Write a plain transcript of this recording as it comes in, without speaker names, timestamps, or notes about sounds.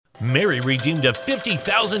Mary redeemed a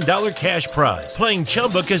 $50,000 cash prize playing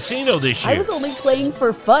Chumba Casino this year. I was only playing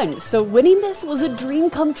for fun, so winning this was a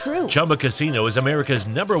dream come true. Chumba Casino is America's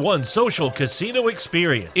 #1 social casino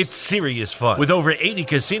experience. It's serious fun. With over 80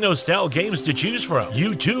 casino-style games to choose from,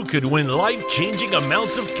 you too could win life-changing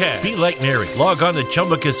amounts of cash. Be like Mary. Log on to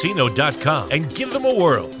ChumbaCasino.com and give them a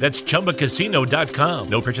whirl. That's ChumbaCasino.com.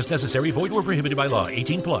 No purchase necessary. Void where prohibited by law.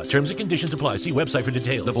 18+. Terms and conditions apply. See website for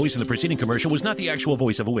details. The voice in the preceding commercial was not the actual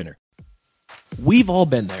voice of a winner. We've all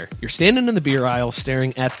been there. You're standing in the beer aisle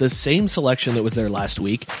staring at the same selection that was there last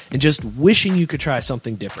week and just wishing you could try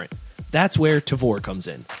something different. That's where Tavour comes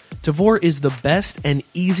in. Tavour is the best and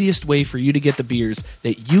easiest way for you to get the beers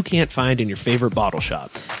that you can't find in your favorite bottle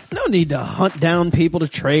shop. No need to hunt down people to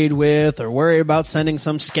trade with or worry about sending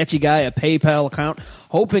some sketchy guy a PayPal account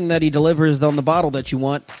hoping that he delivers on the bottle that you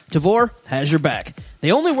want. Tavour has your back.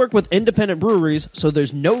 They only work with independent breweries, so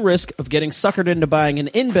there's no risk of getting suckered into buying an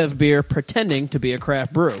InBev beer pretending to be a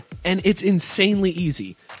craft brew. And it's insanely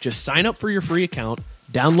easy. Just sign up for your free account,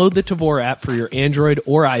 download the Tavour app for your Android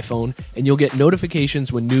or iPhone, and you'll get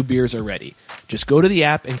notifications when new beers are ready. Just go to the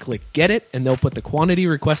app and click Get It, and they'll put the quantity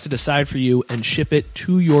requested aside for you and ship it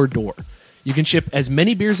to your door. You can ship as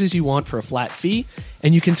many beers as you want for a flat fee,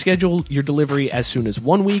 and you can schedule your delivery as soon as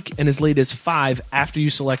 1 week and as late as 5 after you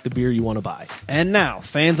select the beer you want to buy. And now,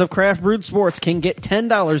 fans of Craft Brewed Sports can get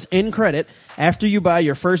 $10 in credit after you buy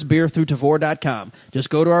your first beer through Tavour.com. Just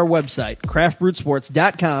go to our website,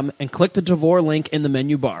 craftbrewedsports.com, and click the Tavour link in the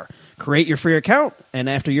menu bar. Create your free account, and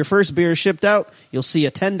after your first beer is shipped out, you'll see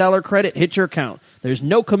a $10 credit hit your account. There's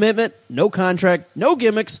no commitment, no contract, no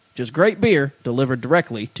gimmicks, just great beer delivered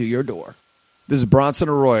directly to your door. This is Bronson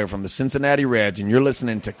Arroyo from the Cincinnati Reds, and you're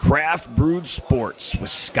listening to Craft Brewed Sports with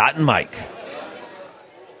Scott and Mike.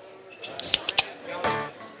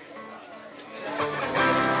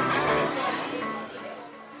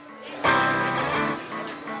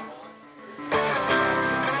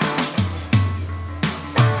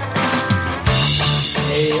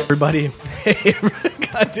 Hey, everybody. Hey,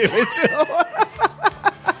 God damn it, Joe.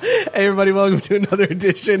 Hey, everybody. Welcome to another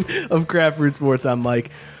edition of Craft Brewed Sports. I'm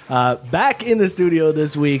Mike. Back in the studio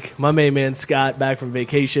this week, my main man Scott, back from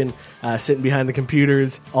vacation, sitting behind the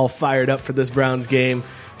computers, all fired up for this Browns game,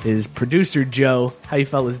 is producer Joe. How you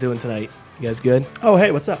fellas doing tonight? You guys good? Oh,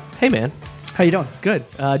 hey, what's up? Hey, man. How you doing? Good.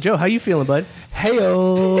 Joe, how you feeling, bud?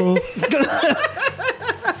 Hey-o.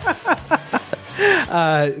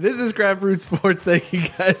 This is Craft Brewed Sports. Thank you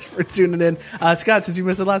guys for tuning in. Scott, since you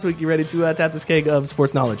missed it last week, you ready to tap this keg of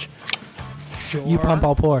sports knowledge? Sure. You pump,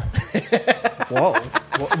 I'll pour. Whoa.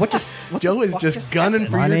 What Joe is just gunning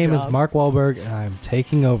for My your name job. is Mark Wahlberg, and I'm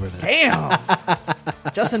taking over this. Damn.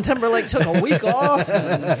 Justin Timberlake took a week off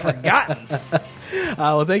and forgotten.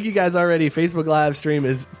 Well, thank you guys already. Facebook live stream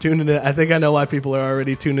is tuning in. I think I know why people are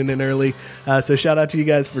already tuning in early. So shout out to you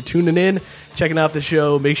guys for tuning in, checking out the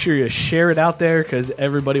show. Make sure you share it out there because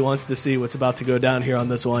everybody wants to see what's about to go down here on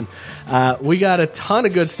this one. We got a ton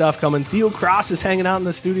of good stuff coming. Theo Cross is hanging out in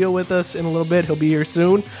the studio with us in a little bit. He'll be here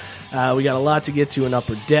soon. We got a lot to get to in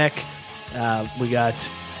Upper Deck. We got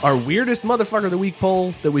our weirdest motherfucker of the week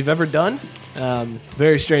poll that we've ever done.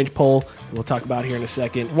 Very strange poll we'll talk about here in a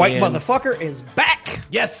second. White And motherfucker is back.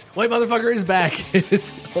 yes, white motherfucker is back.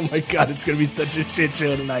 Oh my god, it's going to be such a shit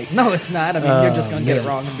show tonight. No, it's not. I mean, you're just going to get it man.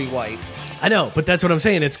 wrong and be white. I know, but that's what I'm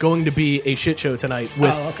saying. It's going to be a shit show tonight.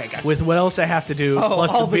 With, okay, gotcha. With what else I have to do, Oh,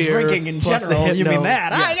 plus all the the beer, drinking in plus general. the You mean no,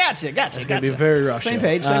 that? yeah. I gotcha. It's going to be a very rough Same show.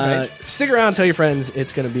 page, same page. Stick around, tell your friends.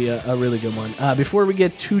 It's going to be a really good one. Before we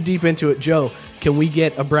get too deep into it, Joe, can we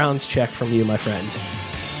get a Browns check from you, my friend?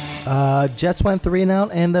 Jets went 3-0,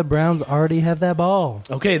 and the Browns already have that ball.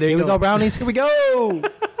 Okay, there Here you we go, Brownies. Here we go.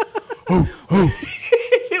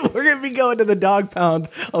 We're going to be going to the dog pound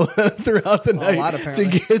throughout the night lot, to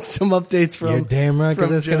apparently. get some updates from. You're damn right, because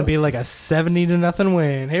from it's going to Joe. be like a 70-0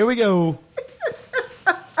 win. Here we go.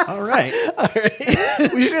 All right.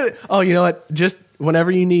 We should. Oh, you know what? Just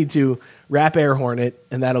whenever you need to, rap air horn it,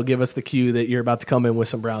 and that'll give us the cue that you're about to come in with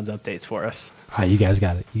some Browns updates for us. All right, you guys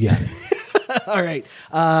got it. You got it. All right.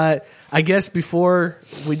 I guess before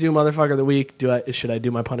we do motherfucker of the week, should I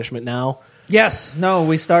do my punishment now? Yes. No,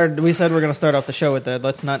 we said we're going to start off the show with that.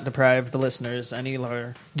 Let's not deprive the listeners any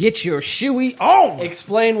longer. Get your shoey on.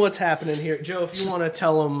 Explain what's happening here, Joe. If you want to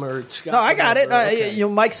tell them or Scott. No, I got it. whatever, okay.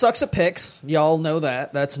 Mike sucks at picks. Y'all know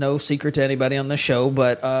that. That's no secret to anybody on the show.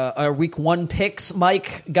 But our week 1 picks,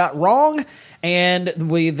 Mike got wrong.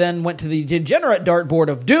 And we then went to the degenerate dartboard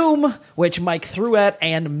of doom, which Mike threw at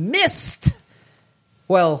and missed.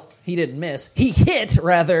 Well, he didn't miss. He hit,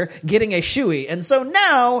 rather, getting a shoey. And so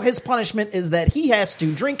now his punishment is that he has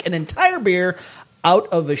to drink an entire beer out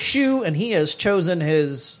of a shoe, and he has chosen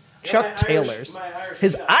his Chuck Taylors.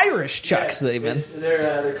 His Irish Chucks, even.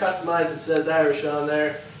 They're customized. It says Irish on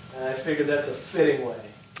there. I figured that's a fitting way.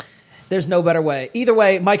 There's no better way. Either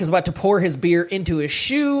way, Mike is about to pour his beer into his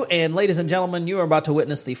shoe, and ladies and gentlemen, you are about to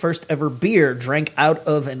witness the first ever beer drank out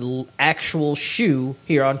of an actual shoe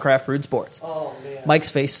here on Craft Brewed Sports. Oh, man.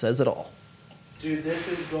 Mike's face says it all. Dude,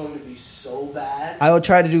 this is going to be so bad. I will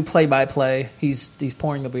try to do play-by-play. He's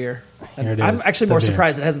pouring the beer. Here it I'm is, actually the more beer.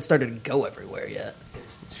 surprised it hasn't started to go everywhere yet.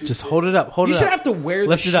 Just hold it up. Hold You it should up. have to wear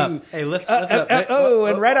Lift the it shoe. up. Hey, lift it up. Hey,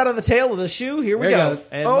 And right out of the tail of the shoe, here we There it go. goes.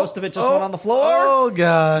 And most of it just went on the floor. Oh,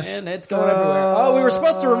 gosh. And it's going everywhere. Oh, we were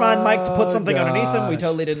supposed to remind Mike to put something underneath him. We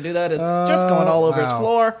totally didn't do that. It's just going all over his wow.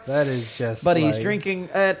 floor. That is just But he's like- drinking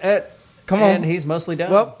at Come on. and he's mostly down.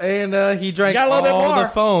 Well, and he drank Got a little bit all more. the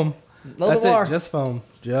foam. a little That's bit more. it. Just foam.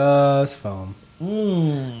 Just foam.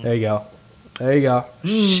 There you go. There you go.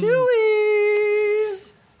 Chewy.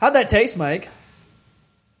 How'd that taste, Mike?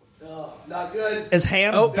 Oh, not good. Is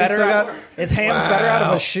Ham's Oh, better? it's still Out, got- is Ham's better out of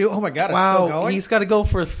Wow. a shoe? Oh my god, it's still Wow. going. He's got to go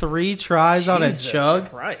for 3 tries on a Jesus chug.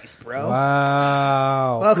 Christ, bro.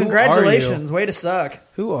 Wow. Well, Who congratulations. Way to suck. Are you?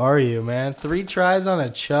 Who are you, man? 3 tries on a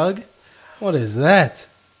chug? What is that?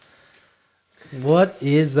 What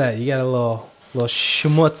is that? You got a little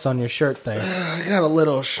schmutz on your shirt there. I got a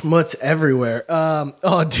little schmutz everywhere.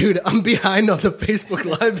 Oh, dude, I'm behind on the Facebook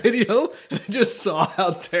Live video, and I just saw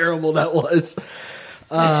how terrible that was.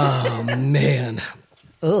 Oh, man.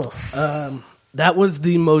 Ugh. That was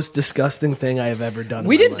the most disgusting thing I have ever done.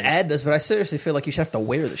 We in my didn't life. add this, but I seriously feel like you should have to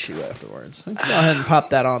wear the shoe afterwards. Let's go ahead and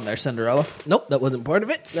pop that on there, Cinderella. Nope, that wasn't part of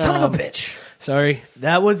it. Son of a bitch. Sorry.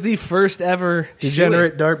 That was the first ever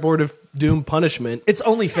degenerate dartboard of doom punishment. It's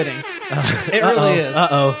only fitting. It really is.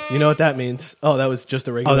 Uh-oh. You know what that means? Oh, that was just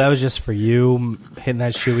a regular. Oh, that was just for you hitting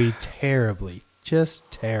that shoey terribly. Just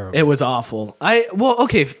terrible. It was awful.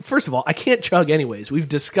 Okay, first of all, I can't chug anyways. We've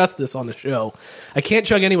discussed this on the show. I can't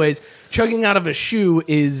chug anyways. Chugging out of a shoe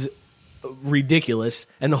is ridiculous.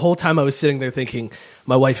 And the whole time I was sitting there thinking,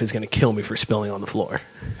 my wife is going to kill me for spilling on the floor.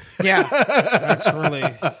 Yeah. That's really...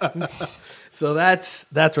 So that's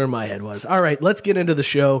where my head was. All right, let's get into the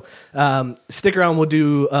show. Stick around. We'll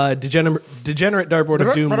do degenerate dartboard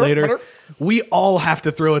of doom later. We all have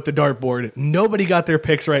to throw at the dartboard. Nobody got their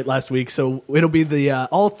picks right last week, so it'll be the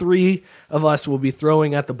all 3 of us will be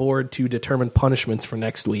throwing at the board to determine punishments for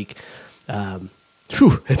next week.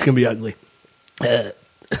 It's gonna be ugly.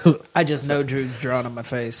 I just know Drew drawing on my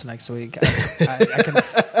face next week. I can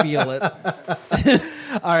feel it.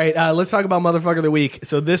 All right, let's talk about motherfucker of the week.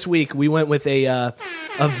 So this week we went with a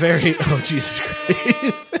very Jesus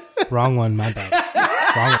Christ. Wrong one, my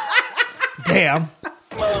bad. Wrong one. Damn.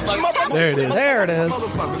 There it is. There it is.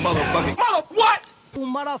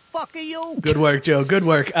 Good work, Joe. Good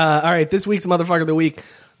work. All right, this week's Motherfucker of the Week,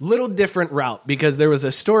 little different route because there was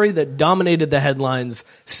a story that dominated the headlines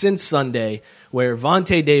since Sunday where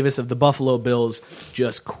Vontae Davis of the Buffalo Bills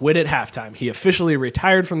just quit at halftime. He officially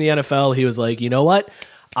retired from the NFL. He was like, you know what?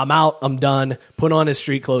 I'm out. I'm done. Put on his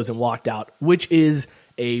street clothes and walked out, which is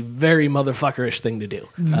a very motherfuckerish thing to do.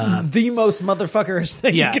 The most motherfuckerish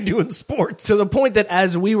thing Yeah. you can do in sports. To the point that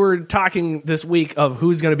as we were talking this week of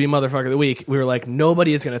who's going to be Motherfucker of the Week, we were like,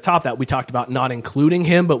 nobody is going to top that. We talked about not including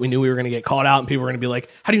him, but we knew we were going to get called out and people were going to be like,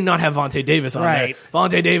 how do you not have Vontae Davis on Right. there?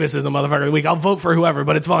 Vontae Davis is the Motherfucker of the Week. I'll vote for whoever,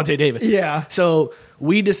 but it's Vontae Davis. Yeah. So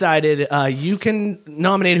we decided you can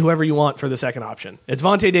nominate whoever you want for the second option. It's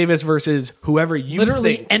Vontae Davis versus whoever you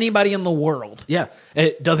Literally think. anybody in the world. Yeah.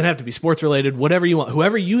 It doesn't have to be sports related, whatever you want.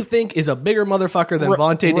 Whoever you think is a bigger motherfucker than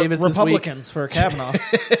Vontae Davis this week. Republicans for Kavanaugh.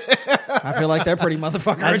 I feel like they're pretty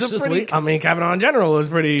motherfuckerish That's this pretty, week. I mean, Kavanaugh in general is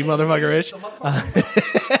pretty motherfuckerish.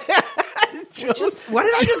 Why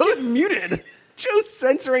did I just get muted? Joe's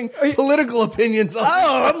censoring political opinions. On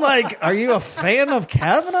Oh, I'm like, are you a fan of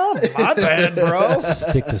Kavanaugh? My bad, bro.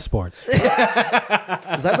 Stick to sports. Is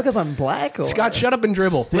that because I'm black? Or? Scott, shut up and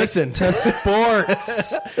dribble. Listen. to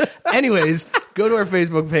sports. Anyways, go to our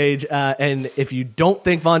Facebook page, and if you don't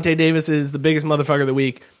think Vontae Davis is the biggest motherfucker of the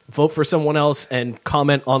week, vote for someone else and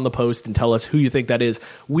comment on the post and tell us who you think that is.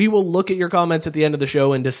 We will look at your comments at the end of the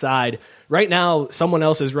show and decide. Right now, someone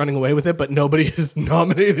else is running away with it, but nobody has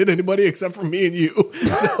nominated anybody except for me and you.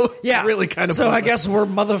 So Yeah, it's really kind of So fun. I guess we're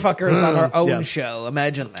motherfuckers on our own Yeah. show.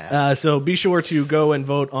 Imagine that. So be sure to go and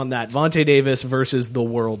vote on that. Vontae Davis versus the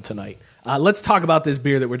world tonight. Let's talk about this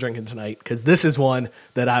beer that we're drinking tonight, because this is one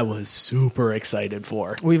that I was super excited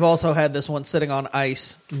for. We've also had this one sitting on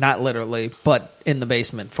ice, not literally, but in the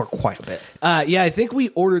basement for quite a bit. Yeah, I think we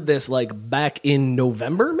ordered this like back in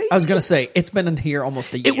November, maybe? I was going to say, it's been in here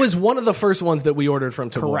almost a year. It was one of the first ones that we ordered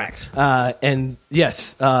from Tavor. Correct. And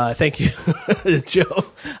yes, thank you, Joe.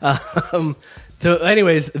 So,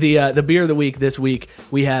 anyways, the beer of the week this week,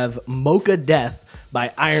 we have Mocha Death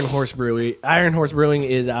by Iron Horse Brewing. Iron Horse Brewing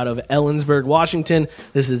is out of Ellensburg, Washington.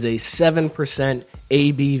 This is a 7%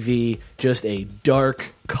 ABV, just a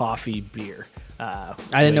dark coffee beer. I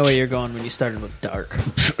didn't know where you're going when you started with dark.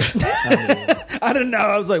 I didn't know.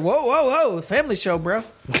 I was like, whoa, family show, bro.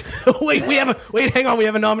 Wait, hang on. We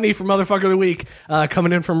have a nominee for Motherfucker of the Week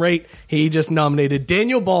coming in from Rate. He just nominated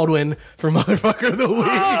Daniel Baldwin for Motherfucker of the Week.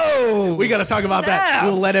 Oh, we got to talk about that.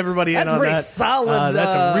 We'll let everybody in on that. That's pretty solid.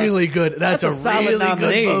 That's a really good. That's a solid really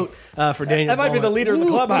nominee. good vote for Daniel. That might Baldwin. be the leader of the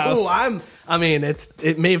clubhouse.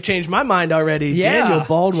 It may have changed my mind already. Yeah. Daniel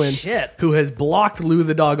Baldwin, Shit. who has blocked Lou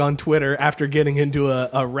the dog on Twitter after getting into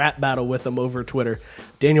a rap battle with him over Twitter.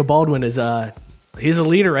 Daniel Baldwin is he's a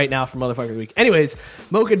leader right now for Motherfucker of the Week. Anyways,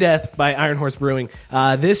 Mocha Death by Iron Horse Brewing.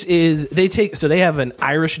 They have an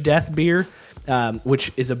Irish Death beer,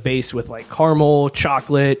 which is a base with like caramel,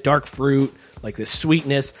 chocolate, dark fruit, like this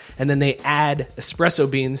sweetness, and then they add espresso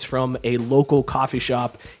beans from a local coffee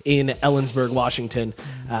shop in Ellensburg, Washington.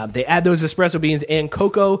 They add those espresso beans and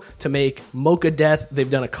cocoa to make Mocha Death. They've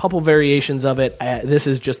done a couple variations of it. This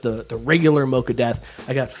is just the regular Mocha Death.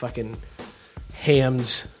 I got fucking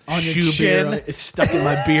Ham's on your shoe chin. beer. It's stuck in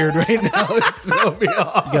my beard right now. It's throwing me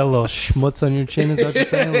off. You got a little schmutz on your chin, is that what you're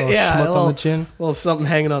saying? A little schmutz on the chin? A little something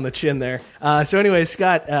hanging on the chin there. So anyway,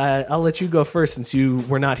 Scott, I'll let you go first since you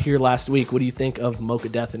were not here last week. What do you think of Mocha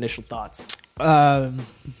Death? Initial thoughts?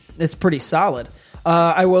 It's pretty solid.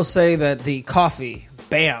 I will say that the coffee,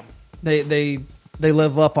 bam, they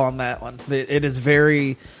live up on that one. It is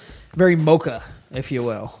very, very mocha, if you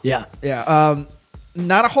will. Yeah. Yeah.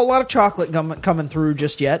 Not a whole lot of chocolate coming through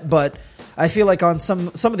just yet, but I feel like on some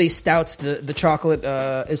of these stouts, the chocolate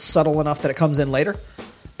is subtle enough that it comes in later.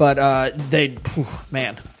 But the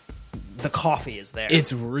coffee is there.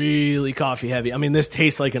 It's really coffee heavy. I mean, this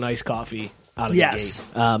tastes like an iced coffee out of Yes.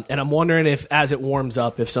 the gate. And I'm wondering if, as it warms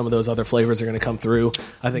up, if some of those other flavors are going to come through.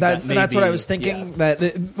 I think that's what I was thinking. Yeah.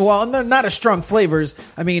 And they're not as strong flavors.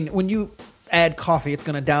 I mean, when you add coffee, it's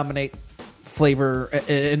going to dominate flavor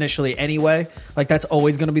initially anyway. Like, that's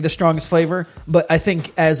always going to be the strongest flavor. But I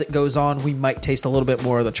think as it goes on, we might taste a little bit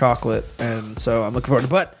more of the chocolate. And so I'm looking forward to it.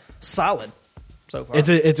 But solid so far.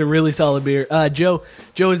 It's a really solid beer. Joe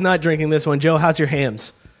is not drinking this one. Joe, how's your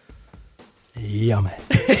hams? Yummy.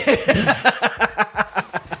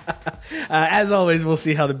 As always, we'll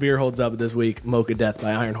see how the beer holds up this week. Mocha Death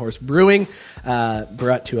by Iron Horse Brewing,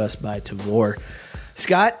 brought to us by Tavor.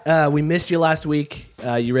 Scott, we missed you last week.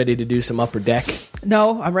 You ready to do some Upper Deck?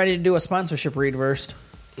 No, I'm ready to do a sponsorship read first.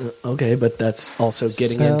 Okay, but that's also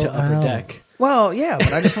getting So into Upper out. Deck. Well, yeah,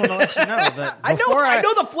 but I just want to let you know that I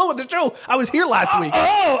know the flow of the show. I was here last week.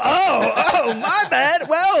 Oh, my bad.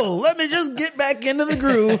 Well, let me just get back into the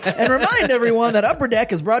groove and remind everyone that Upper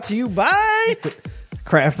Deck is brought to you by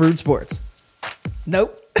Craft Brewed Sports.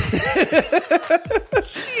 Nope.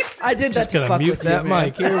 I did that Just to gonna fuck mute with that you, man.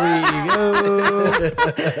 mic. Here we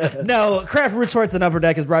go. No, Craft Brewed Sports and Upper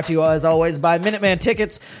Deck is brought to you, as always, by Minuteman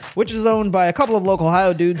Tickets, which is owned by a couple of local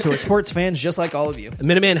Ohio dudes who are sports fans just like all of you.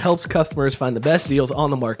 Minuteman helps customers find the best deals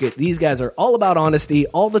on the market. These guys are all about honesty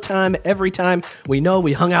all the time, every time. We know,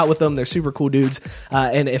 we hung out with them. They're super cool dudes.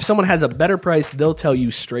 And if someone has a better price, they'll tell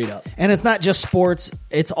you straight up. And it's not just sports,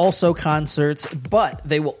 it's also concerts, but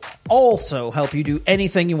they will also help you do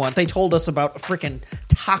anything you want. They told us about a freaking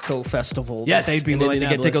taco festival Yes, that they'd be in willing to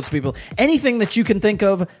get Indianapolis. tickets to people. Anything that you can think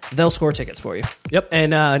of, they'll score tickets for you. Yep,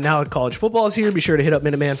 and now college football is here. Be sure to hit up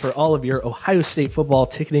Minuteman for all of your Ohio State football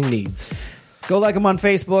ticketing needs. Go like them on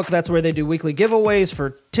Facebook. That's where they do weekly giveaways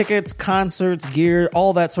for tickets, concerts, gear,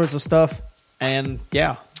 all that sorts of stuff. And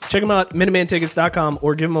yeah. Check them out, MinutemanTickets.com,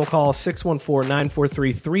 or give them a call,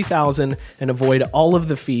 614-943-3000, and avoid all of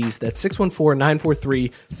the fees. That's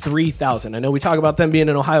 614-943-3000. I know we talk about them being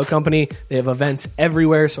an Ohio company. They have events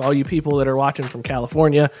everywhere, so all you people that are watching from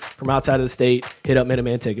California, from outside of the state, hit up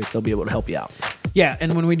Minuteman Tickets. They'll be able to help you out. Yeah,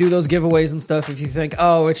 and when we do those giveaways and stuff, if you think,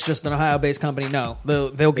 oh, it's just an Ohio-based company, no. They'll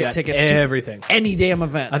get Yeah, tickets everything. to any damn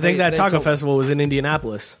event. I think that taco told- festival was in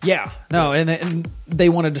Indianapolis. Yeah, no, and they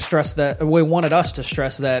wanted to stress that. They wanted us to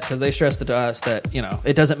stress that because they stressed it to us that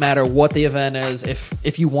it doesn't matter what the event is.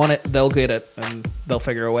 If you want it, they'll get it and they'll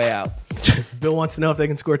figure a way out. Bill wants to know if they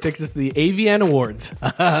can score tickets to the AVN Awards.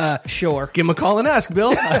 Sure, Give him a call and ask,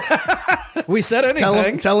 Bill. we said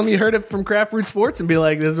anything. Tell them you heard it from Craft Brewed Sports and be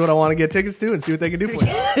like, this is what I want to get tickets to, and see what they can do for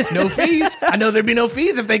you. No fees. I know there'd be no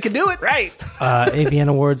fees if they could do it. Right. AVN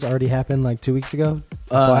Awards already happened like 2 weeks ago.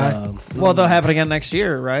 Well, they'll happen again next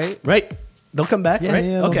year, right? Right. They'll come back, Yeah, right?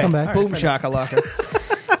 yeah, they'll come back. All right, Boom fair enough.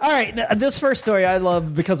 shakalaka. All right, now, this first story I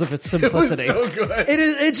love because of its simplicity. so good.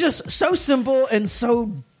 It's just so simple and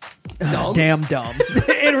so damn dumb.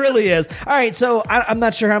 It really is. All right, so I'm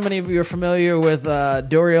not sure how many of you are familiar with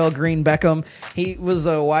Dorial Green Beckham. He was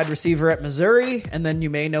a wide receiver at Missouri, and then you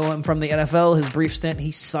may know him from the NFL. His brief stint,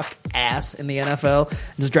 he sucked ass in the NFL.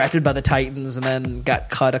 He was drafted by the Titans and then got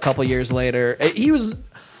cut a couple years later. He was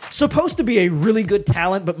supposed to be a really good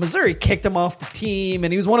talent, but Missouri kicked him off the team,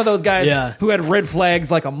 and he was one of those guys who had red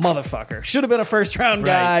flags like a motherfucker. Should have been a first-round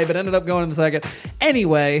guy, but ended up going in the second.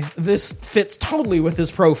 Anyway, this fits totally with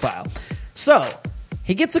his profile. So,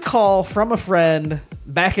 he gets a call from a friend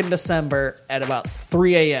back in December at about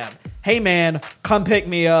 3 a.m. Hey, man, come pick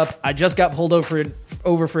me up. I just got pulled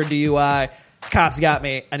over for a DUI. Cops got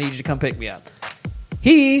me. I need you to come pick me up.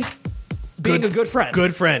 He... being a good friend.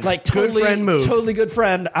 Good friend. Like, totally, good friend move. Totally good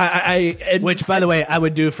friend. Which, by the way, I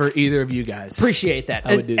would do for either of you guys. Appreciate that.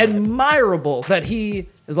 I would do that. Admirable that he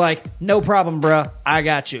is like, no problem, bruh. I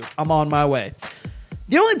got you. I'm on my way.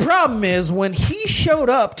 The only problem is when he showed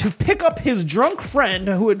up to pick up his drunk friend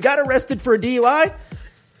who had got arrested for a DUI,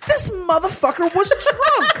 this motherfucker was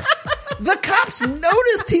drunk. The cops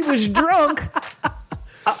noticed he was drunk,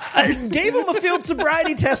 gave him a field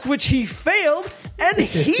sobriety test, which he failed, and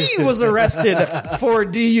he was arrested for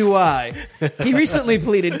DUI. He recently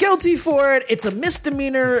pleaded guilty for it. It's a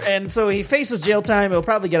misdemeanor, and so he faces jail time. He'll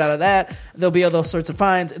probably get out of that. There'll be all those sorts of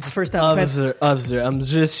fines. It's a first-time offense. Officer, I'm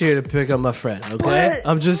just here to pick up my friend, okay? What?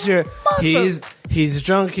 I'm just here. He's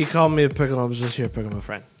drunk. He called me to pick him up. I'm just here to pick up my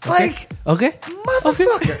friend. Okay? Okay?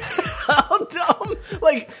 Motherfucker. How dumb.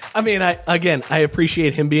 Like, I mean, I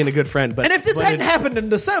appreciate him being a good friend, but... And if this hadn't happened in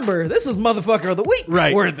December, this is motherfucker of the week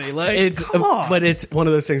worthy. Like, come on. But it's one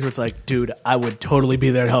of those things where it's like, dude, I would totally be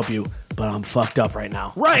there to help you, but I'm fucked up right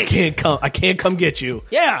now. Right. I can't come get you.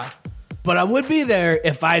 Yeah. But I would be there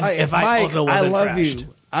if I Mike, also wasn't I love crashed.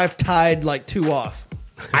 you. I've tied like 2 off.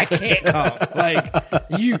 I can't come. Like,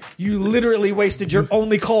 you literally wasted your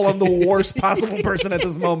only call on the worst possible person at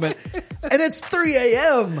this moment. And it's 3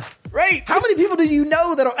 a.m. Right? How many people do you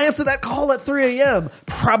know that'll answer that call at 3 a.m.?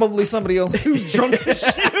 Probably somebody who's drunk as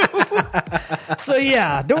shit. So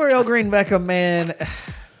yeah, Dorial Green Beckham, man,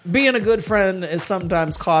 being a good friend is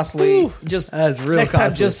sometimes costly. Ooh, just that's real next costly.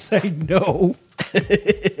 time, just say no.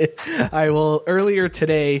 All right, well, earlier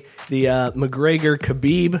today, the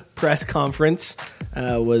McGregor-Khabib press conference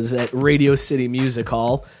was at Radio City Music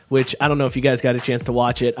Hall, which I don't know if you guys got a chance to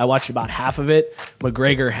watch it. I watched about half of it.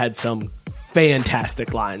 McGregor had some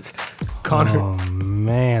fantastic lines. Conor. Oh,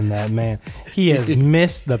 man, that man. He has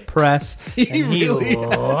missed the press, and he really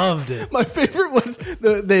loved it. My favorite was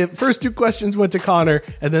the first 2 questions went to Conor,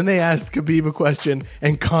 and then they asked Khabib a question,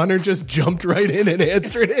 and Conor just jumped right in and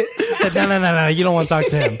answered it. No, you don't want to talk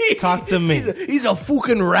to him. Talk to me. He's a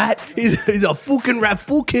fucking rat. He's a fucking rat.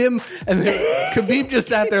 Fuck him. And then Khabib just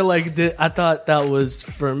sat there like, I thought that was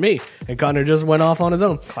for me. And Conor just went off on his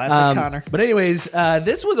own. Classic Conor. But anyways,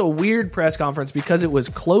 this was a weird press conference because it was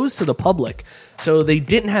closed to the public. So they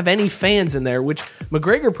didn't have any fans in there, which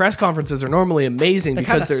McGregor press conferences are normally amazing They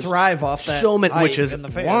because kinda there's thrive off that so many, hype which is and the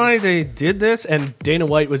fans. why they did this. And Dana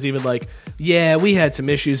White was even like, yeah, we had some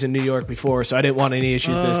issues in New York before, so I didn't want any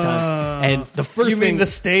issues this time. And the first You thing, mean the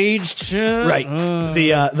staged shit? right?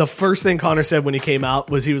 The first thing Conor said when he came out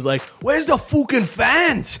was he was like, "Where's the fucking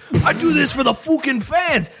fans? I do this for the fucking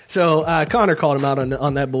fans." So Conor called him out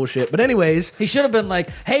on that bullshit. But anyways, He should have been like,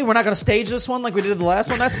 hey, we're not going to stage this one like we did the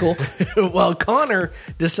last one. That's cool. well, Conor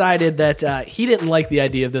decided that he didn't like the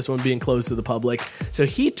idea of this one being closed to the public, so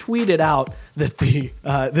he tweeted out that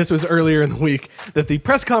this was earlier in the week, that the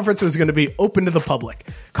press conference was going to be open to the public.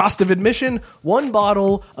 Cost of admission, 1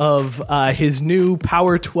 bottle of his new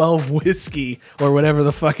Power 12 whiskey, or whatever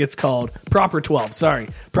the fuck it's called. Proper 12, sorry.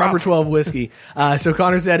 Proper 12 whiskey. So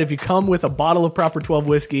Conor said if you come with a bottle of Proper 12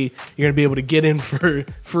 whiskey, you're going to be able to get in for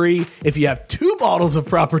free. If you have 2 bottles of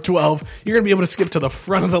Proper 12, you're going to be able to skip to the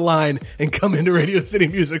front of the line and come into Radio City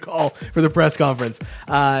Music Hall for the press conference.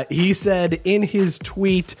 He said in his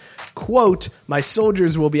tweet, quote, "My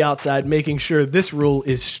soldiers will be outside making sure this rule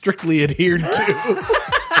is strictly adhered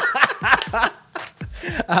to."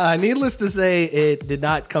 Needless to say, it did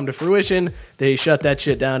not come to fruition. They shut that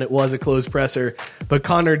shit down. It was a closed presser. But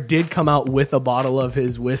Conor did come out with a bottle of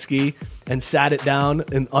his whiskey and sat it down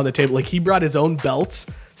on the table. Like, he brought his own belts,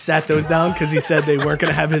 sat those down because he said they weren't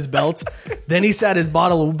going to have his belts. Then he sat his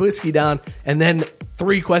bottle of whiskey down, and then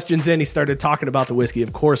 3 questions in, he started talking about the whiskey,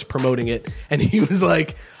 of course, promoting it. And he was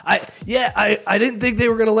like, I didn't think they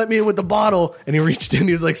were going to let me in with the bottle. And he reached in,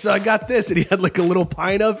 he was like, so I got this. And he had like a little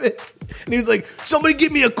pint of it. And he was like, somebody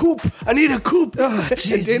give me a coupe. I need a coupe. Oh,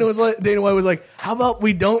 and Dana White was like, how about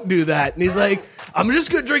we don't do that? And he's like, I'm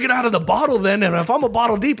just going to drink it out of the bottle then. And if I'm a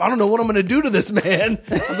bottle deep, I don't know what I'm going to do to this man.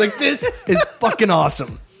 I was like, this is fucking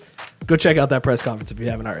awesome. Go check out that press conference if you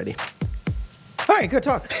haven't already. All right, good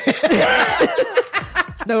talk.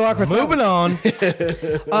 No awkward. Moving on.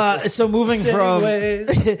 So moving from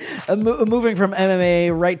moving from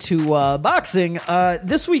MMA right to boxing.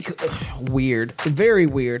 This week, weird, very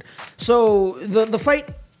weird. So the fight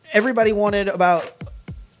everybody wanted about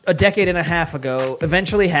a decade and a half ago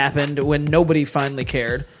eventually happened when nobody finally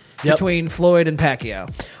cared between Floyd and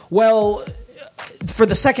Pacquiao. Well, for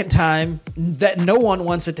the second time that no one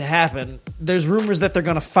wants it to happen, there's rumors that they're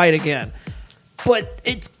going to fight again. But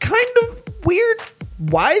it's kind of weird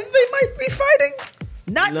why they might be fighting.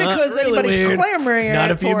 Not because really anybody's weird. clamoring Not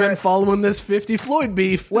if you've for been it. following this 50 Floyd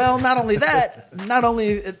beef. Well, not only that, not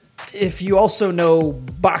only if you also know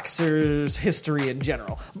boxers' history in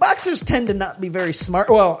general. Boxers tend to not be very smart.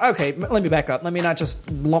 Well, okay, let me back up. Let me not just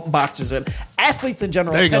lump boxers in. Athletes in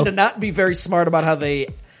general tend to not be very smart about how they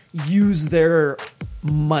use their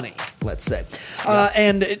money, let's say.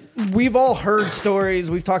 We've all heard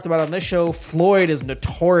stories. We've talked about on this show. Floyd is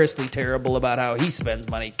notoriously terrible about how he spends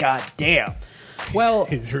money. God damn. Well,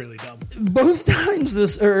 He's really dumb. both times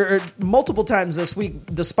this, or multiple times this week,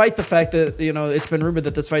 despite the fact that, you know, it's been rumored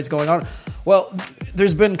that this fight's going on, well,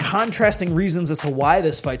 there's been contrasting reasons as to why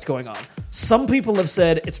this fight's going on. Some people have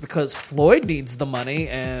said it's because Floyd needs the money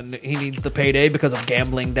and he needs the payday because of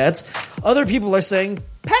gambling debts. Other people are saying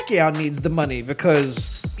Pacquiao needs the money because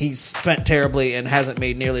he's spent terribly and hasn't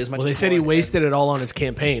made nearly as much. Well, they as said he Floyd did. wasted it all on his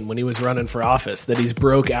campaign when he was running for office, that he's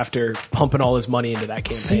broke after pumping all his money into that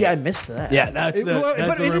campaign. See, I missed that. Yeah, that's the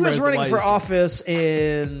But he rumor was as to running why for he's- office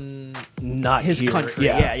in Not his here. country.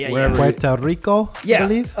 Yeah. wherever. Puerto Rico, I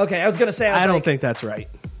believe. Okay, I was going to say, I don't like, think that's right.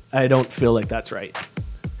 I don't feel like that's right.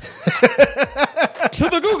 to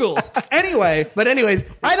the Googles. Anyway, But anyways,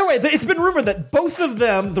 either way, it's been rumored that both of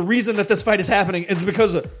them, the reason that this fight is happening is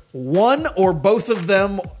because one or both of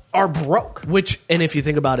them are broke. and if you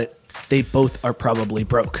think about it, they both are probably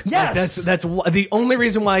broke. Yes. That's the only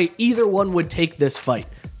reason why either one would take this fight.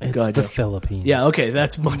 It's Go ahead, the Joe. Philippines. Yeah, okay,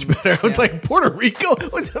 that's much better. I was like, Puerto Rico?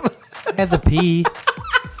 What's up? And the P.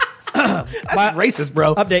 That's racist,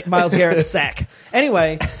 bro. Update Miles Garrett's sack.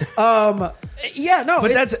 Anyway, yeah, no.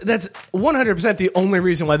 But that's 100% the only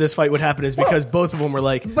reason why this fight would happen is because both of them were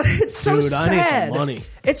like, But it's so dude, sad. I need some money.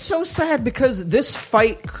 It's so sad because this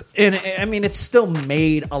fight, and I mean, it's still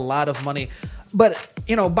made a lot of money. But,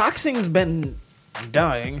 you know, boxing's been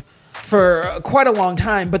dying for quite a long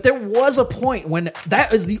time. But there was a point when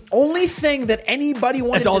that is the only thing that anybody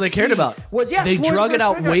wanted That's all to they cared see about. Was, They Floyd drug it versus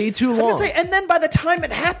out Pacquiao. way too I was gonna long. say, and then by the time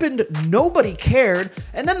it happened, nobody cared.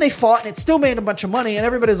 And then they fought, and it still made a bunch of money. And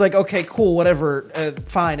everybody's like, okay, cool, whatever,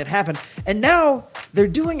 fine, it happened. And now they're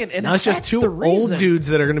doing it, and now it's just that's two the old reason. dudes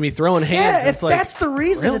that are going to be throwing hands. Yeah, It's if like, that's the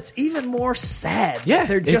reason, really? it's even more sad. Yeah,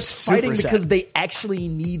 they're it's just super fighting sad. because they actually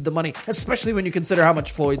need the money, especially when you consider how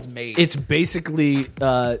much Floyd's made. It's basically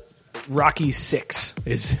Rocky 6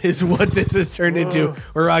 is what this has turned into.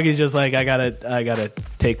 Where Rocky's just like, I gotta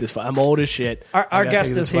take this fight. I'm old as shit. I our gotta guest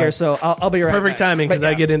take this is here, fight. so I'll be right Perfect back. timing But because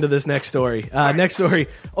I yeah. get into this next story. Next story: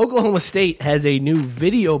 Oklahoma State has a new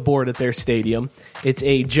video board at their stadium. It's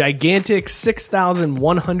a gigantic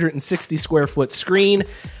 6,160 square foot screen.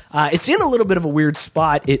 It's in a little bit of a weird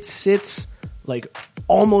spot. It sits like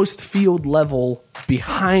almost field level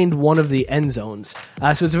behind one of the end zones.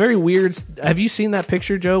 So it's a very weird. Have you seen that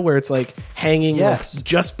picture, Joe, where it's like hanging Yes. like,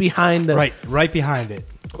 just behind the Right behind it.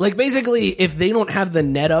 like basically, if they don't have the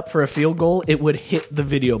net up for a field goal, it would hit the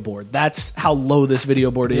video board. That's how low this video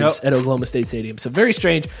board is at Oklahoma State Stadium. So very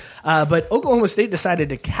strange. But Oklahoma State decided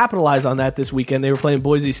to capitalize on that this weekend. They were playing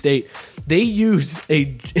Boise State. They used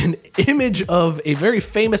an image of a very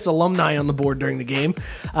famous alumni on the board during the game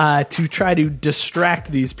to try to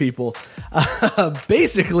distract these people.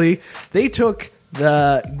 Basically, they took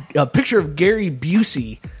a picture of Gary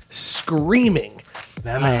Busey screaming.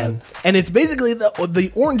 That man. And it's basically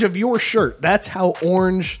the orange of your shirt. That's how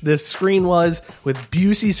orange this screen was, with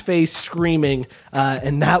Busey's face screaming.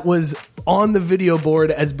 And that was on the video board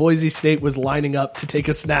as Boise State was lining up to take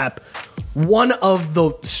a snap. One of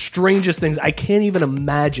the strangest things. I can't even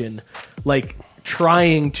imagine, like,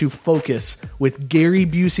 trying to focus with Gary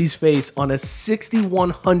Busey's face on a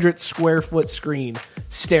 6,100 square foot screen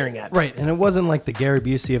staring at me. Right, and it wasn't like the Gary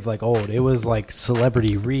Busey of like old. It was like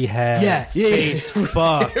Celebrity Rehab. Yeah. Face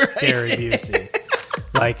fuck Gary Busey.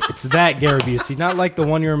 Like it's that Gary Busey, not like the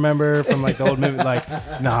one you remember from like the old movie. Like,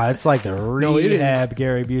 nah, it's like the Rehab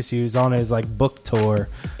Gary Busey who's on his like book tour.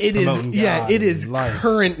 It is, promoting yeah, God it is and life.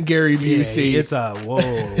 current Gary Yeah, Busey. it's a whoa,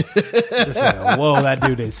 just like a whoa. That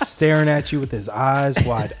dude is staring at you with his eyes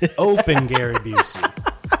wide open. Gary Busey.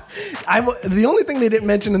 The only thing they didn't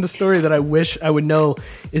mention in the story that I wish I would know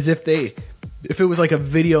is if they if it was like a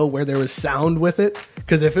video where there was sound with it.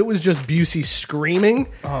 Because if it was just Busey screaming,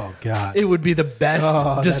 oh god, it would be the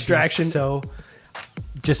best distraction. So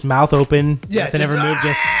just mouth open, nothing just, ever moved.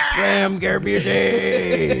 Just Graham Gary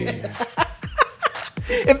Busey.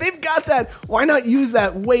 If they've got that, why not use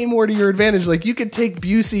that way more to your advantage? Like, you could take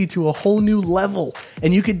Busey to a whole new level,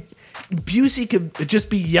 and Busey could just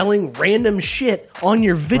be yelling random shit on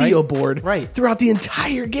your video board throughout the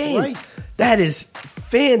entire game. Right. That is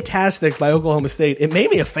fantastic by Oklahoma State. It made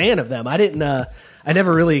me a fan of them. I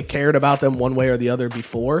never really cared about them one way or the other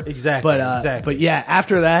before. Exactly. But yeah,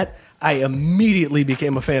 after that, I immediately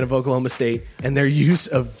became a fan of Oklahoma State and their use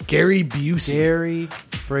of Gary Busey. Gary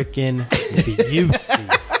freaking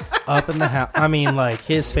Busey up in the house. I mean, like,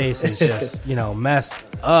 his face is just, messed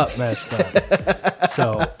up.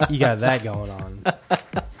 So you got that going on.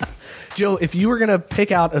 Joe, if you were going to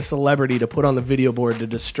pick out a celebrity to put on the video board to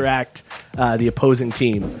distract the opposing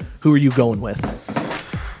team, who are you going with?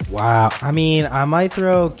 Wow. I mean, I might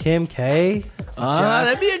throw Kim K.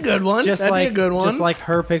 That'd be a good one. Just like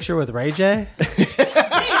her picture with Ray J. Like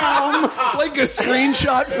a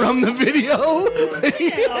screenshot from the video.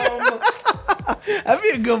 That'd be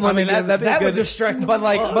a good one. I mean, that would distract. But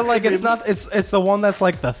it's not. It's the one that's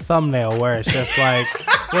like the thumbnail where it's just like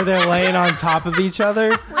where they're laying on top of each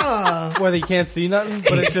other, where they can't see nothing,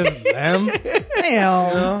 but it's just them.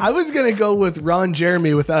 I was gonna go with Ron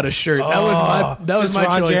Jeremy without a shirt. That was my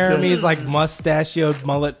Ron choice. Jeremy's like mustachioed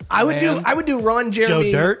mullet. I would do Ron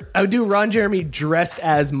Jeremy. Joe Dirt. I would do Ron Jeremy dressed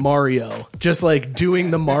as Mario, just like doing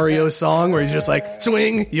the Mario song where he's just like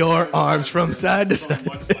swing your arms from side to side.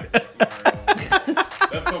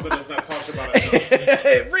 That's something that's not talked about enough.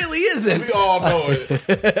 It really isn't. We all know it.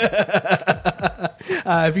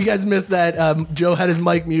 If you guys missed that, Joe had his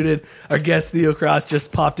mic muted. Our guest, Theo Cross,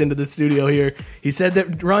 just popped into the studio here. He said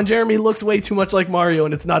that Ron Jeremy looks way too much like Mario,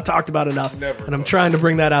 and it's not talked about enough. And I'm trying to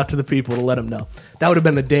bring that out to the people to let them know. That would have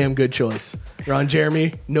been a damn good choice. Ron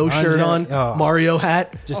Jeremy, shirt on, Mario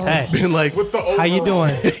hat. Just been like, with the how you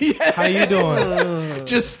doing? How you doing?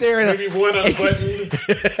 Just staring at maybe one unbuttoned.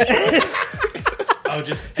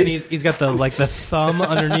 And he's got the thumb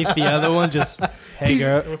underneath the other one. Just hey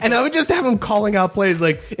girl. And I would just have him calling out plays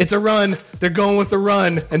like it's a run. They're going with the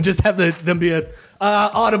run, and just have them be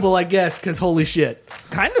audible, I guess, because holy shit.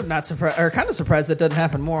 Kind of surprised that doesn't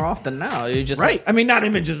happen more often now. You just right. I mean, not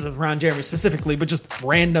images of Ron Jeremy specifically, but just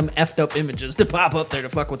random effed up images to pop up there to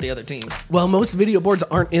fuck with the other team. Well, most video boards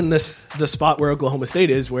aren't in the spot where Oklahoma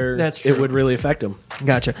State is, where That's true. It would really affect them.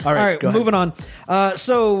 Gotcha. All right, moving on.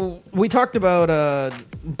 So we talked about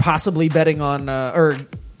possibly betting on or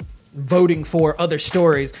voting for other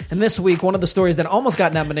stories, and this week one of the stories that almost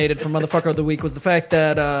got nominated for Motherfucker of the Week was the fact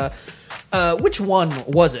that which one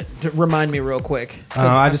was it? Remind me real quick.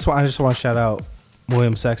 I just want to shout out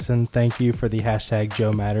William Sexton. Thank you for the hashtag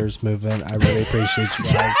Joe Matters movement. I really appreciate you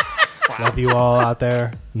guys. Love you all out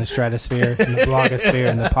there in the stratosphere, in the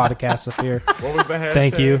blogosphere, in the podcastosphere. What was the hashtag?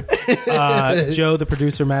 Thank you. Joe, the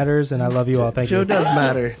producer, matters, and I love you all. Thank you. Joe does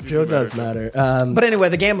matter. Joe does matter. But anyway,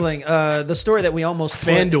 the gambling, the story that we almost...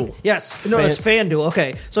 FanDuel. Yes. No, it's FanDuel.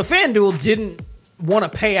 Okay. So FanDuel didn't want to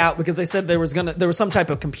pay out because they said there was some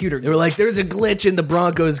type of computer glitch. They were like, there's a glitch in the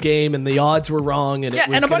Broncos game and the odds were wrong and it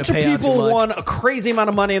was and a bunch of pay out too people much. won a crazy amount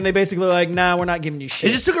of money and they basically were like, nah, we're not giving you shit.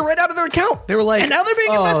 They just took it right out of their account. They were like, and now they're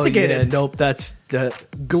being investigated. Yeah, nope, that's the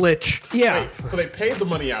glitch. Yeah. Wait, so they paid the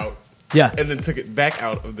money out. Yeah. And then took it back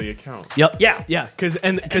out of the account. Yep. Yeah. Yeah. Because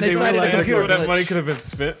they they cited realized a computer So that glitch. money could have been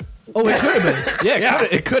spent. Oh, it could have been. Yeah,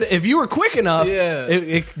 it could. If you were quick enough, Yeah.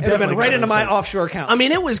 it Would have been right into my offshore account. I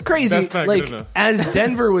mean, it was crazy. That's not like good enough. as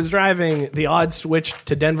Denver was driving, the odds switched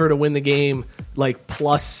to Denver to win the game, like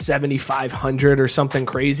plus 7,500 or something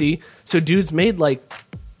crazy. So dudes made like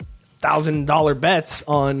 $1,000 bets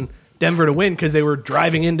on Denver to win because they were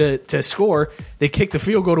driving in to score. They kicked the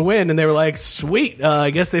field goal to win, and they were like, "Sweet." I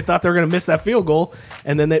guess they thought they were going to miss that field goal,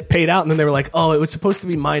 and then they paid out, and then they were like, "Oh, it was supposed to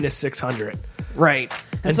be minus 600." Right.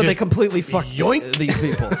 And so they just completely fucked yoink. these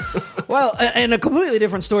people. Well, and a completely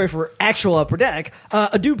different story for actual Upper Deck.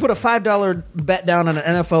 A dude put a $5 bet down on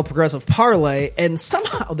an NFL progressive parlay, and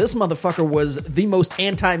somehow this motherfucker was the most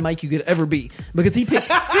anti-Mike you could ever be because he picked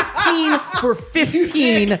 15 for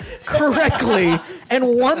 15 correctly and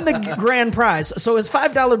won the grand prize. So his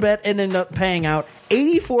 $5 bet ended up paying out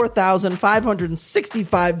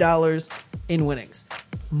 $84,565 in winnings.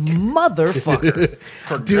 motherfucker.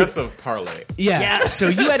 Progressive parlay. Yeah. Yes. So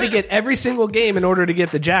you had to get every single game in order to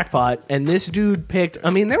get the jackpot, and this dude picked. I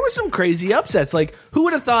mean, there were some crazy upsets. Like, who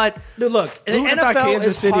would have thought? Dude, look, the Who would've thought NFL Kansas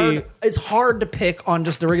is City- hard. It's hard to pick on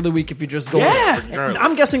just the regular week if you just go. Yeah.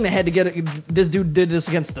 I'm guessing they had to get it. This dude did this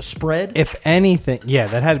against the spread. If anything, yeah,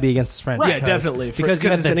 that had to be against the spread. Right, because- definitely. Because you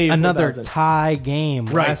Because had it's an another 84,000. tie game.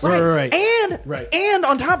 Right, last right, week. right. And Right. and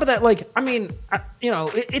on top of that, like, I mean,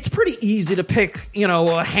 it's pretty easy to pick,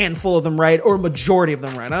 a handful of them right or a majority of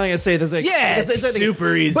them right. I think I say there's like, Yeah, it's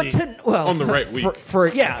super easy. But On the right week. for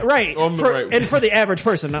right On the for, right week. and for the average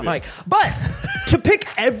person, not Mike. But to pick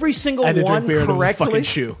every single I had to one drink beer out of a correctly, fucking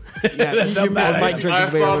shoe. yeah, That's how you missed bad I Mike am. drinking I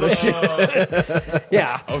beer. saw out of a shoe.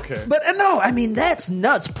 Yeah. Okay. But no, I mean that's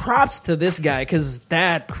nuts. Props to this guy because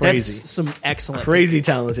that's Crazy. some excellent. Crazy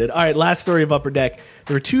talented. All right, last story of Upper Deck.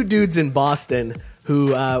 There were two dudes in Boston who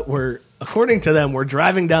were, according to them, were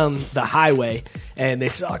driving down the highway and they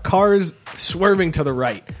saw cars swerving to the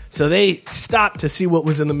right. So they stopped to see what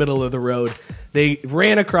was in the middle of the road. They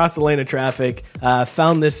ran across the lane of traffic,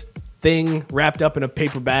 found this thing wrapped up in a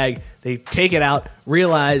paper bag. They take it out,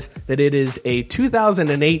 realize that it is a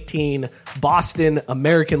 2018 Boston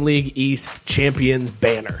American League East Champions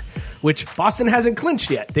banner, which Boston hasn't clinched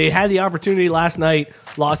yet. They had the opportunity last night,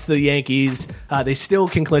 lost to the Yankees. They still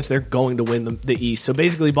can clinch. They're going to win the East. So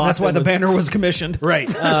basically, Boston. That's why the was- banner was commissioned. Right.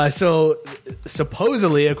 So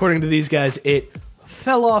supposedly, according to these guys, it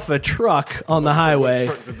fell off a truck on the highway.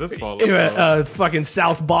 What truck did this fall off? Fucking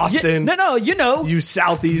South Boston. No, you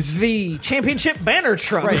Southies. the championship banner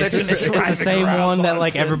truck. Right, that it's, just it's the driving same around one that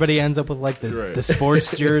like Boston. everybody ends up with like the, Right. the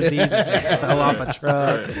sports jerseys that just fell off a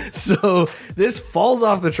truck. So this falls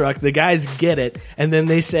off the truck. The guys get it, and then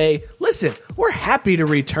they say, "Listen, we're happy to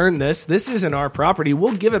return this. This isn't our property.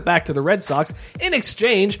 We'll give it back to the Red Sox. In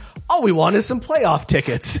exchange, all we want is some playoff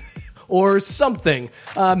tickets." Or something.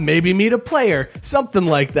 Maybe meet a player. Something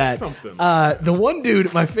like that. Something. The one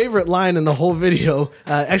dude, my favorite line in the whole video,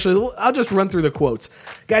 actually, I'll just run through the quotes.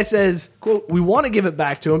 Guy says, quote, "We want to give it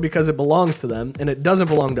back to him because it belongs to them and it doesn't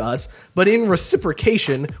belong to us. But in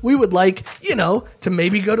reciprocation, we would like, to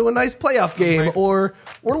maybe go to a nice playoff game or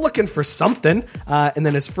we're looking for something." And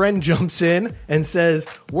then his friend jumps in and says,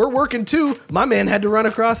 "We're working too. My man had to run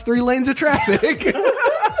across 3 lanes of traffic."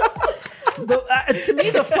 To me,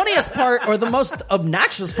 the funniest part or the most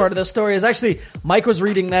obnoxious part of this story is actually Mike was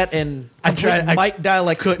reading that in tried- I Mike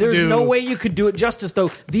dialect. couldn't There's do- no way you could do it justice,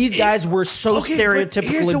 though. These guys were so Okay, but stereotypically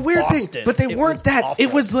here's the weird Boston. thing, but they It weren't was that. awful.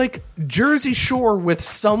 It was like Jersey Shore with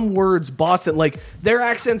some words Boston. Like their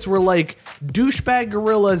accents were like douchebag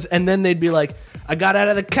gorillas, and then they'd be like, "I got out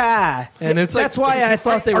of the car," and it's like That's why I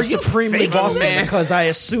thought they were Are you supremely faking Boston this? because I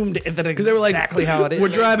assumed that Because they were like, exactly how it is. We're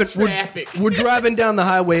driving, Traffic. we're driving down the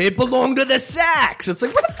highway. It belonged to the Sacks. It's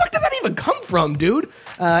like, where the fuck did that even come from, dude?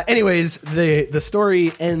 Anyways, the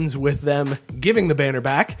story ends with them giving the banner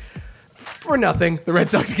back for nothing. The Red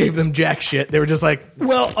Sox gave them jack shit. They were just like,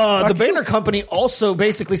 Well, the banner company also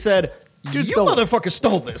basically said, Dude "You stole it." motherfucker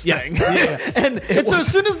stole this Yeah. thing." Yeah. and so as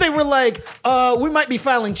soon as they were like, "We might be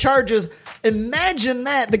filing charges," imagine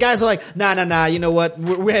that the guys are like, "Nah. You know what?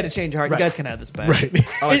 We had to change our heart. Right. You guys can have this back. Right.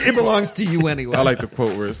 It belongs to you anyway." I like the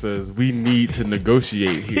quote where it says, "We need to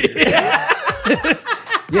negotiate here."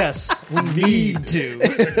 Yes, we need to.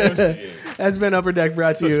 Has been Upper Deck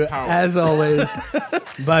brought to Such you, power. as always,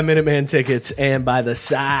 by Minuteman Tickets and by the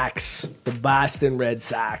Sox, the Boston Red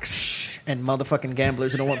Sox. And motherfucking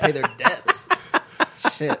gamblers who don't want to pay their debts.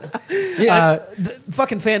 Shit. Yeah, the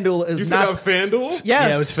fucking FanDuel is You said not. that was FanDuel? Yes, Yeah,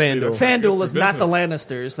 it was FanDuel. FanDuel is Good not the business.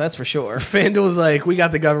 Lannisters, that's for sure. FanDuel's like, we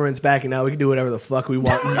got the government's backing now. We can do whatever the fuck we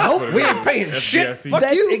want. Nope, we ain't paying shit. FDIC. Fuck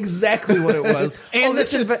That's you. exactly what it was. And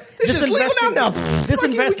this is- this just leave it out now. this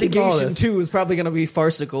Fuck you, we keep all investigation this. too is probably going to be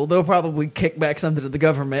farcical. They'll probably kick back something to the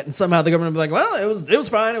government, and somehow the government will be like, "Well, it was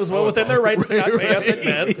fine. It was well within their rights to not pay out the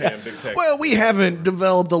debt." Damn, big tech. Well, we haven't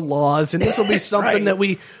developed the laws, and this will be something Right. that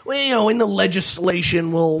we in the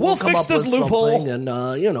legislation we'll come fix up this with loophole. something,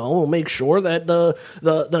 and we'll make sure that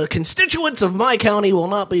the constituents of my county will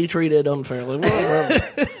not be treated unfairly.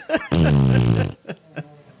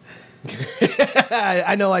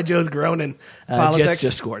 I know why Joe's groaning. Politics? Jets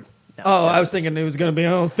just scored. No, Oh, I Jets was thinking it was going to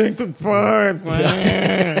be stink the parts,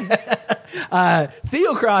 man.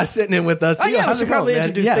 Theo Cross sitting in with us. Oh, Theo, yeah, we how's should it going, probably man?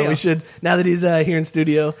 introduce Yeah, Theo. we should now that he's here in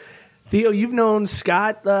studio. Theo, you've known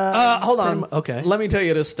Scott. Hold on. Okay. Let me tell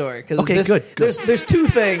you this story. Cause Okay, good. There's two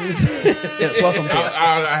things. Yes, welcome, Theo.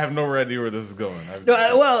 I have no idea where this is going. No,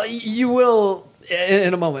 well, you will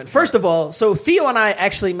in a moment. First of all, so Theo and I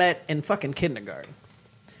actually met in fucking kindergarten.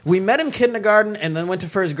 We met in kindergarten and then went to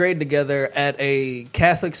first grade together at a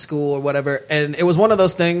Catholic school or whatever. And it was one of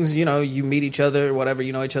those things, you meet each other or whatever,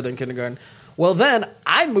 you know each other in kindergarten. Well, then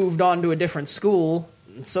I moved on to a different school,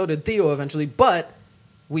 and so did Theo eventually. But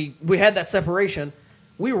we had that separation.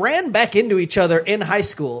 We ran back into each other in high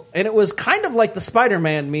school. And it was kind of like the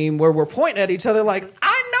Spider-Man meme where we're pointing at each other like,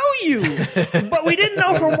 I know you, but we didn't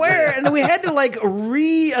know from where. And we had to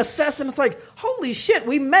reassess. And it's like, holy shit,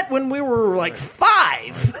 we met when we were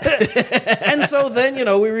 5. And so then, we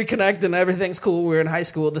reconnect and everything's cool. We were in high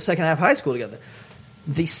school, the second half of high school together.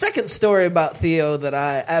 The second story about Theo that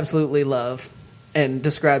I absolutely love and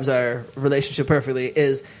describes our relationship perfectly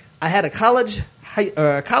is I had a college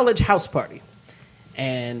house party.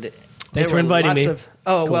 And thanks for inviting me.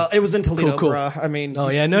 Well, it was in Toledo, cool. bruh. I mean, no,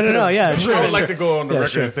 yeah, sure. I would like to go on the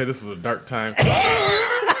record and say this was a dark time.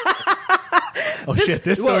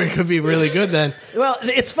 This story could be really good then. Well,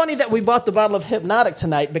 it's funny that we bought the bottle of Hypnotic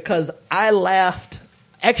tonight because I laughed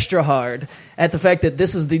extra hard at the fact that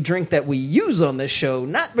this is the drink that we use on this show,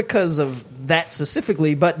 not because of that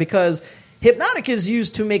specifically, but because Hypnotic is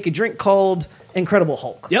used to make a drink called Incredible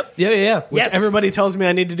Hulk. Yep. Yeah. Which yes. Everybody tells me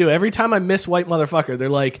I need to do. Every time I miss White Motherfucker, they're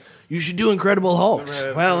like, you should do Incredible Hulks.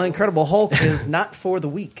 Well, Incredible Hulk is not for the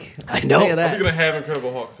weak. I know. Are we going to have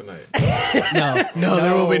Incredible Hulks tonight? No,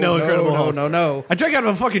 there will be no Incredible Hulks. No. I drank out of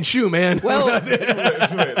a fucking shoe, man. Well,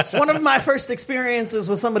 one of my first experiences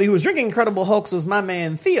with somebody who was drinking Incredible Hulks was my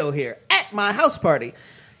man Theo here at my house party.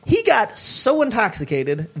 He got so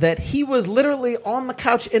intoxicated that he was literally on the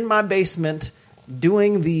couch in my basement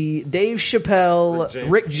doing the Dave Chappelle,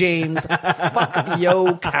 Rick James fuck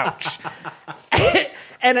yo couch.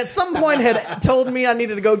 And at some point had told me I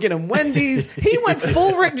needed to go get him Wendy's. He went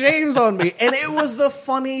full Rick James on me, and it was the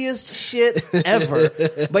funniest shit ever.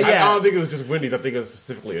 But yeah, I don't think it was just Wendy's. I think it was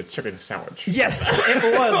specifically a chicken sandwich. Yes,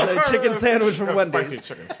 it was a chicken sandwich from Wendy's. Spicy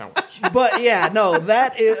chicken sandwich. But yeah, no,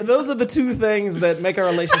 those are the two things that make our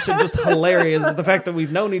relationship just hilarious. Is the fact that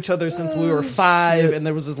we've known each other since we were 5, and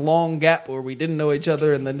there was this long gap where we didn't know each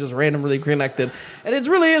other, and then just randomly connected. And it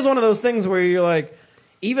really is one of those things where you're like,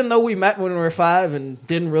 even though we met when we were 5 and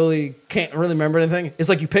can't really remember anything, it's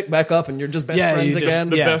like you pick back up and you're just best friends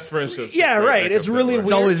again. The best friendship. Yeah, right. It's really weird.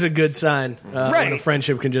 It's always a good sign when a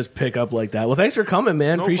friendship can just pick up like that. Well, thanks for coming,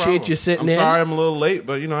 man. No Appreciate problem. you sitting in. I'm sorry I'm a little late,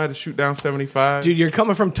 but I had to shoot down 75. Dude, you're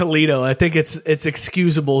coming from Toledo. I think it's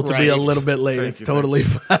excusable to be a little bit late. It's totally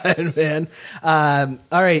fine, man.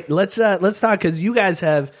 All right, let's talk, because you guys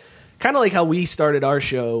have kind of like how we started our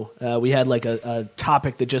show. We had like a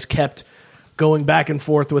topic that just kept going back and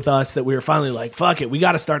forth with us, that we were finally like, fuck it, we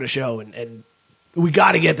got to start a show and we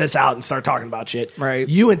got to get this out and start talking about shit. Right.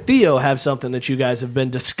 You and Theo have something that you guys have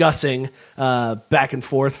been discussing back and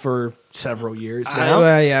forth for several years now.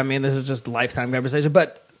 I mean, this is just a lifetime conversation.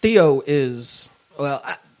 But Theo is,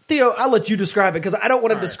 Theo, I'll let you describe it because I don't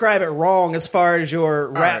want to describe it wrong as far as your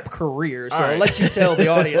rap career. So I'll let you tell the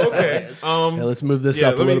audience how it is. Let's move this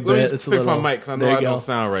up a little bit. Let me it's fix my little, mic because I know I don't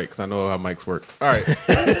sound right because I know how mics work. All right.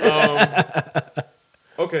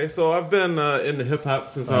 Okay, so I've been into hip hop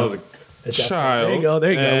since I was a child. There you go.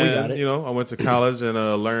 We got it. I went to college and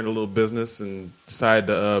learned a little business and decided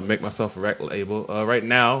to make myself a record label. Right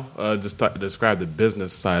now, just to describe the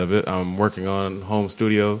business side of it, I'm working on home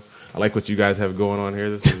studio. I like what you guys have going on here.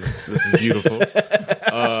 This is beautiful.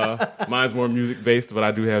 Mine's more music based, but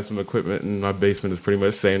I do have some equipment, and my basement is pretty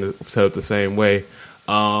much set up the same way.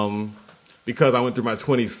 Because I went through my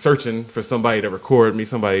 20s searching for somebody to record me,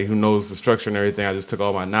 somebody who knows the structure and everything, I just took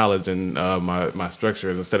all my knowledge and my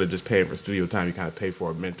structures. Instead of just paying for studio time, you kind of pay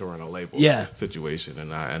for a mentor and a label situation,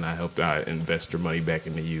 and I help invest your money back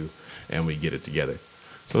into you, and we get it together.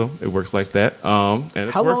 So it works like that. And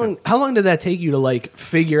it's how working. long did that take you to like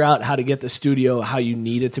figure out how to get the studio how you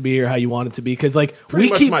need it to be or how you want it to be? Because like pretty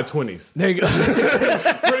much my 20s. There you go.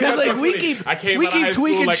 Because like we keep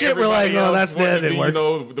tweaking like shit. We're like, oh, that's that didn't work.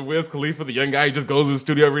 The Wiz Khalifa, the young guy who just goes to the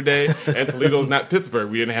studio every day. And Toledo's not Pittsburgh.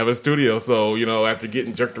 We didn't have a studio, so after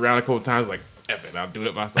getting jerked around a couple times, like, F it, I'll do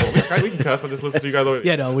it myself. Like, we can cuss. I'll just listen to you guys.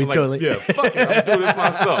 Yeah, no, we totally. Fuck it, I'll do this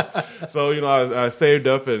myself. So I saved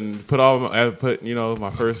up and put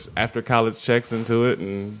my first after college checks into it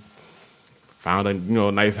and found a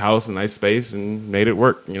nice house, a nice space, and made it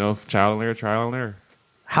work. Trial and error.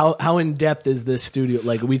 How in depth is this studio?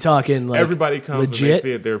 Like, are we talking like everybody comes legit? and they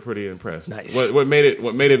see it, they're pretty impressed. Nice. What made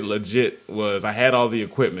it legit was I had all the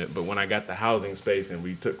equipment, but when I got the housing space and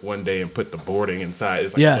we took one day and put the boarding inside,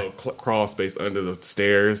 it's like a little crawl space under the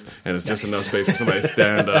stairs, and it's just enough space for somebody to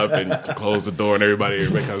stand up and close the door, and everybody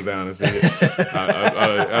comes down and see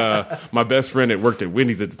it. My best friend had worked at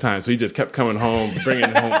Wendy's at the time, so he just kept coming home, bringing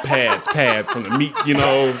home pads from the meat, from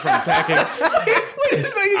the packing.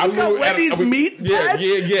 You got Wendy's meat Yeah, pads?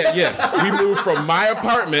 yeah. We moved from my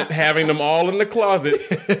apartment, having them all in the closet,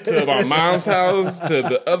 to my mom's house, to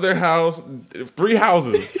the other house, 3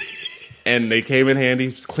 houses. And they came in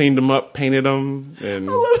handy, cleaned them up, painted them, and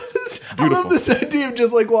I love this idea of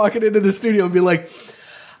just like walking into the studio and be like,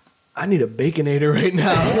 I need a Baconator right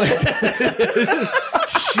now. Like,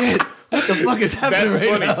 shit, what the fuck is happening that's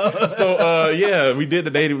right funny. now? So yeah, we did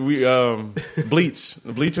today. We bleach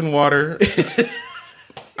and water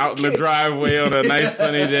out in the driveway on a nice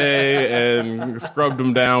sunny day and scrubbed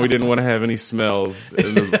them down. We didn't want to have any smells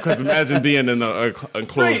because imagine being in an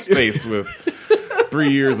enclosed space with 3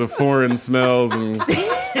 years of foreign smells and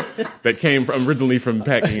that came originally from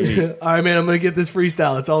packing meat. All right, man, I'm going to get this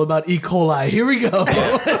freestyle. It's all about E. coli. Here we go.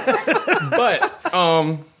 But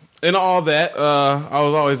in all that, I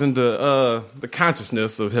was always into the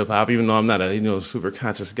consciousness of hip hop, even though I'm not a super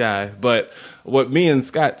conscious guy. But what me and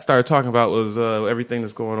Scott started talking about was everything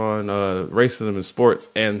that's going on, racism in sports,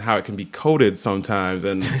 and how it can be coded sometimes.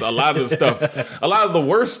 And a lot of the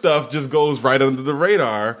worst stuff just goes right under the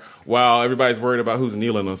radar while everybody's worried about who's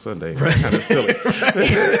kneeling on Sunday. Right. Kind of silly.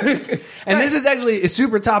 And this is actually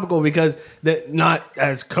super topical because not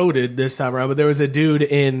as coded this time around, but there was a dude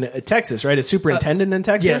in Texas, right? A superintendent in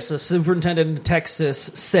Texas? Yes, a superintendent in Texas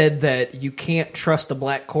said that you can't trust a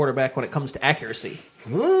black quarterback when it comes to accuracy.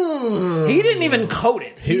 He didn't even code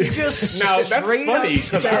it. He just now that's straight funny up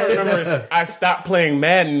because I said remember I stopped playing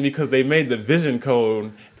Madden because they made the vision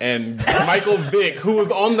code, and Michael Vick, who was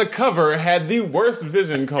on the cover, had the worst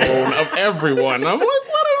vision code of everyone. I'm like,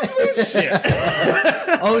 what is this shit?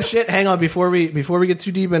 Oh shit! Hang on, before we get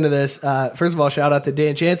too deep into this, first of all, shout out to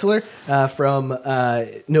Dan Chancellor from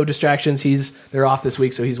No Distractions. They're off this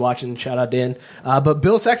week, so he's watching. Shout out Dan. But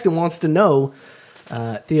Bill Sexton wants to know,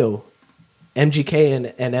 Theo,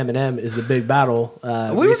 MGK and Eminem is the big battle. we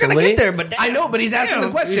were going to get there, but I know, but he's asking the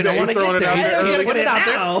question. I want to get there. He's throwing Put it out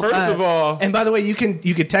there. First of all, and by the way, you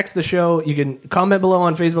can text the show. You can comment below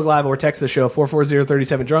on Facebook Live or text the show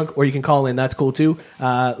 440-37-DRUNK, or you can call in. That's cool too.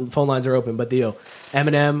 Phone lines are open. But Theo,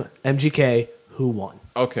 Eminem, MGK, who won?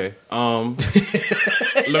 Okay.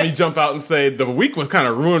 Let me jump out and say the week was kind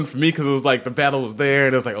of ruined for me because it was like the battle was there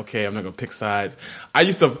and it was like, okay, I'm not going to pick sides. I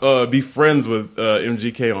used to be friends with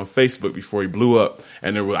MGK on Facebook before he blew up.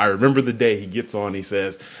 And I remember the day he gets on, he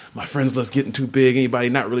says, my friends list getting too big. Anybody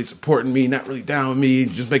not really supporting me, not really down with me,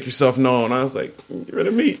 just make yourself known. I was like, get rid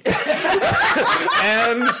of me.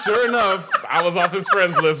 And sure enough, I was off his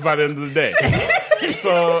friends list by the end of the day.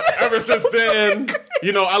 So ever since then,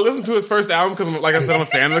 I listened to his first album because, like I said, I'm a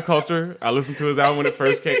fan of the culture. I listened to his album when it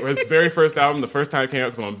first came, his very first album, the first time it came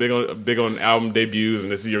out, because I'm big on album debuts,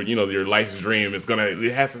 and this is your life's dream. If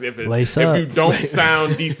you don't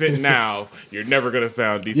sound decent now, you're never gonna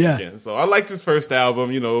sound decent again. So I liked his first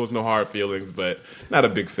album. It was no hard feelings, but not a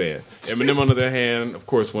big fan. Eminem, on the other hand, of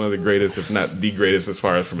course, one of the greatest, if not the greatest, as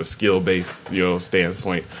far as from a skill-based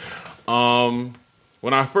standpoint.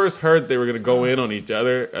 When I first heard they were going to go in on each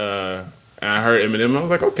other, and I heard Eminem, I was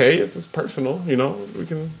like, okay, this is personal.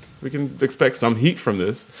 We can expect some heat from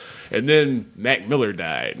this. And then Mac Miller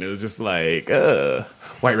died, and it was just like,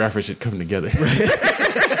 white rappers should come together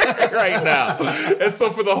right now. And so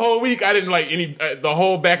for the whole week, I didn't like the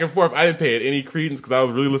whole back and forth. I didn't pay it any credence because I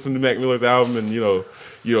was really listening to Mac Miller's album and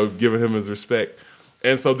giving him his respect.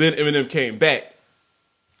 And so then Eminem came back,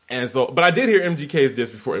 but I did hear MGK's diss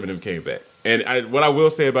before Eminem came back. And what I will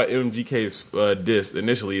say about MGK's diss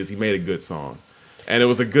initially is he made a good song, and it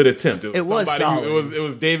was a good attempt. It was solid. It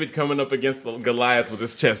was David coming up against Goliath with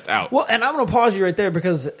his chest out. Well, and I'm going to pause you right there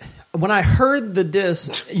because when I heard the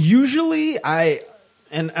diss, usually I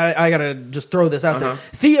got to just throw this out there.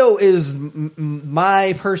 Theo is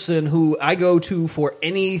my person who I go to for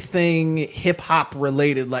anything hip-hop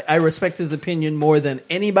related. Like, I respect his opinion more than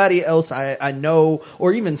anybody else I know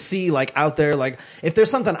or even see, like, out there. Like, if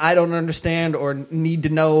there's something I don't understand or need to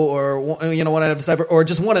know or, want to decipher or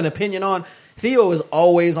just want an opinion on, Theo is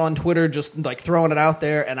always on Twitter just like throwing it out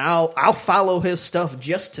there, and I'll follow his stuff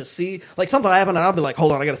just to see like something happen, and I'll be like,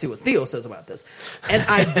 hold on, I got to see what Theo says about this. And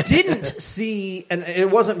I didn't see, and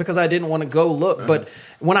it wasn't because I didn't want to go look, but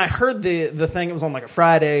when I heard the thing, it was on like a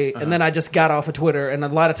Friday, and then I just got off of Twitter, and a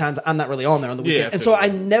lot of times I'm not really on there on the weekend, and so I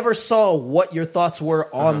never saw what your thoughts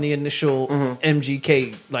were on the initial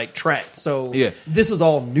MGK like track. So this is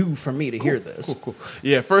all new for me to hear this. Cool.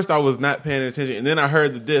 Yeah, first I was not paying attention, and then I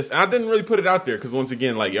heard the diss, and I didn't really put it out there because once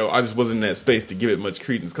again, like I just wasn't in that space to give it much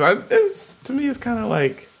credence. Because to me, it's kind of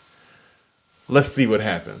like, let's see what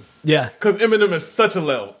happens. Yeah, because Eminem is such a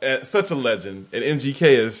legend, and MGK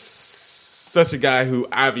is such a guy who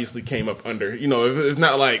obviously came up under. It's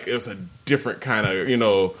not like it's a different kind of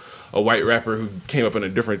a white rapper who came up in a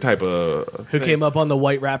different type of Who came up on the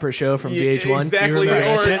White Rapper show from VH1? Exactly,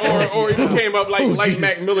 or he came up like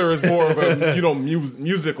Mac Miller is more of a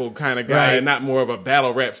musical kind of guy, and not more of a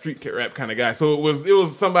battle rap, street rap kind of guy. So it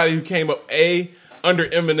was somebody who came up under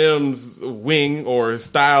Eminem's wing or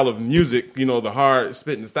style of music, the hard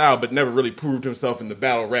spitting style, but never really proved himself in the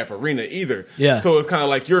battle rap arena either. Yeah. So it's kind of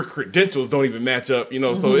like your credentials don't even match up,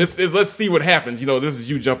 So it's let's see what happens. This is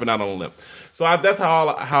you jumping out on a limb. So that's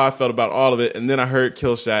how I felt about all of it. And then I heard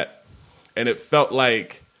Killshot, and it felt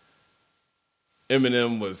like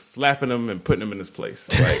Eminem was slapping him and putting him in his place.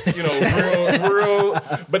 Like, real.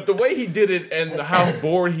 But the way he did it and how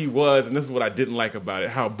bored he was, and this is what I didn't like about it,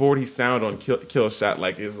 how bored he sounded on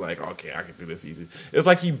Killshot, it's like, okay, I can do this easy. It's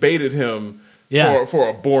like he baited him for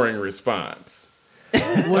a boring response.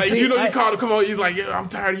 Well, you called him, come on, he's like, yeah, I'm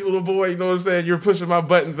tired of you, little boy, you know what I'm saying? You're pushing my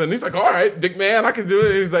buttons. And he's like, all right, big man, I can do it.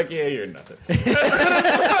 And he's like, yeah, you're nothing.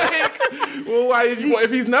 Well,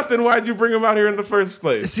 if he's nothing, why'd you bring him out here in the first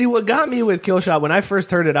place? See, what got me with Killshot, when I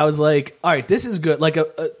first heard it, I was like, all right, this is good. Like,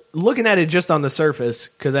 looking at it just on the surface,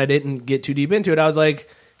 because I didn't get too deep into it, I was like,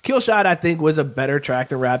 Killshot, I think, was a better track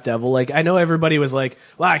than Rap Devil. Like, I know everybody was like,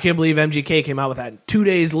 wow, I can't believe MGK came out with that 2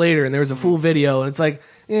 days later, and there was a full video, and it's like,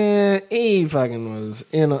 he fucking was,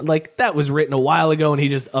 like, that was written a while ago, and he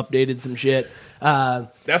just updated some shit.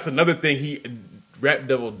 That's another thing Rap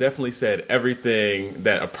Devil definitely said everything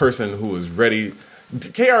that a person who was ready.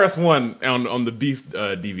 KRS-One on the Beef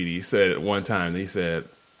DVD said at one time, he said,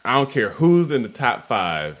 I don't care who's in the top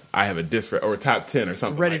 5, I have a diss record, or top 10 or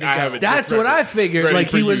something. Ready to go. That's what I figured. Like,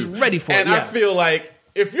 he was ready for it. And I feel like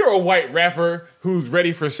if you're a white rapper who's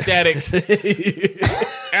ready for static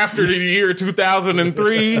after the year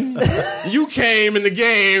 2003, you came in the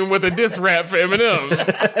game with a diss rap for Eminem.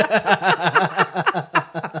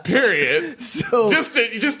 Period. So just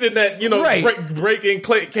in that, break in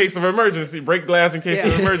case of emergency, break glass in case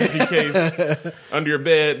of emergency case under your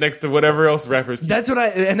bed next to whatever else rappers keep. That's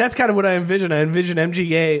kind of what I envisioned. I envisioned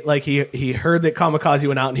MGK, like, he heard that Kamikaze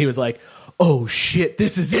went out and he was like, oh shit,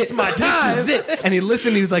 this is it. It's my time. This is it. And he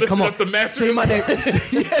listened, he was like, come on, say my name.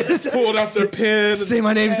 Yes. Pulled out the pen. Say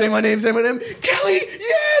my name, say my name, say my name. Kelly,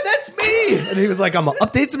 yeah, that's me. And he was like, I'm going to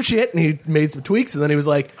update some shit. And he made some tweaks. And then he was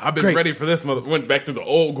like, I've been ready for this, went back to the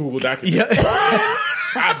old Google document. Yeah.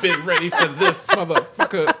 I've been ready for this,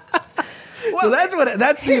 motherfucker. So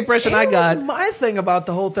that's the impression I got. Was my thing about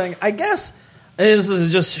the whole thing, I guess, this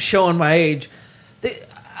is just showing my age.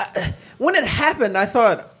 When it happened, I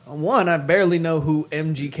thought, one, I barely know who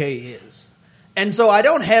MGK is. And so I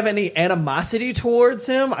don't have any animosity towards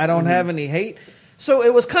him. I don't have any hate. So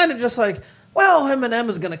it was kind of just like, well, Eminem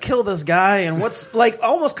is going to kill this guy, and what's like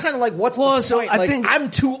almost kind of like what's the point? So I think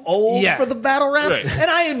I'm too old for the battle raps, right.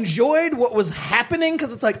 And I enjoyed what was happening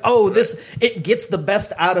because it's like, it gets the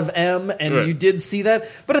best out of M, and you did see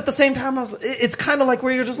that. But at the same time, it's kind of like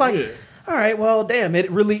where you're just like, all right, well, damn,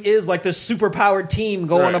 it really is like this superpowered team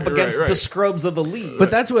going up against the scrubs of the league.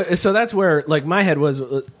 But that's where like my head was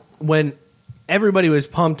when everybody was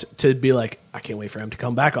pumped to be like, I can't wait for him to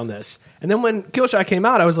come back on this. And then when Killshot came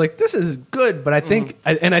out, I was like, this is good. But I think,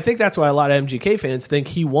 and I think that's why a lot of MGK fans think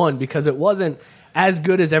he won, because it wasn't as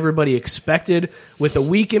good as everybody expected with a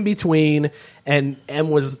week in between, and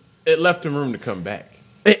it left him room to come back.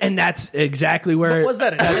 And that's exactly where. What was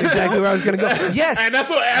that? That's exactly where I was going to go. Yes, and that's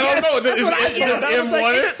what I don't know. Does M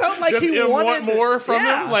want it? It felt like he M wanted more from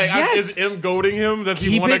him. Like, is M goading him? Does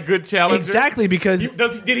he want a good challenger? Exactly, because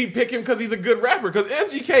did he pick him because he's a good rapper? Because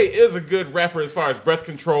MGK is a good rapper as far as breath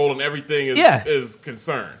control and everything is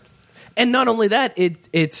concerned. And not only that,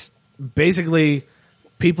 it's basically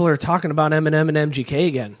people are talking about Eminem and MGK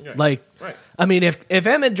again. Yeah. Like, I mean, if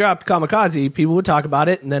M had dropped Kamikaze, people would talk about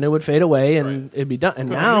it, and then it would fade away, and it'd be done. And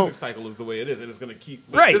now the music cycle is the way it is, and it's going to keep.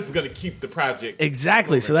 This is going to keep the project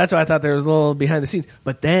exactly. moving. So that's why I thought there was a little behind the scenes.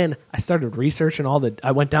 But then I started researching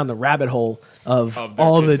I went down the rabbit hole of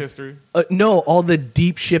all the history. All the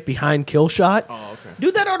deep shit behind Killshot. Oh, okay.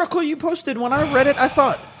 Dude, that article you posted, when I read it, I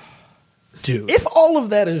thought, dude, if all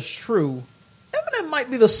of that is true, Eminem might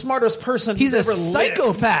be the smartest person he's who's a ever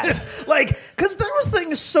psychopath. Like, because there were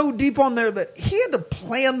things so deep on there that he had to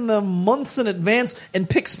plan them months in advance and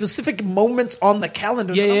pick specific moments on the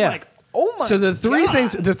calendar. Yeah, I'm like, oh my! So the three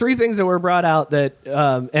things that were brought out that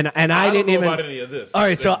and I didn't know even about any of this. All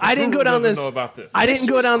right, so I didn't go down this. I didn't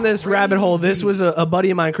go down this rabbit hole. This was a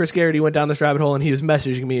buddy of mine, Chris Garrity, went down this rabbit hole, and he was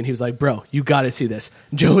messaging me, and he was like, "Bro, you got to see this."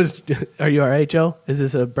 Joe is. Are you all right, Joe? Is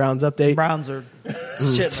this a Browns update? Browns are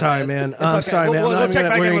shit. Sorry, man. Okay. Sorry, man. We'll check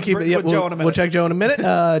back in with Joe in a minute. We'll check Joe in a minute.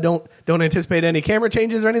 Don't anticipate any camera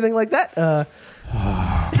changes or anything like that.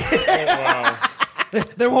 Wow.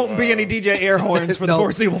 There won't be any DJ air horns for the Nope.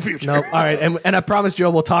 foreseeable future. Nope. All right, and I promised Joe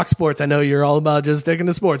we'll talk sports. I know you're all about just sticking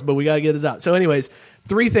to sports, but we got to get this out. So anyways,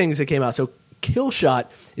 3 things that came out. So Kill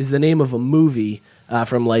Shot is the name of a movie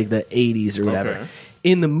from like the 80s or whatever. Okay.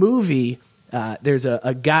 In the movie, there's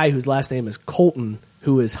a guy whose last name is Colton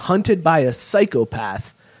who is hunted by a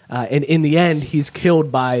psychopath, and in the end, he's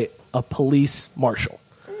killed by a police marshal.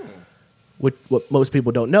 What most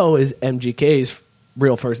people don't know is MGK's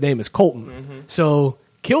real first name is Colton. So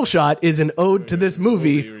Kill Shot is an ode to this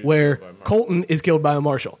movie where Colton is killed by a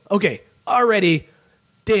marshal. Okay, already,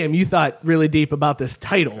 damn, you thought really deep about this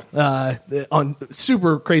title on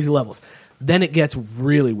super crazy levels. Then it gets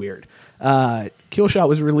really weird. Kill Shot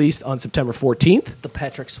was released on September 14th. The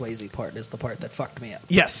Patrick Swayze part is the part that fucked me up.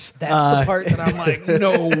 Yes. That's the part that I'm like,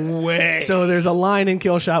 no way. So there's a line in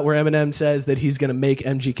Kill Shot where Eminem says that he's going to make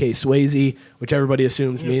MGK Swayze, which everybody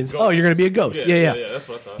assumes means, ghost. oh, you're going to be a ghost. Yeah. That's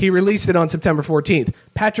what I thought. He released it on September 14th.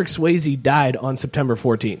 Patrick Swayze died on September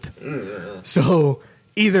 14th. So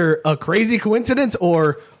either a crazy coincidence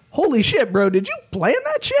or, holy shit, bro, did you plan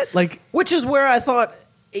that shit? Like, Which is where I thought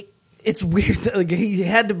it's weird that like, he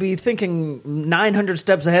had to be thinking 900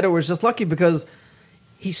 steps ahead, or was just lucky because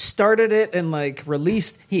he started it and like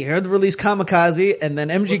he had to release Kamikaze, and then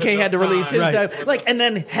MGK had to release his Right. and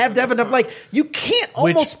then have Devin up. Like, you can't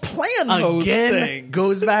almost plan those again things.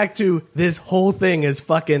 goes back to this whole thing is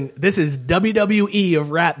fucking, this is WWE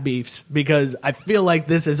of rap beefs, because I feel like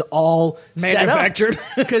this is all Manufactured.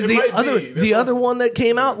 Because the other one that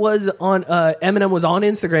came out was on Eminem was on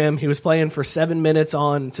Instagram. He was playing for 7 minutes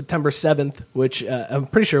on September 7th, which I'm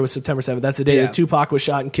pretty sure it was September 7th. That's the day that Tupac was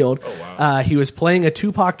shot and killed. Oh, wow. He was playing a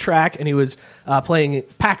Tupac track, and he was playing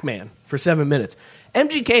Pac-Man for 7 minutes.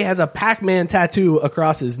 MGK has a Pac-Man tattoo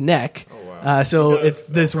across his neck. Oh, wow. So it's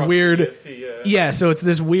this Across weird, the PST, so it's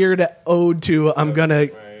this weird ode to I'm gonna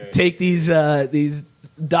take these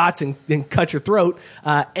dots and cut your throat,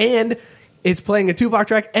 and it's playing a Tupac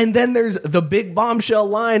track, and then there's the big bombshell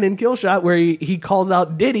line in Kill Shot where he calls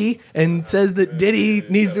out Diddy and says that Diddy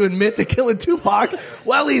needs to admit to killing Tupac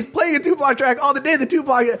while he's playing a Tupac track on the day the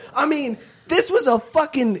Tupac. I mean, this was a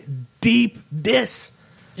fucking deep diss.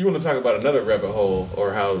 You want to talk about another rabbit hole,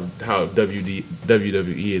 or how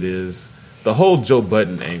WWE it is? The whole Joe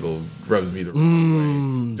Budden angle rubs me the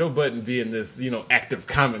wrong way. Joe Budden being this, active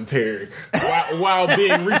commentary while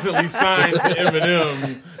being recently signed to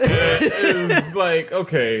Eminem is like,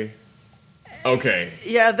 okay.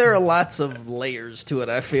 Yeah, there are lots of layers to it,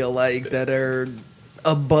 I feel like, that are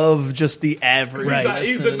above just the average.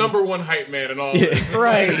 He's the number one hype man in all this.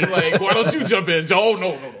 Right. It's like, why don't you jump in, Joe?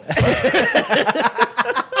 No.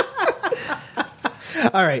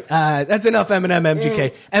 All right, that's enough Eminem,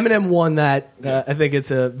 MGK. Eminem won that. I think it's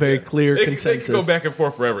a very clear consensus. They can go back and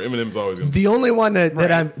forth forever. Eminem's always going to The only one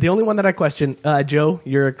that I question, Joe,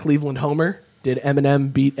 you're a Cleveland homer. Did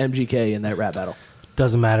Eminem beat MGK in that rap battle?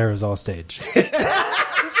 Doesn't matter. It was all staged.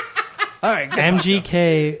 All right.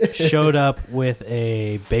 MGK showed up with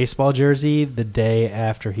a baseball jersey the day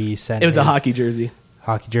after he sent. It was a his hockey jersey.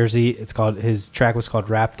 Hockey jersey. His track was called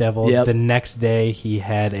Rap Devil. Yep. The next day he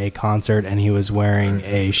had a concert and he was wearing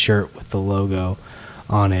a shirt with the logo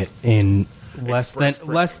on it in less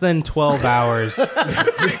than 12 hours. So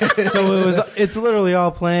it's literally all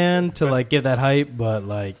planned to like give that hype, but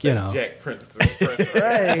Jack Prince Express.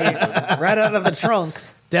 Right out of the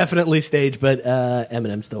trunks. Definitely staged, but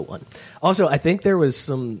Eminem still won. Also, I think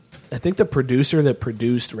the producer that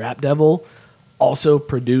produced Rap Devil also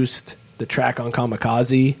produced the track on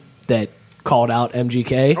Kamikaze that called out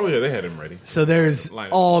MGK. Oh yeah, they had him ready. So there's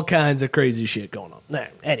all kinds of crazy shit going on.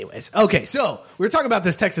 Anyways, okay, so we were talking about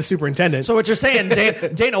this Texas superintendent. So what you're saying,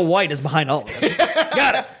 Dana White is behind all of this.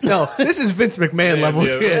 Got it. No, this is Vince McMahon level.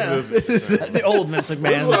 This is The old Vince This is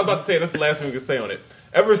what I McMahon. was about to say. That's the last thing we can say on it.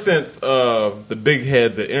 Ever since the big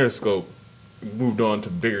heads at Interscope moved on to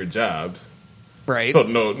bigger jobs, Right. so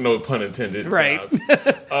no pun intended, Right. jobs,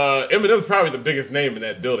 Eminem's probably the biggest name in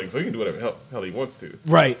that building, so he can do whatever hell he wants to.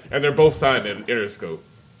 Right. And they're both signed in Interscope.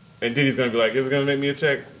 And Diddy's going to be like, is it going to make me a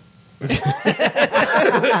check? He's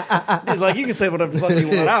like, you can say whatever the fuck you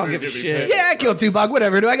want. I don't give a shit. Yeah, I killed Tupac.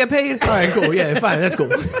 Whatever. Do I get paid? All right, cool. Yeah, fine. That's cool.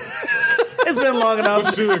 It's been long enough.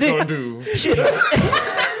 What's Suge going to do?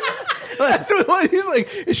 That's what he's like.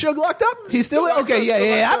 Is Suge locked up? He's still okay.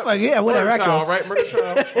 Yeah. Whatever. I Murder trial, go. right? Murder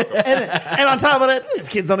trial. And on top of it, these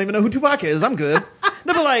kids don't even know who Tupac is. I'm good.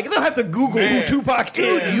 They'll be like, they'll have to Google who Man. Tupac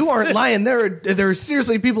is. You aren't lying. There are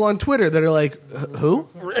seriously people on Twitter that are like, who?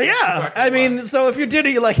 Yeah. I mean, so if you're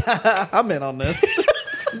Diddy, you're like, I'm in on this.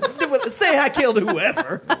 Say I killed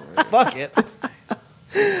whoever. Fuck it.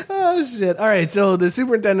 Oh, shit. All right, so the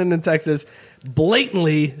superintendent in Texas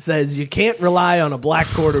blatantly says you can't rely on a black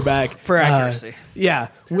quarterback. For accuracy. Yeah,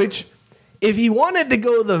 which, if he wanted to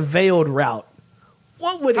go the veiled route,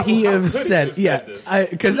 what would he have said? Yeah,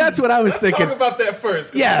 because that's what I was thinking. Talk about that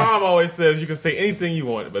first. Yeah. My mom always says you can say anything you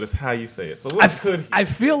want, but it's how you say it. So what could he? I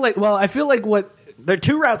feel like what... There are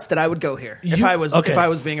two routes that I would go here if I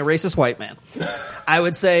was being a racist white man. I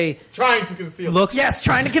would say Trying to conceal.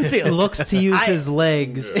 trying to conceal. Looks to use his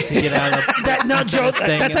legs to get out of that. No, Joe,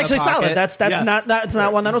 that's actually solid. That's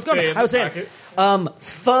not one that I was going to. I was saying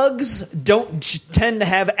thugs don't tend to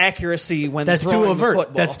have accuracy when That's throwing too overt. the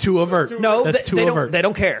football. That's too overt. No, that's too overt. They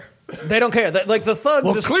don't care. They don't care. Like the thugs.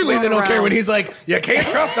 Well, just clearly they throw don't care around. when he's like, you can't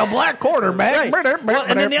trust a black quarterback. Right. Well,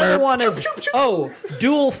 and then the other one is,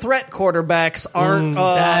 dual threat quarterbacks aren't.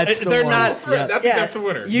 That's the they're one. not. That's the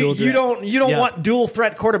winner. You don't want dual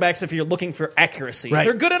threat quarterbacks if you're looking for accuracy. Right.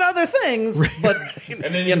 They're good at other things, but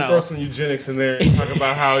And then you throw some eugenics in there and talk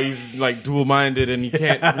about how he's like dual minded and he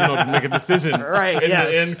can't make a decision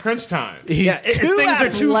in crunch time. He's too things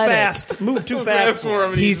athletic. are too fast. Move too fast for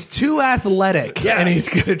him. He's too athletic, and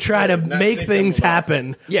he's going to try to make things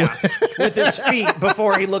happen. Yeah, with his feet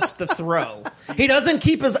before he looks to throw. He doesn't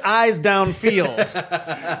keep his eyes downfield.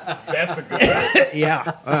 That's a good one.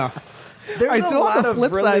 Yeah. There's All right, so on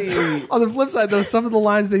the flip side, though, some of the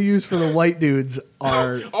lines they use for the white dudes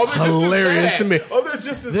are hilarious to me. They're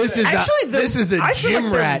just as This is this is a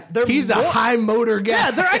gym rat. He's a high motor guy.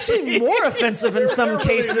 Yeah, they're actually more offensive in some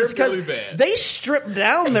cases because they strip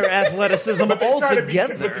down their athleticism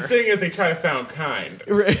altogether. But the thing is, they try to sound kind.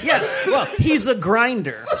 Yes, well, he's a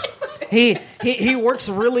grinder. He works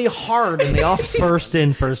really hard in the offseason. first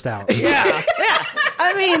in, first out. Yeah.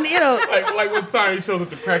 I mean, like when Simon shows up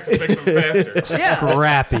to practice, makes him faster.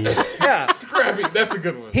 Scrappy. Yeah. Scrappy, that's a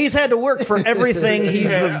good one. He's had to work for everything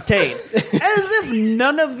he's obtained. As if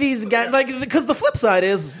none of these guys, because the flip side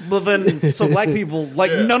is, so black people,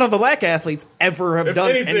 none of the black athletes ever have done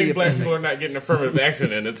anything, any of black it. people are not getting affirmative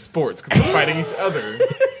action in it's sports because they're fighting each other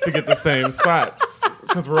to get the same spots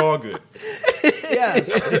because we're all good.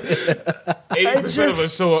 Yes. 80% of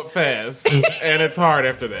us show up fast, and it's hard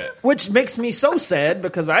after that. Which makes me so sad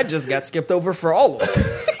because I just got skipped over for all of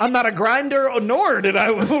it. I'm not a grinder, nor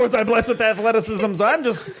was I blessed with athleticism, so I'm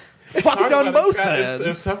just fucked on both ends.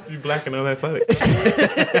 It's tough to be black and unathletic.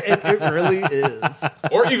 It really is.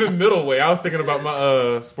 Or even middleweight. I was thinking about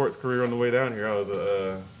my sports career on the way down here. I was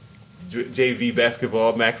a JV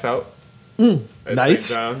basketball max out. At Nice.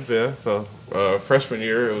 St. John's, yeah. So freshman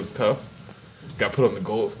year, it was tough. Got put on the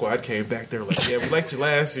gold squad, came back there like, yeah, we liked you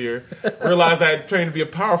last year. Realized I had trained to be a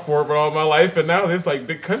power forward all my life, and now there's like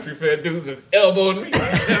big country fan dudes just elbowing me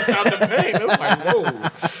just out the paint. It's like,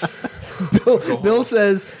 whoa. Bill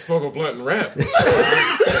says, Smoke a blunt and rap.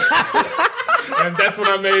 And that's when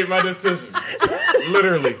I made my decision.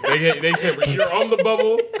 Literally. They said, when you're on the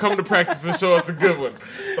bubble, come to practice and show us a good one.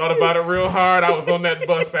 Thought about it real hard. I was on that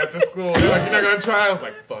bus after school. They're like, you're not going to try? I was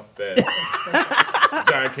like, fuck that.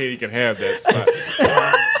 John Caney can have that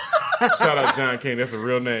spot. Shout out John Caney. That's a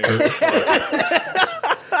real name.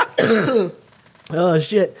 oh,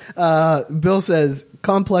 shit. Bill says,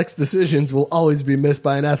 complex decisions will always be missed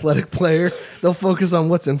by an athletic player. They'll focus on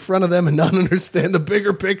what's in front of them and not understand the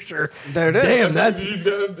bigger picture. There it is.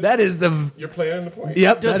 Damn, that is the... You're playing the point.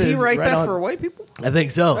 Yep. Does he is write right that on. for white people? I think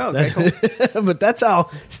so. Oh, okay, cool. But that's how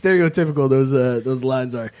stereotypical those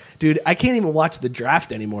lines are. Dude, I can't even watch the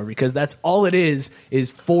draft anymore because that's all it is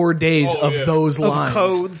 4 days of those lines.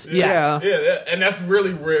 Codes. Yeah. Yeah, and that's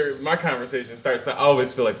really where my conversation starts. I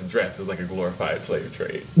always feel like the draft is like a glorified slave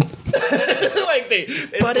trade. Like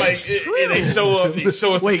it's true. They show up. They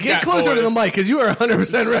show us. Wait, what you get got, closer to boys. the mic because you are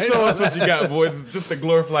 100% right. Show us what you got, boys. It's just a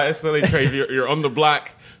glorified slave trade. You're on the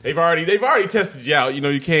block. They've already tested you out. You know,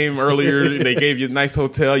 you came earlier. They gave you a nice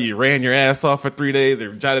hotel. You ran your ass off for 3 days. They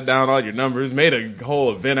jotted down all your numbers, made a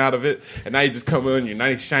whole event out of it, and now you just come in your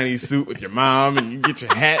nice shiny suit with your mom, and you get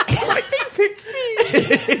your hat. Like they picked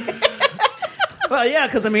me. Well, yeah,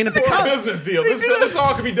 because I mean, at the For a business deal. This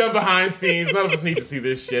all can be done behind scenes. None of us need to see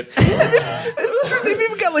this shit. It's true. They've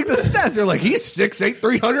even got like the stats. They're like, he's 6'8",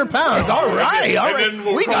 300 pounds. All right. And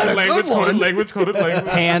then We got a good one. Coded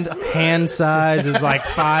language. Hand size is like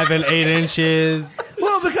 5 and 8 inches.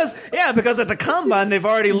 Well, because at the combine they've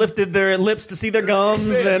already lifted their lips to see their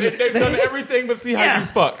gums, and They've done everything but see how you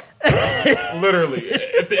fuck. Literally.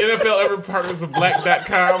 If the NFL ever partners with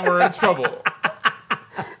Black.com, we're in trouble.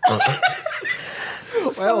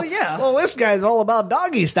 Well, this guy's all about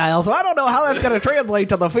doggy style, so I don't know how that's going to translate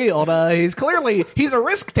to the field. He's a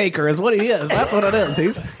risk taker, is what he is. That's what it is.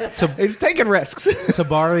 He's taking risks.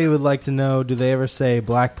 Tabari would like to know, do they ever say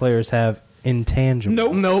black players have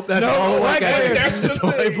intangibles. Nope, that's all black black players. That's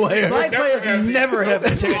white player. Black players never have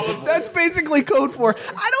That's intangibles. basically code for.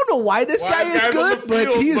 I don't know why this guy is guy's on good, the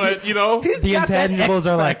field, but he's The got that intangibles X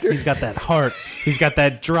are like, factor. he's got that heart, he's got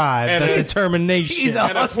that drive, And that he's- determination. he's a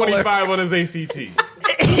and a hustler. 25 on his ACT.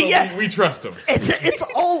 Yeah. We trust him. It's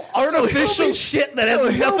all artificial shit that